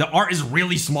sometimes the art is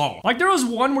really small. Like there was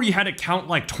one where you had to count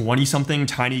like 20 something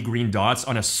tiny green dots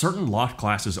on a certain locked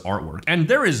class's artwork, and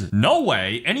there is no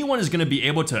way anyone is going to be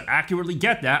able to accurately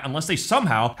get that unless they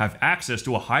somehow have access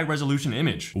to a high resolution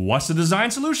image. What's the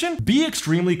design solution? Be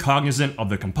extremely cognizant of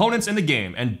the components in the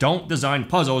game and don't design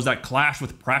puzzles that clash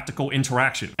with practical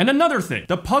interaction. And another thing,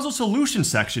 the puzzle solution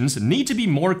sections need to be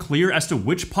more clear as to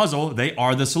which puzzle they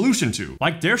are the solution to.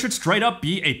 Like there should straight up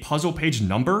be a puzzle page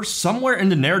number somewhere in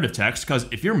the narrative text, because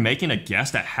if you're making a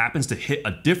guess that happens to hit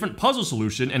a different puzzle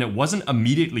solution and it wasn't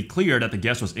immediately clear that the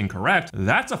guess was incorrect,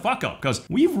 that's a fuck up, because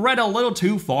we've read a little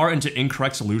too far into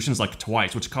incorrect solutions like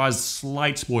twice, which caused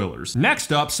slight spoilers.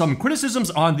 Next up, some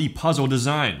criticisms on the puzzle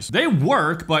designs. They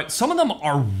work, but some of them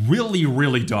are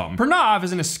really dumb. Pranav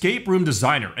is an escape room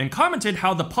designer and commented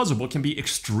how the puzzle book can be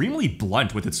extremely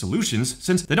blunt with its solutions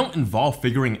since they don't involve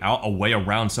figuring out a way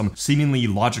around some seemingly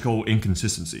logical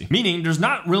inconsistency. Meaning there's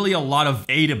not really a lot of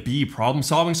A to B problem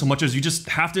solving so much as you just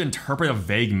have to interpret a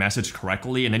vague message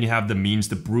correctly, and then you have the means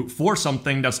to brute force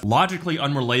something that's logically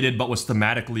unrelated but was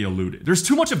thematically alluded. There's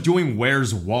too much of doing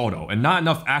Where's Waldo and not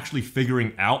enough actually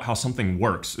figuring out how something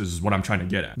works is what I'm trying to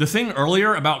get at. The thing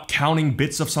earlier about counting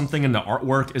bits of something in the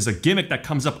artwork is a gimmick that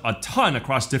comes up a ton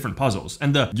across different puzzles,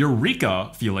 and the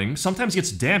eureka feeling sometimes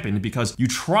gets dampened because you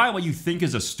try what you think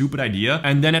is a stupid idea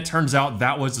and then it turns out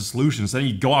that was the solution, so then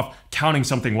you go off counting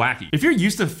something wacky. If you're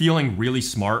used to feeling really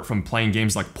smart from playing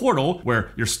games like Portal,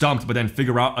 where you're stumped but then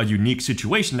figure out a unique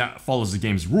situation that follows the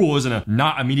game's rules in a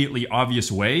not immediately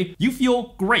obvious way, you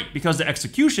feel great because the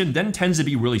execution then tends to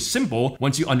be really simple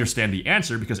once you understand the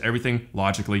answer, because everything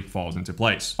logically falls into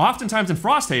place. Oftentimes in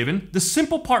Frosthaven, the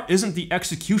simple part isn't the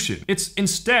execution. It's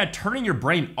instead turning your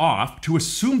brain off to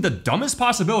assume the dumbest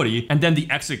possibility, and then the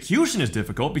execution is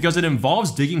difficult because it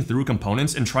involves digging through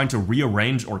components and trying to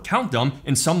rearrange or count them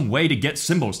in some way to get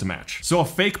symbols to match. So a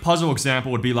fake puzzle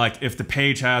example would be like if the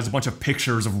page has a bunch of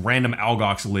pictures of random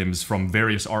Algox limbs from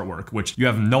various artwork, which you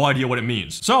have no idea what it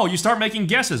means. So you start making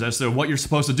guesses as to what you're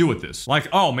supposed to do with this. Like,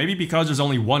 oh, maybe because there's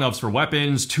only 1 ups for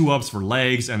weapons, 2 ups for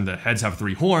legs, and the heads have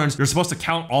 3 horns, you're supposed to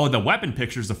count all of the weapon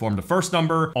pictures to form the first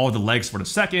number, all the legs for the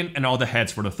second, and all the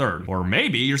heads for the third. Or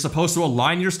maybe you're supposed to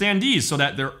align your standees so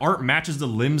that their art matches the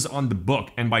limbs on the book,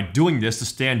 and by doing this, the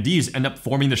standees end up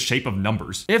forming the shape of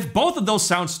numbers. If both of those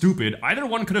sound stupid, either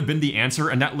one could have been the answer,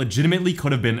 and that legitimately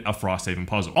could have been a Frosthaven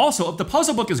puzzle. Also, if the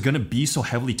puzzle book is going to be so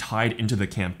heavily tied into the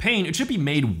campaign, it should be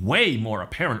made way more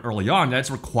apparent early on that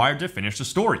it's required to finish the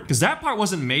story, because that part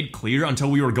wasn't made clear until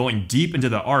we were going deep into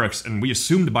the arcs, and we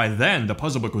assumed by then the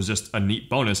puzzle book was just a neat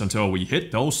bonus until we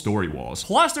hit those story walls.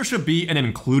 Plus, there should be an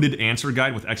included answer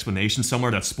guide with explanation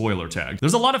somewhere that's spoiler tagged.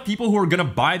 There's a lot of people who are gonna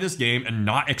buy this game and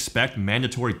not expect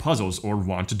mandatory puzzles or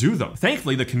want to do them.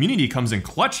 Thankfully, the community comes in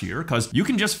clutch here, because you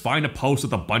can just find a post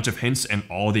with a bunch of hints and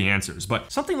all the answers,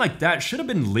 but something like that should have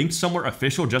been linked somewhere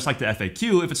official just like the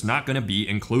FAQ if it's not gonna be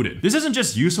included. This isn't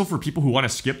just useful for people who want to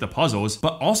skip the puzzles,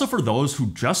 but also for those who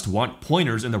just want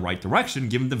pointers in the right direction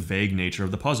given the vague nature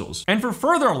of the puzzles. And for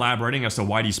further elaborating as to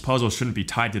why these puzzles shouldn't be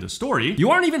tied to the story, you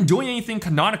aren't even doing anything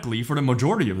canonically for the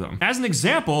majority of them. As an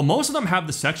example, most of them have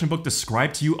the section book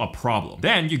describe to you a problem.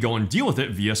 Then you go and deal with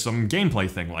it via some gameplay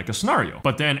thing like a scenario.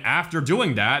 But then after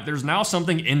doing that, there's now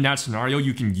something in that scenario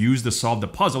you can use to solve the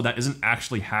puzzle that isn't isn't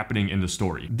actually happening in the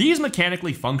story. These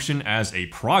mechanically function as a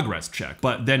progress check,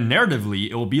 but then narratively,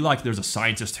 it will be like there's a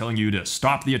scientist telling you to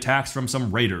stop the attacks from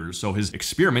some raiders so his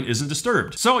experiment isn't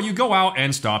disturbed. So you go out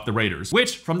and stop the raiders,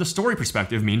 which from the story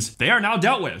perspective means they are now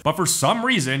dealt with. But for some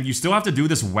reason, you still have to do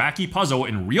this wacky puzzle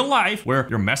in real life where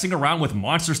you're messing around with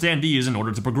monster standees in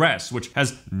order to progress, which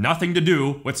has nothing to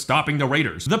do with stopping the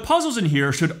raiders. The puzzles in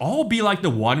here should all be like the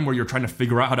one where you're trying to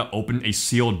figure out how to open a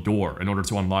sealed door in order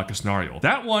to unlock a scenario.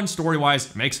 That one,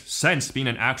 story-wise, makes sense being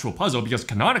an actual puzzle because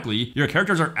canonically, your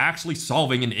characters are actually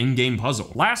solving an in-game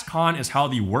puzzle. Last con is how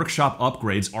the workshop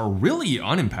upgrades are really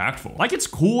unimpactful. Like, it's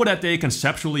cool that they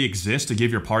conceptually exist to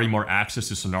give your party more access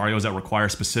to scenarios that require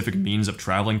specific means of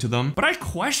traveling to them, but I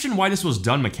question why this was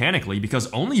done mechanically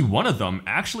because only one of them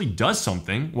actually does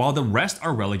something while the rest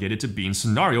are relegated to being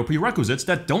scenario prerequisites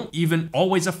that don't even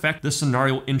always affect the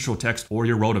scenario intro text or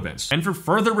your road events. And for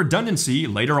further redundancy,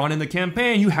 later on in the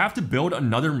campaign, you have to build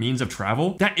another means of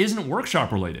travel that isn't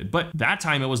workshop related, but that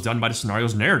time it was done by the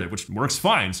scenario's narrative, which works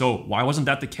fine. So why wasn't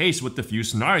that the case with the few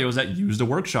scenarios that used the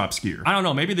workshop skier? I don't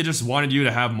know, maybe they just wanted you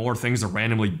to have more things to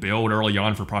randomly build early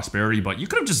on for prosperity, but you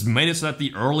could have just made it so that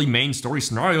the early main story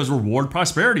scenarios reward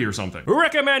prosperity or something.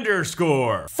 Recommender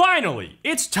score. Finally,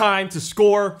 it's time to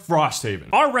score Frosthaven.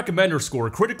 Our recommender score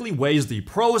critically weighs the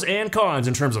pros and cons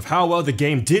in terms of how well the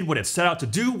game did what it set out to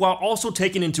do, while also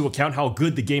taking into account how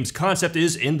good the game's concept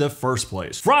is in the first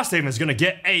place. Frosthaven is gonna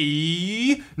get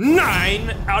a 9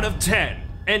 out of 10.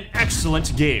 An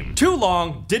excellent game. Too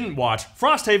long, didn't watch.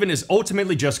 Frosthaven is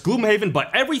ultimately just Gloomhaven, but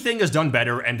everything is done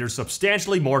better and there's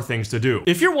substantially more things to do.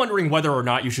 If you're wondering whether or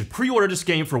not you should pre-order this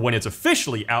game for when it's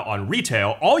officially out on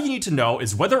retail, all you need to know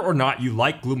is whether or not you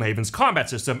like Gloomhaven's combat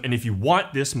system and if you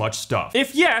want this much stuff.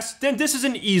 If yes, then this is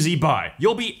an easy buy.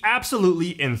 You'll be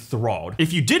absolutely enthralled.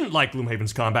 If you didn't like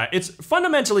Gloomhaven's combat, it's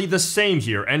fundamentally the same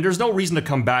here and there's no reason to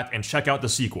come back and check out the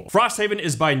sequel. Frosthaven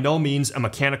is by no means a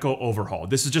mechanical overhaul.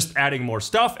 This is just adding more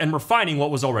stuff and refining what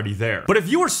was already there. But if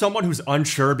you are someone who's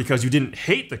unsure because you didn't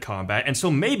hate the combat, and so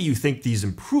maybe you think these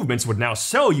improvements would now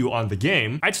sell you on the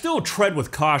game, I'd still tread with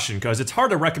caution because it's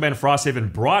hard to recommend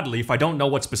Frosthaven broadly if I don't know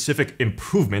what specific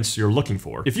improvements you're looking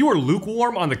for. If you were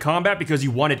lukewarm on the combat because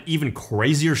you wanted even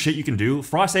crazier shit you can do,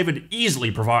 Frosthaven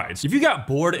easily provides. If you got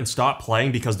bored and stopped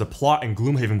playing because the plot in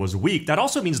Gloomhaven was weak, that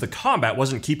also means the combat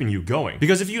wasn't keeping you going.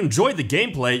 Because if you enjoyed the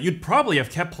gameplay, you'd probably have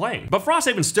kept playing. But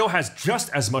Frosthaven still has just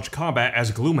as much combat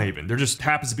as Gloomhaven. There just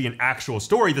happens to be an actual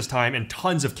story this time and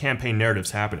tons of campaign narratives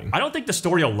happening. I don't think the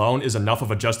story alone is enough of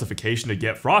a justification to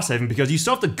get Frosthaven because you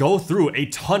still have to go through a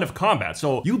ton of combat,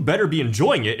 so you better be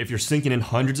enjoying it if you're sinking in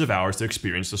hundreds of hours to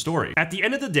experience the story. At the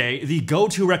end of the day, the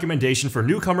go-to recommendation for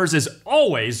newcomers is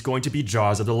always going to be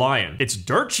Jaws of the Lion. It's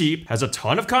dirt cheap, has a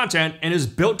ton of content, and is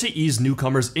built to ease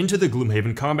newcomers into the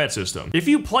Gloomhaven combat system. If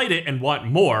you played it and want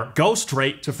more, go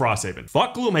straight to Frosthaven.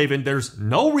 Fuck Gloomhaven, there's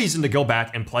no reason to go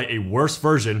back and play a worse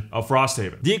version of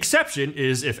Frosthaven. The exception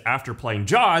is if after playing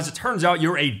Jaws, it turns out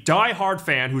you're a die-hard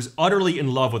fan who's utterly in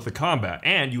love with the combat,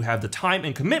 and you have the time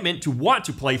and commitment to want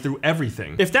to play through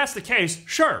everything. If that's the case,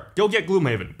 sure, go get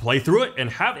Gloomhaven, play through it, and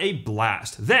have a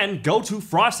blast. Then go to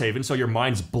Frosthaven so your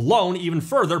mind's blown even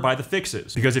further by the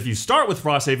fixes. Because if you start with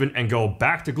Frosthaven and go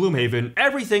back to Gloomhaven,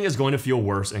 everything is going to feel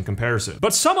worse in comparison.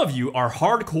 But some of you are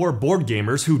hardcore board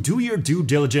gamers who do your due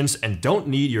diligence and don't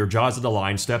need your Jaws of the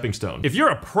Lion stepping stone. If you're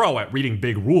a pro at reading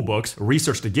big rulebooks,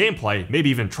 researched the gameplay, maybe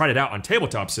even tried it out on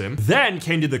Tabletop Sim, then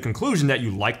came to the conclusion that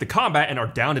you like the combat and are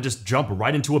down to just jump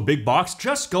right into a big box,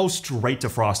 just go straight to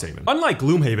Frosthaven. Unlike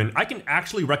Gloomhaven, I can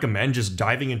actually recommend just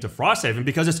diving into Frosthaven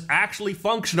because it's actually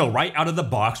functional right out of the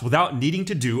box without needing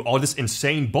to do all this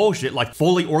insane bullshit like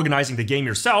fully organizing the game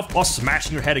yourself while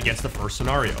smashing your head against the first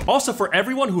scenario. Also, for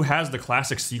everyone who has the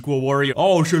classic sequel worry,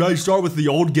 oh, should I start with the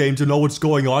old game to know what's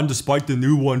going on despite the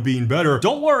new one being better?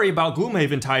 Don't worry about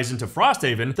Gloomhaven ties into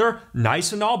Frosthaven. They're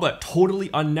nice and all, but totally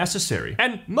unnecessary,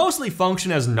 and mostly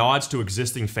function as nods to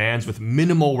existing fans with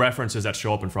minimal references that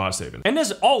show up in Frosthaven. And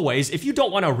as always, if you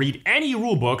don't want to read any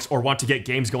rulebooks or want to get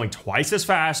games going twice as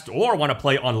fast or want to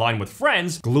play online with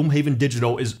friends, Gloomhaven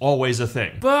Digital is always a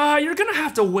thing. But you're gonna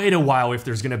have to wait a while if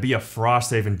there's gonna be a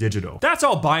Frosthaven Digital. That's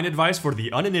all buying advice for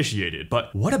the uninitiated,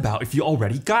 but what about if you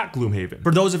already got Gloomhaven?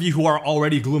 For those of you who are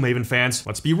already Gloomhaven fans,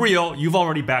 let's be real, you've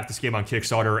already backed this game on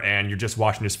Kickstarter and you're just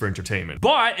watching this for entertainment.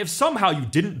 But if somehow you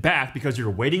didn't back because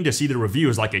you're waiting to see the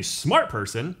reviews like a smart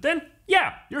person, then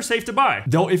yeah, you're safe to buy.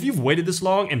 Though if you've waited this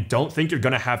long and don't think you're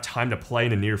gonna have time to play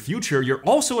in the near future, you're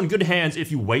also in good hands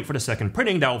if you wait for the second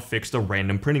printing that will fix the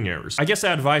random printing errors. I guess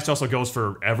that advice also goes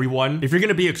for everyone. If you're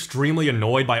gonna be extremely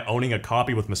annoyed by owning a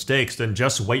copy with mistakes, then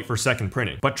just wait for second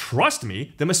printing. But trust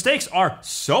me, the mistakes are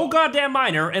so goddamn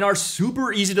minor and are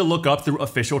super easy to look up through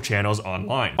official channels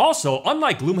online. Also,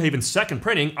 unlike Gloomhaven's second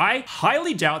printing, I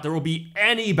highly doubt there will be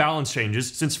any balance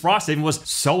changes since Frosthaven was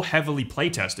so heavily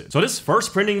playtested. So this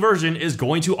first printing version is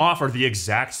going to offer the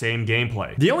exact same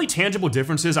gameplay. The only tangible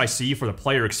differences I see for the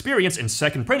player experience in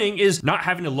second printing is not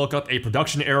having to look up a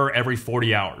production error every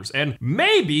 40 hours, and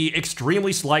maybe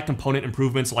extremely slight component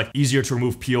improvements like easier to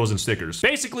remove peels and stickers.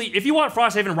 Basically, if you want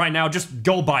Frosthaven right now, just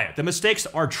go buy it. The mistakes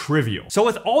are trivial. So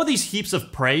with all these heaps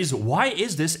of praise, why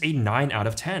is this a 9 out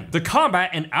of 10? The combat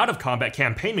and out of combat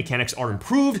campaign mechanics are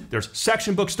improved, there's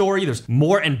section book story, there's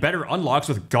more and better unlocks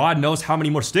with God knows how many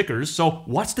more stickers, so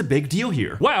what's the big deal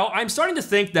here? Well, I'm starting to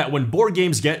think that when board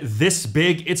games get this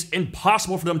big, it's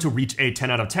impossible for them to reach a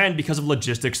 10 out of 10 because of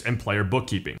logistics and player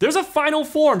bookkeeping. There's a final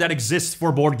form that exists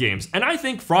for board games, and I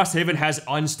think Frosthaven has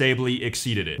unstably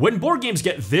exceeded it. When board games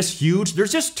get this huge,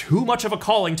 there's just too much of a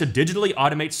calling to digitally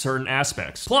automate certain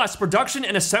aspects. Plus, production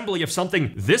and assembly of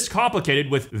something this complicated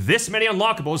with this many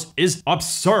unlockables is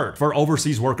absurd for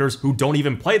overseas workers who don't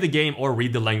even play the game or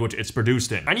read the language it's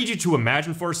produced in. I need you to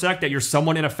imagine for a sec that you're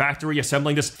someone in a factory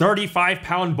assembling this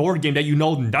 35-pound board game that you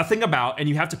know nothing about, and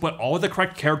you have to put all of the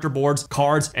correct character boards,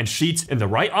 cards, and sheets in the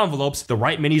right envelopes, the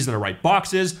right minis in the right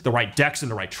boxes, the right decks in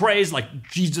the right trays, like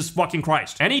Jesus fucking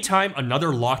Christ. Anytime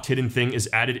another locked hidden thing is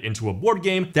added into a board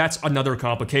game, that's another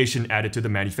complication added to the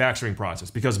manufacturing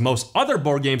process, because most other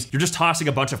board games, you're just tossing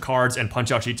a bunch of cards and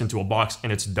punch-out sheets into a box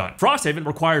and it's done. Frosthaven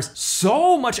requires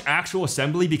so much actual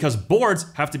assembly because boards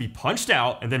have to be punched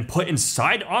out and then put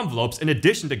inside envelopes in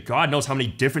addition to God knows how many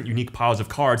different unique piles of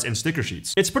cards and sticker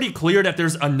sheets. It's pretty clear that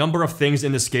there's a number of things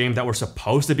in this game that were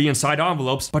supposed to be inside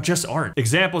envelopes, but just aren't.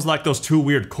 Examples like those 2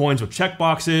 weird coins with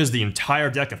checkboxes, the entire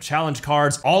deck of challenge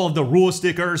cards, all of the rule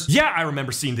stickers. Yeah, I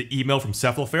remember seeing the email from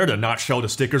Shelfside to not show the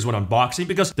stickers when unboxing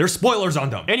because there's spoilers on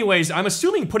them. Anyways, I'm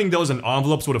assuming putting those in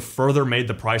envelopes would have further made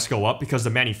the price go up because the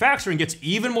manufacturing gets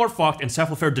even more fucked and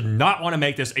Shelfside did not want to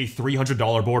make this a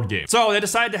 $300 board game. So they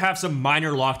decided to have some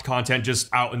minor locked content just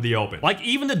out in the open. Like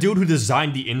even the dude who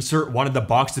designed the insert wanted the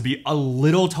box to be a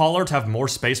little taller to have more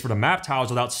space for the map tiles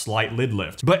without slight lid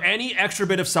lift. But any extra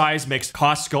bit of size makes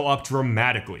costs go up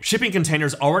dramatically. Shipping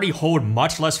containers already hold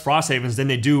much less Frosthavens than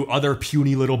they do other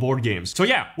puny little board games. So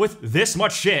yeah, with this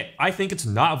much shit, I think it's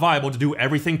not viable to do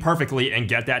everything perfectly and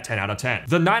get that 10 out of 10.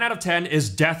 The 9 out of 10 is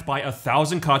death by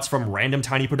 1,000 cuts from random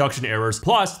tiny production errors,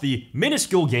 plus the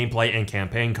minuscule gameplay and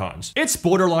campaign cons. It's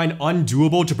borderline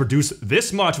undoable to produce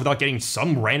this much without getting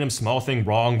some random small thing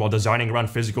wrong while designing around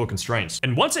physical constraints.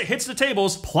 And once it hits the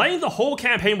tables, playing the whole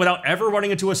campaign without ever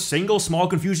running into a single small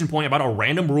confusion point about a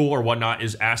random rule or whatnot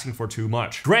is asking for too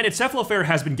much. Granted, Shelfside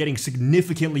has been getting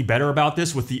significantly better about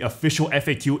this with the official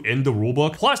FAQ in the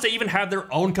rulebook, plus they even have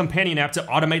their own companion app to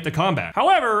automate the combat.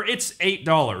 However, it's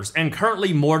 $8, and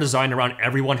currently more designed around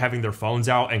everyone having their phones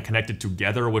out and connected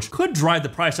together, which could drive the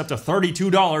price up to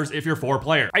 $32 if you're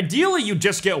 4-player. Ideally, you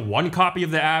just get one copy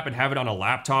of the app and have it on a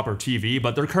laptop or TV,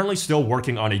 but they're currently still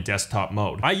working on a desktop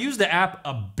mode. I used the app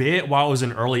a bit while it was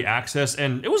in early access,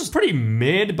 and it was pretty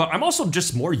mid, but I'm also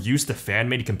just more used to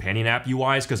fan-made companion app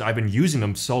UIs because I've been using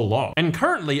them so long. And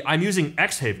currently, I'm using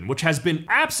Xhaven, which has been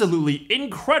absolutely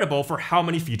incredible for how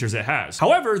many features it has.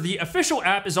 However, the official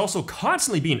app is also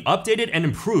constantly being updated and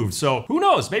improved, so who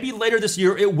knows, maybe later this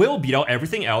year it will beat out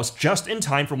everything else just in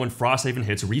time for when Frosthaven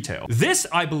hits retail. This,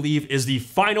 I believe, is the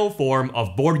final form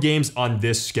of board games on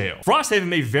this scale. Frosthaven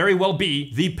may very well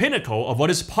be the pinnacle of what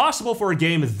is possible for a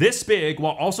game this big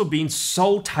while also being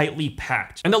so tightly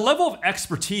packed. And the level of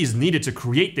expertise needed to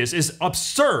create this is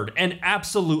absurd and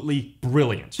absolutely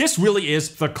brilliant. This really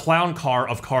is the clown car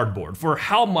of cardboard for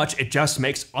how much it just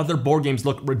makes other board games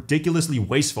look ridiculously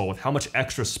wasteful with how much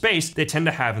extra space they tend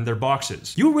to have in their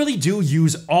boxes. You really do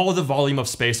use all the volume of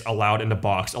space allowed in the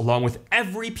box along with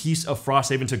every piece of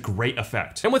Frosthaven to great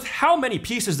effect. And with how many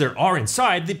pieces there are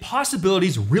inside, the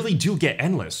possibilities really do get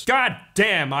endless. God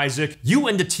damn, Isaac, you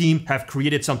and the team have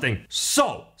created something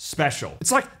so special.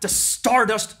 It's like the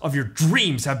stardust of your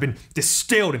dreams have been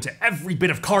distilled into every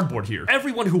bit of cardboard here.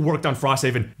 Everyone who worked on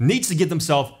Frosthaven needs to give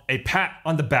themselves a pat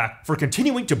on the back for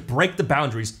continuing to break the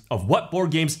boundaries of what board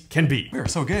games can be. We were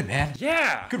so good, man.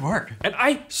 Yeah. Good work. And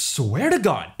I swear to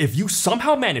God, if you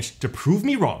somehow manage to prove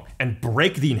me wrong and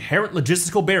break the inherent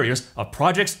logistical barriers of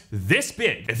projects this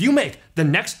big, if you make the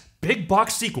next big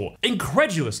box sequel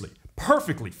incredulously,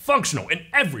 perfectly functional in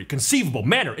every conceivable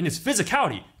manner in its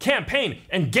physicality, campaign,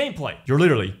 and gameplay. You're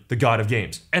literally the god of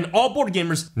games. And all board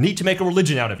gamers need to make a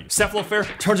religion out of you.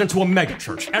 Cephalofair turns into a mega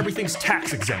church. Everything's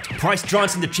tax exempt. Bryce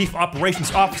Johnson, the chief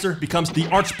operations officer, becomes the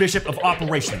archbishop of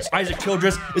operations. Isaac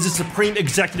Childress is a supreme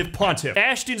executive pontiff.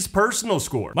 Ashton's personal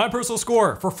score. My personal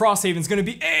score for Frosthaven is going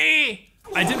to be A.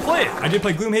 I did play it. I did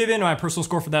play Gloomhaven. My personal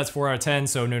score for that's 4 out of 10,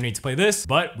 so no need to play this.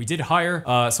 But we did hire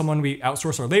someone. We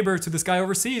outsourced our labor to this guy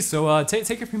overseas. So take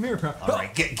it from here, bro. All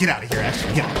right, get out of here,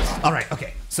 Ashton. Get out. All right,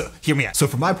 okay. So hear me out. So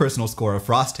for my personal score of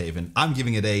Frosthaven, I'm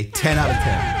giving it a 10 out of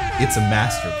 10. It's a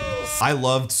masterpiece. I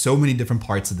loved so many different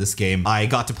parts of this game. I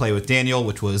got to play with Daniel,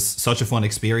 which was such a fun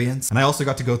experience. And I also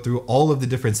got to go through all of the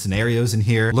different scenarios in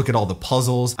here, look at all the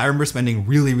puzzles. I remember spending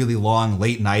really, really long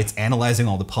late nights analyzing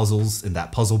all the puzzles in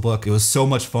that puzzle book. It was so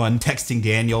much fun texting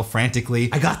Daniel frantically.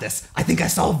 I got this. I think I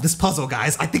solved this puzzle,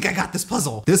 guys. I think I got this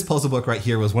puzzle. This puzzle book right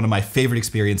here was one of my favorite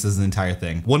experiences in the entire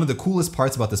thing. One of the coolest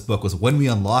parts about this book was when we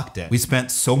unlocked it, we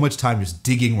spent so much time just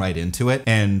digging right into it.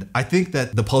 And I think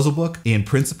that the puzzle book in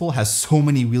principle has so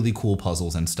many really cool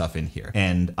puzzles and stuff in here.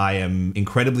 And I am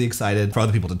incredibly excited for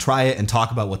other people to try it and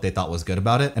talk about what they thought was good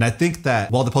about it. And I think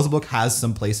that while the puzzle book has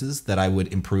some places that I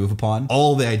would improve upon,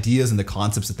 all the ideas and the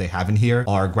concepts that they have in here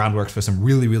are groundwork for some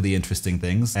really, really interesting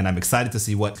things. And I'm excited to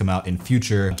see what come out in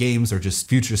future games or just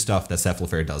future stuff that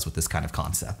Cephalofair does with this kind of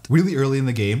concept. Really early in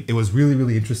the game, it was really,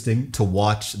 really interesting to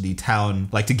watch the town,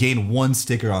 like to gain one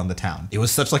sticker on the town. It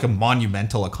was such like a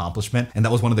monumental accomplishment. And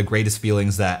that was one of the greatest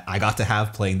feelings that I got to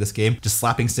have playing this game. Just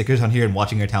slapping stickers on here and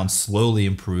watching our town slowly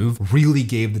improve really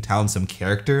gave the town some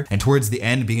character. And towards the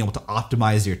end, being able to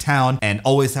optimize your town and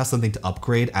always have something to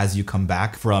upgrade as you come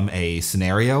back from a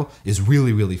scenario is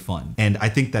really, really fun. And I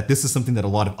think that this is something that a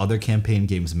lot of other campaign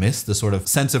games miss, the sort of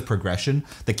sense of progression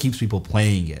that keeps people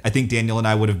playing it. I think Daniel and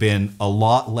I would have been a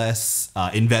lot less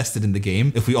invested in the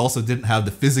game if we also didn't have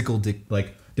the physical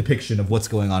depiction of what's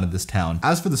going on in this town.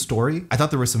 As for the story, I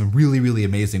thought there were some really, really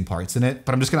amazing parts in it,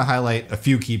 but I'm just gonna highlight a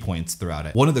few key points throughout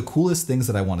it. One of the coolest things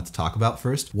that I wanted to talk about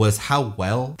first was how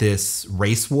well this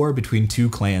race war between two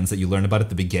clans that you learn about at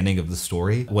the beginning of the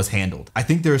story was handled. I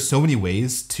think there are so many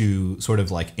ways to sort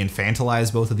of like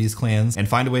infantilize both of these clans and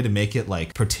find a way to make it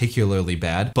like particularly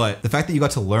bad, but the fact that you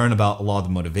got to learn about a lot of the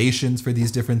motivations for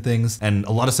these different things and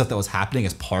a lot of stuff that was happening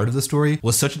as part of the story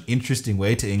was such an interesting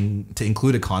way to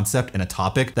include a concept and a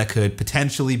topic that could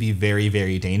potentially be very,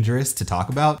 very dangerous to talk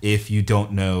about if you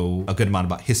don't know a good amount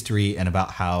about history and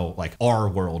about how like our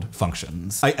world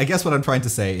functions. I guess what I'm trying to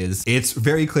say is it's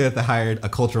very clear that they hired a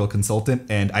cultural consultant,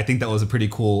 and I think that was a pretty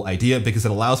cool idea because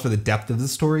it allows for the depth of the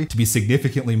story to be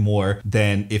significantly more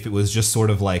than if it was just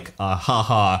sort of like a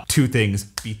haha, two things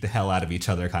beat the hell out of each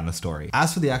other kind of story.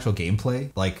 As for the actual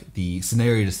gameplay, like the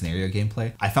scenario to scenario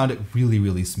gameplay, I found it really,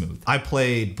 really smooth. I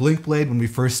played Blinkblade when we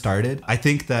first started. I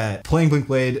think that playing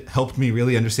Blinkblade helped me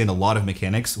really understand a lot of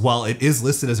mechanics. While it is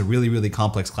listed as a really, really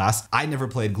complex class, I never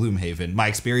played Gloomhaven. My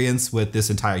experience with this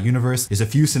entire universe is a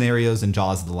few scenarios in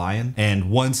Jaws of the Lion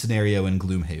and one scenario in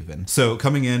Gloomhaven. So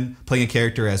coming in, playing a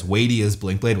character as weighty as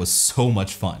Blinkblade was so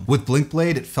much fun. With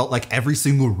Blinkblade, it felt like every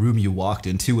single room you walked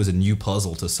into was a new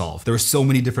puzzle to solve. There were so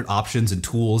many different options and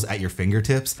tools at your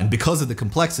fingertips, and because of the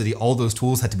complexity, all those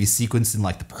tools had to be sequenced in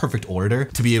like the perfect order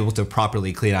to be able to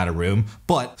properly clean out a room.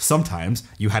 But sometimes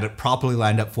you had it properly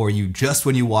lined up for you just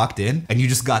when you walked in, and you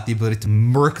just got the ability to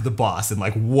murk the boss in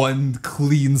like one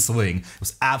clean swing. It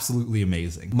was absolutely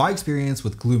amazing. My experience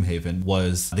with Gloomhaven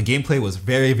was the gameplay was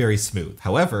very, very smooth.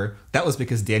 However, that was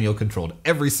because Daniel controlled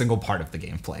every single part of the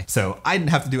gameplay. So I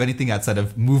didn't have to do anything outside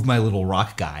of move my little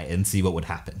rock guy and see what would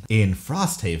happen. In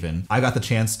Frosthaven, I got the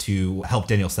chance to help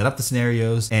Daniel set up the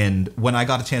scenarios. And when I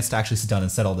got a chance to actually sit down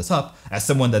and set all this up, as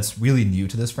someone that's really new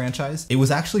to this franchise, it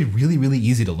was actually really, really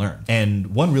easy to learn.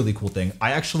 And one really cool thing,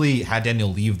 I actually had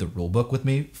Daniel leave the rulebook with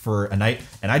me for a night,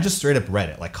 and I just straight up read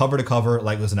it, like cover to cover,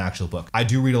 like it was an actual book. I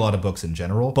do read a lot of books in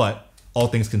general, but all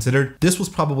things considered, this was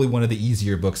probably one of the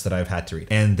easier books that I've had to read.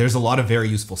 And there's a lot of very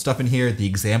useful stuff in here. The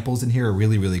examples in here are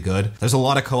really, really good. There's a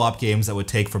lot of co-op games that would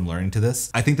take from learning to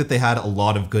this. I think that they had a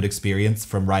lot of good experience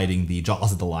from writing the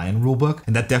Jaws of the Lion rulebook,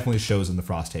 and that definitely shows in the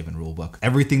Frosthaven rulebook.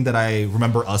 Everything that I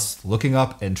remember us looking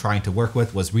up and trying to work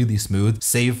with was really smooth,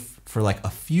 save for like a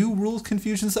few rules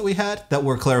confusions that we had that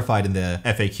were clarified in the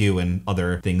FAQ and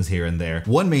other things here and there.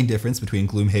 One main difference between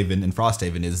Gloomhaven and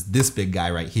Frosthaven is this big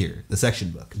guy right here, the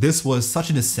section book. This was such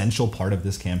an essential part of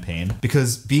this campaign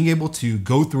because being able to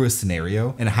go through a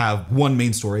scenario and have one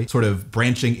main story sort of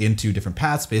branching into different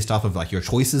paths based off of like your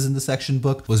choices in the section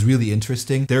book was really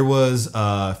interesting. There was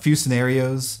a few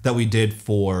scenarios that we did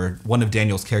for one of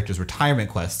Daniel's character's retirement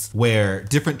quests where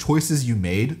different choices you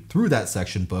made through that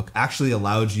section book actually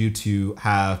allowed you to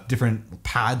have different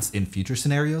paths in future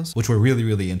scenarios, which were really,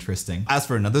 really interesting. As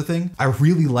for another thing, I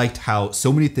really liked how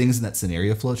so many things in that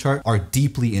scenario flowchart are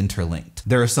deeply interlinked.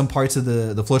 There are some parts of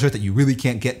the flowchart that you really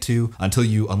can't get to until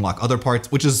you unlock other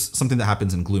parts, which is something that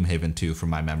happens in Gloomhaven too, from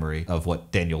my memory of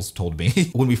what Daniel's told me.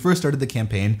 When we first started the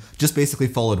campaign, just basically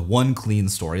followed one clean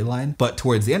storyline, but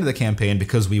towards the end of the campaign,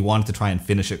 because we wanted to try and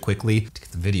finish it quickly to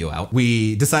get the video out,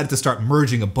 we decided to start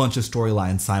merging a bunch of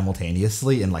storylines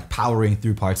simultaneously and like powering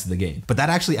through parts of the game. But that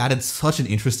actually added such an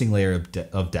interesting layer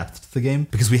of depth to the game,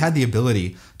 because we had the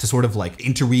ability to sort of like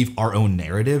interweave our own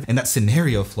narrative, and that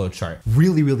scenario flowchart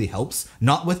really, really helps,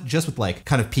 not with just with like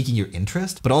kind of piquing your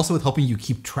interest, but also with helping you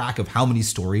keep track of how many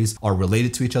stories are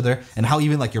related to each other and how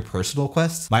even like your personal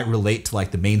quests might relate to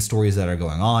like the main stories that are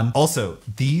going on. Also,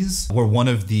 these were one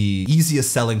of the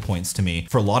easiest selling points to me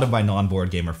for a lot of my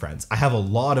non-board gamer friends. I have a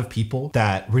lot of people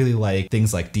that really like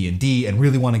things like D&D and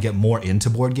really want to get more into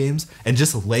board games, and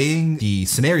just laying the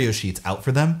scenario sheets out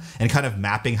for them and kind of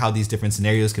mapping how these different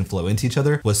scenarios can flow into each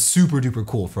other was super duper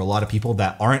cool for a lot of people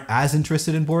that aren't as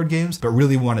interested in board games but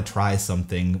really want to try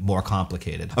something more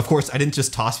complicated. Of course, I didn't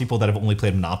just toss people that have only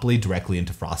played Monopoly directly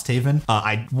into Frosthaven.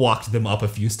 I walked them up a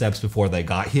few steps before they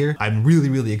got here. I'm really,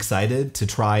 really excited to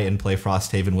try and play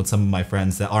Frosthaven with some of my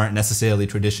friends that aren't necessarily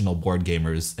traditional board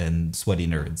gamers and sweaty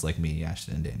nerds like me,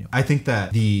 Ashton, and Daniel. I think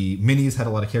that the minis had a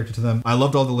lot of character to them. I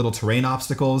loved all the little terrain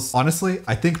obstacles. Honestly,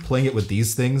 I think playing it with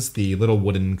these things, the little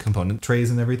wooden component trays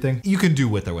and everything, you can do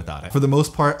with or without it. For the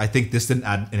most part, I think this didn't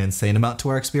add an insane amount to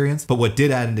our experience, but what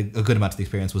did add a good amount to the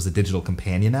experience was the digital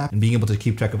companion app and being able to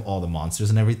keep track of all the monsters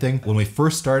and everything. When we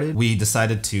first started, we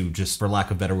decided to just, for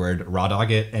lack of a better word, raw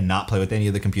dog it and not play with any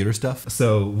of the computer stuff.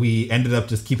 So we ended up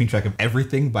just keeping track of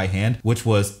everything by hand, which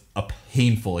was a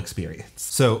painful experience.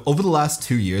 So over the last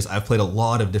 2 years, I've played a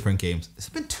lot of different games. Has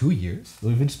it been 2 years that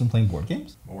we've just been playing board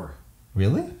games? More.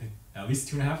 Really? At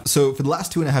least 2.5. So for the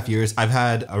last 2.5 years, I've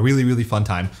had a really, really fun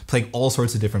time playing all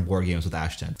sorts of different board games with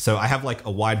Ashton. So I have like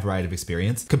a wide variety of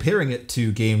experience. Comparing it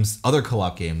to games, other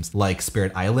co-op games like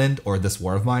Spirit Island or This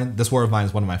War of Mine. This War of Mine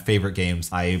is one of my favorite games.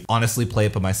 I honestly play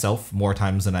it by myself more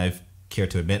times than I've care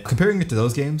to admit. Comparing it to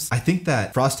those games, I think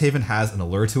that Frosthaven has an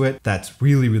allure to it that's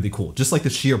really, really cool. Just like the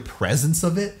sheer presence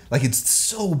of it, like it's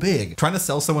so big. Trying to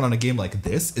sell someone on a game like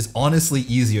this is honestly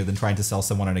easier than trying to sell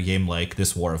someone on a game like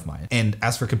This War of Mine. And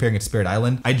as for comparing it to Spirit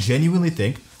Island, I genuinely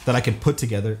think that I could put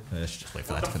together. I should just wait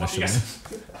for that to finish.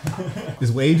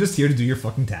 Is Wade just here to do your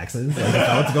fucking taxes? Like, is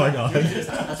that what's going on?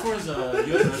 As far as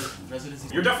U.S.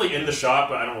 residency. You're definitely in the shop,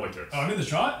 but I don't really care. Oh, I'm in the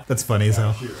shot? That's funny as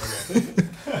hell. Shoot,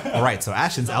 okay. All right, so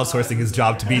Ashton's outsourcing his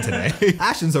job to me today.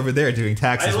 Ashton's over there doing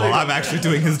taxes while I'm actually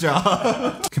doing his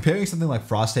job. Comparing something like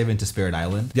Frosthaven to Spirit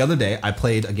Island, the other day I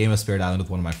played a game of Spirit Island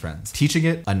with one of my friends. Teaching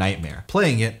it, a nightmare.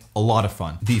 Playing it, a lot of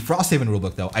fun. The Frosthaven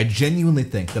rulebook though, I genuinely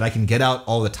think that I can get out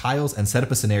all the tiles and set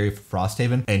up a scenario for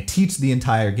Frosthaven and teach the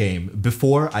entire game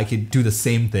before I could do the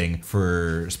same thing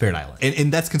for Spirit Island.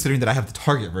 And that's considering that I have the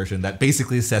target version that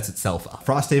basically sets itself up.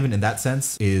 Frosthaven in that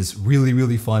sense is really,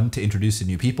 really fun to introduce to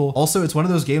new people. Also, it's one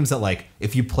of those games that like,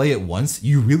 if you play it once,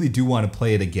 you really do want to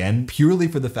play it again, purely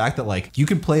for the fact that like, you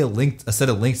can play a set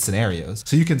of linked scenarios.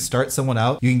 So you can start someone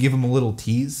out, you can give them a little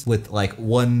tease with like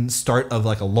one start of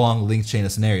like a long linked chain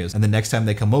of scenarios. And the next time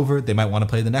they come over, they might want to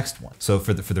play the next one. So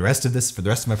for the rest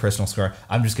of my personal score,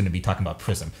 I'm just going to be talking about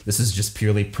Prism. This is just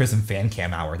purely Prism fan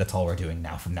cam hour. That's all we're doing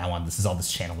now. From now on, this is all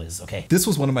this channel is, okay? This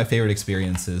was one of my favorite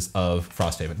experiences of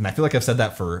Frosthaven. And I feel like I've said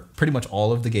that for pretty much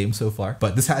all of the games so far,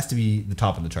 but this has to be the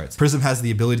top of the charts. Prism has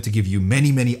the ability to give you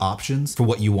many, many options for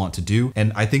what you want to do.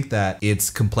 And I think that its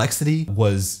complexity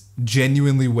was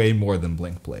genuinely way more than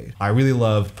Blinkblade. I really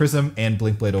love Prism and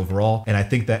Blinkblade overall, and I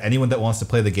think that anyone that wants to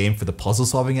play the game for the puzzle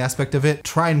solving aspect of it,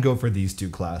 try and go for these two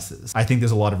classes. I think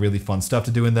there's a lot of really fun stuff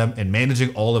to do in them, and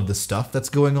managing all of the stuff that's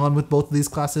going on with both of these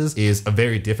classes is a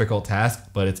very difficult task,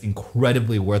 but it's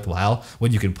incredibly worthwhile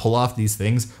when you can pull off these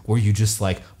things where you just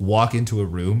like walk into a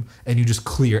room and you just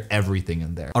clear everything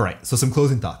in there. All right, so some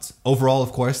closing thoughts. Overall,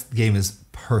 of course, the game is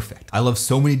perfect. I love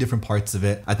so many different parts of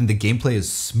it. I think the gameplay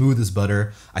is smooth as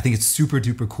butter. I think it's super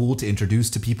duper cool to introduce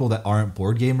to people that aren't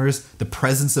board gamers. The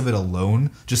presence of it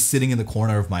alone, just sitting in the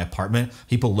corner of my apartment,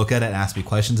 people look at it and ask me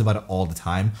questions about it all the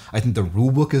time. I think the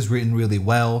rulebook is written really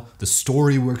well. The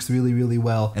story works really, really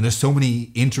well. And there's so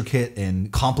many intricate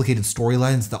and complicated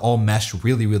storylines that all mesh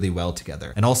really, really well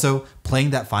together. And also playing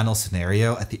that final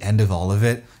scenario at the end of all of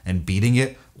it and beating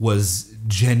it was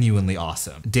genuinely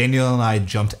awesome. Daniel and I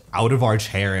jumped out of our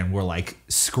chair and were like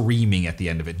screaming at the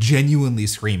end of it, genuinely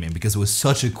screaming, because it was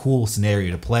such a cool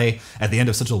scenario to play at the end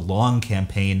of such a long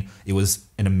campaign. It was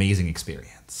an amazing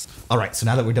experience. All right, so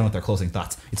now that we're done with our closing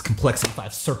thoughts, it's Complexity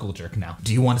 5 Circle Jerk now.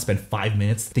 Do you want to spend 5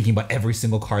 minutes thinking about every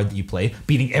single card that you play,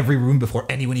 beating every room before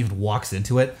anyone even walks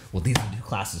into it? Well, these are the 2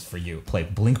 classes for you. Play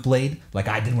Blink Blade, like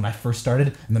I did when I first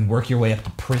started, and then work your way up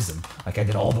to Prism, like I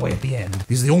did all the way at the end.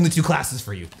 These are the only 2 classes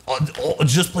for you.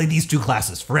 Just play these 2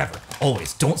 classes forever,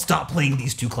 always. Don't stop playing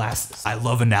these 2 classes. I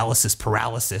love analysis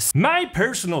paralysis. My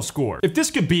personal score, if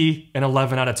this could be an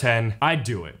 11 out of 10, I'd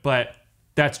do it, but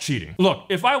that's cheating. Look,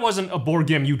 if I wasn't a board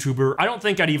game YouTuber, I don't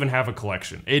think I'd even have a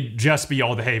collection. It'd just be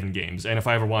all the Haven games, and if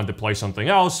I ever wanted to play something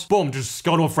else, boom, just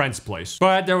go to a friend's place.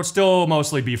 But there would still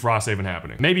mostly be Frosthaven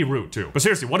happening. Maybe Root, too. But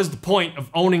seriously, what is the point of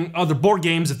owning other board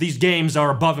games if these games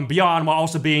are above and beyond while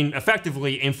also being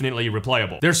effectively infinitely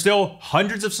replayable? There's still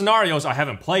hundreds of scenarios I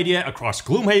haven't played yet across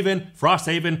Gloomhaven,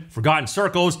 Frosthaven, Forgotten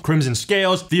Circles, Crimson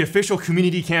Scales, the official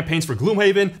community campaigns for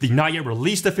Gloomhaven, the not yet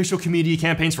released official community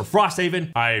campaigns for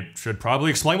Frosthaven. I should probably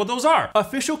explain what those are.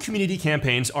 Official community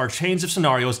campaigns are chains of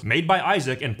scenarios made by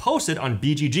Isaac and posted on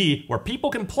BGG where people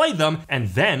can play them and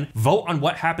then vote on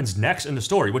what happens next in the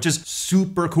story, which is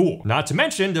super cool. Not to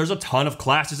mention, there's a ton of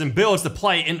classes and builds to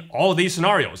play in all of these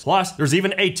scenarios. Plus, there's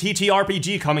even a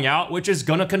TTRPG coming out, which is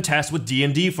gonna contest with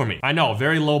D&D for me. I know,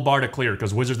 very low bar to clear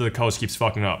because Wizards of the Coast keeps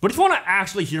fucking up. But if you wanna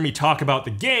actually hear me talk about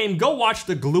the game, go watch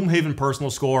the Gloomhaven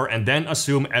personal score and then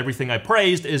assume everything I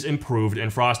praised is improved in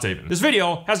Frosthaven. This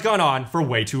video has gone on for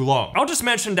way too long. I'll just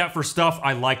mention that for stuff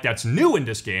I like that's new in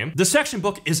this game, the section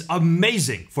book is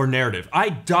amazing for narrative. I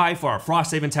die for our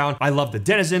Frosthaven town. I love the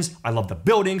denizens. I love the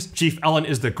buildings. Chief Ellen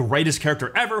is the greatest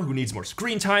character ever who needs more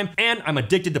screen time. And I'm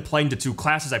addicted to playing the 2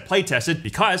 classes I playtested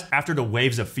because after the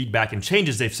waves of feedback and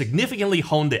changes, they've significantly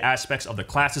honed the aspects of the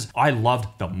classes I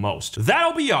loved the most.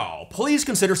 That'll be all. Please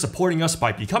consider supporting us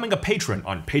by becoming a patron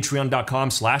on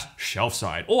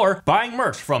patreon.com/shelfside or buying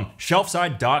merch from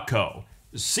shelfside.co.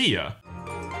 See ya.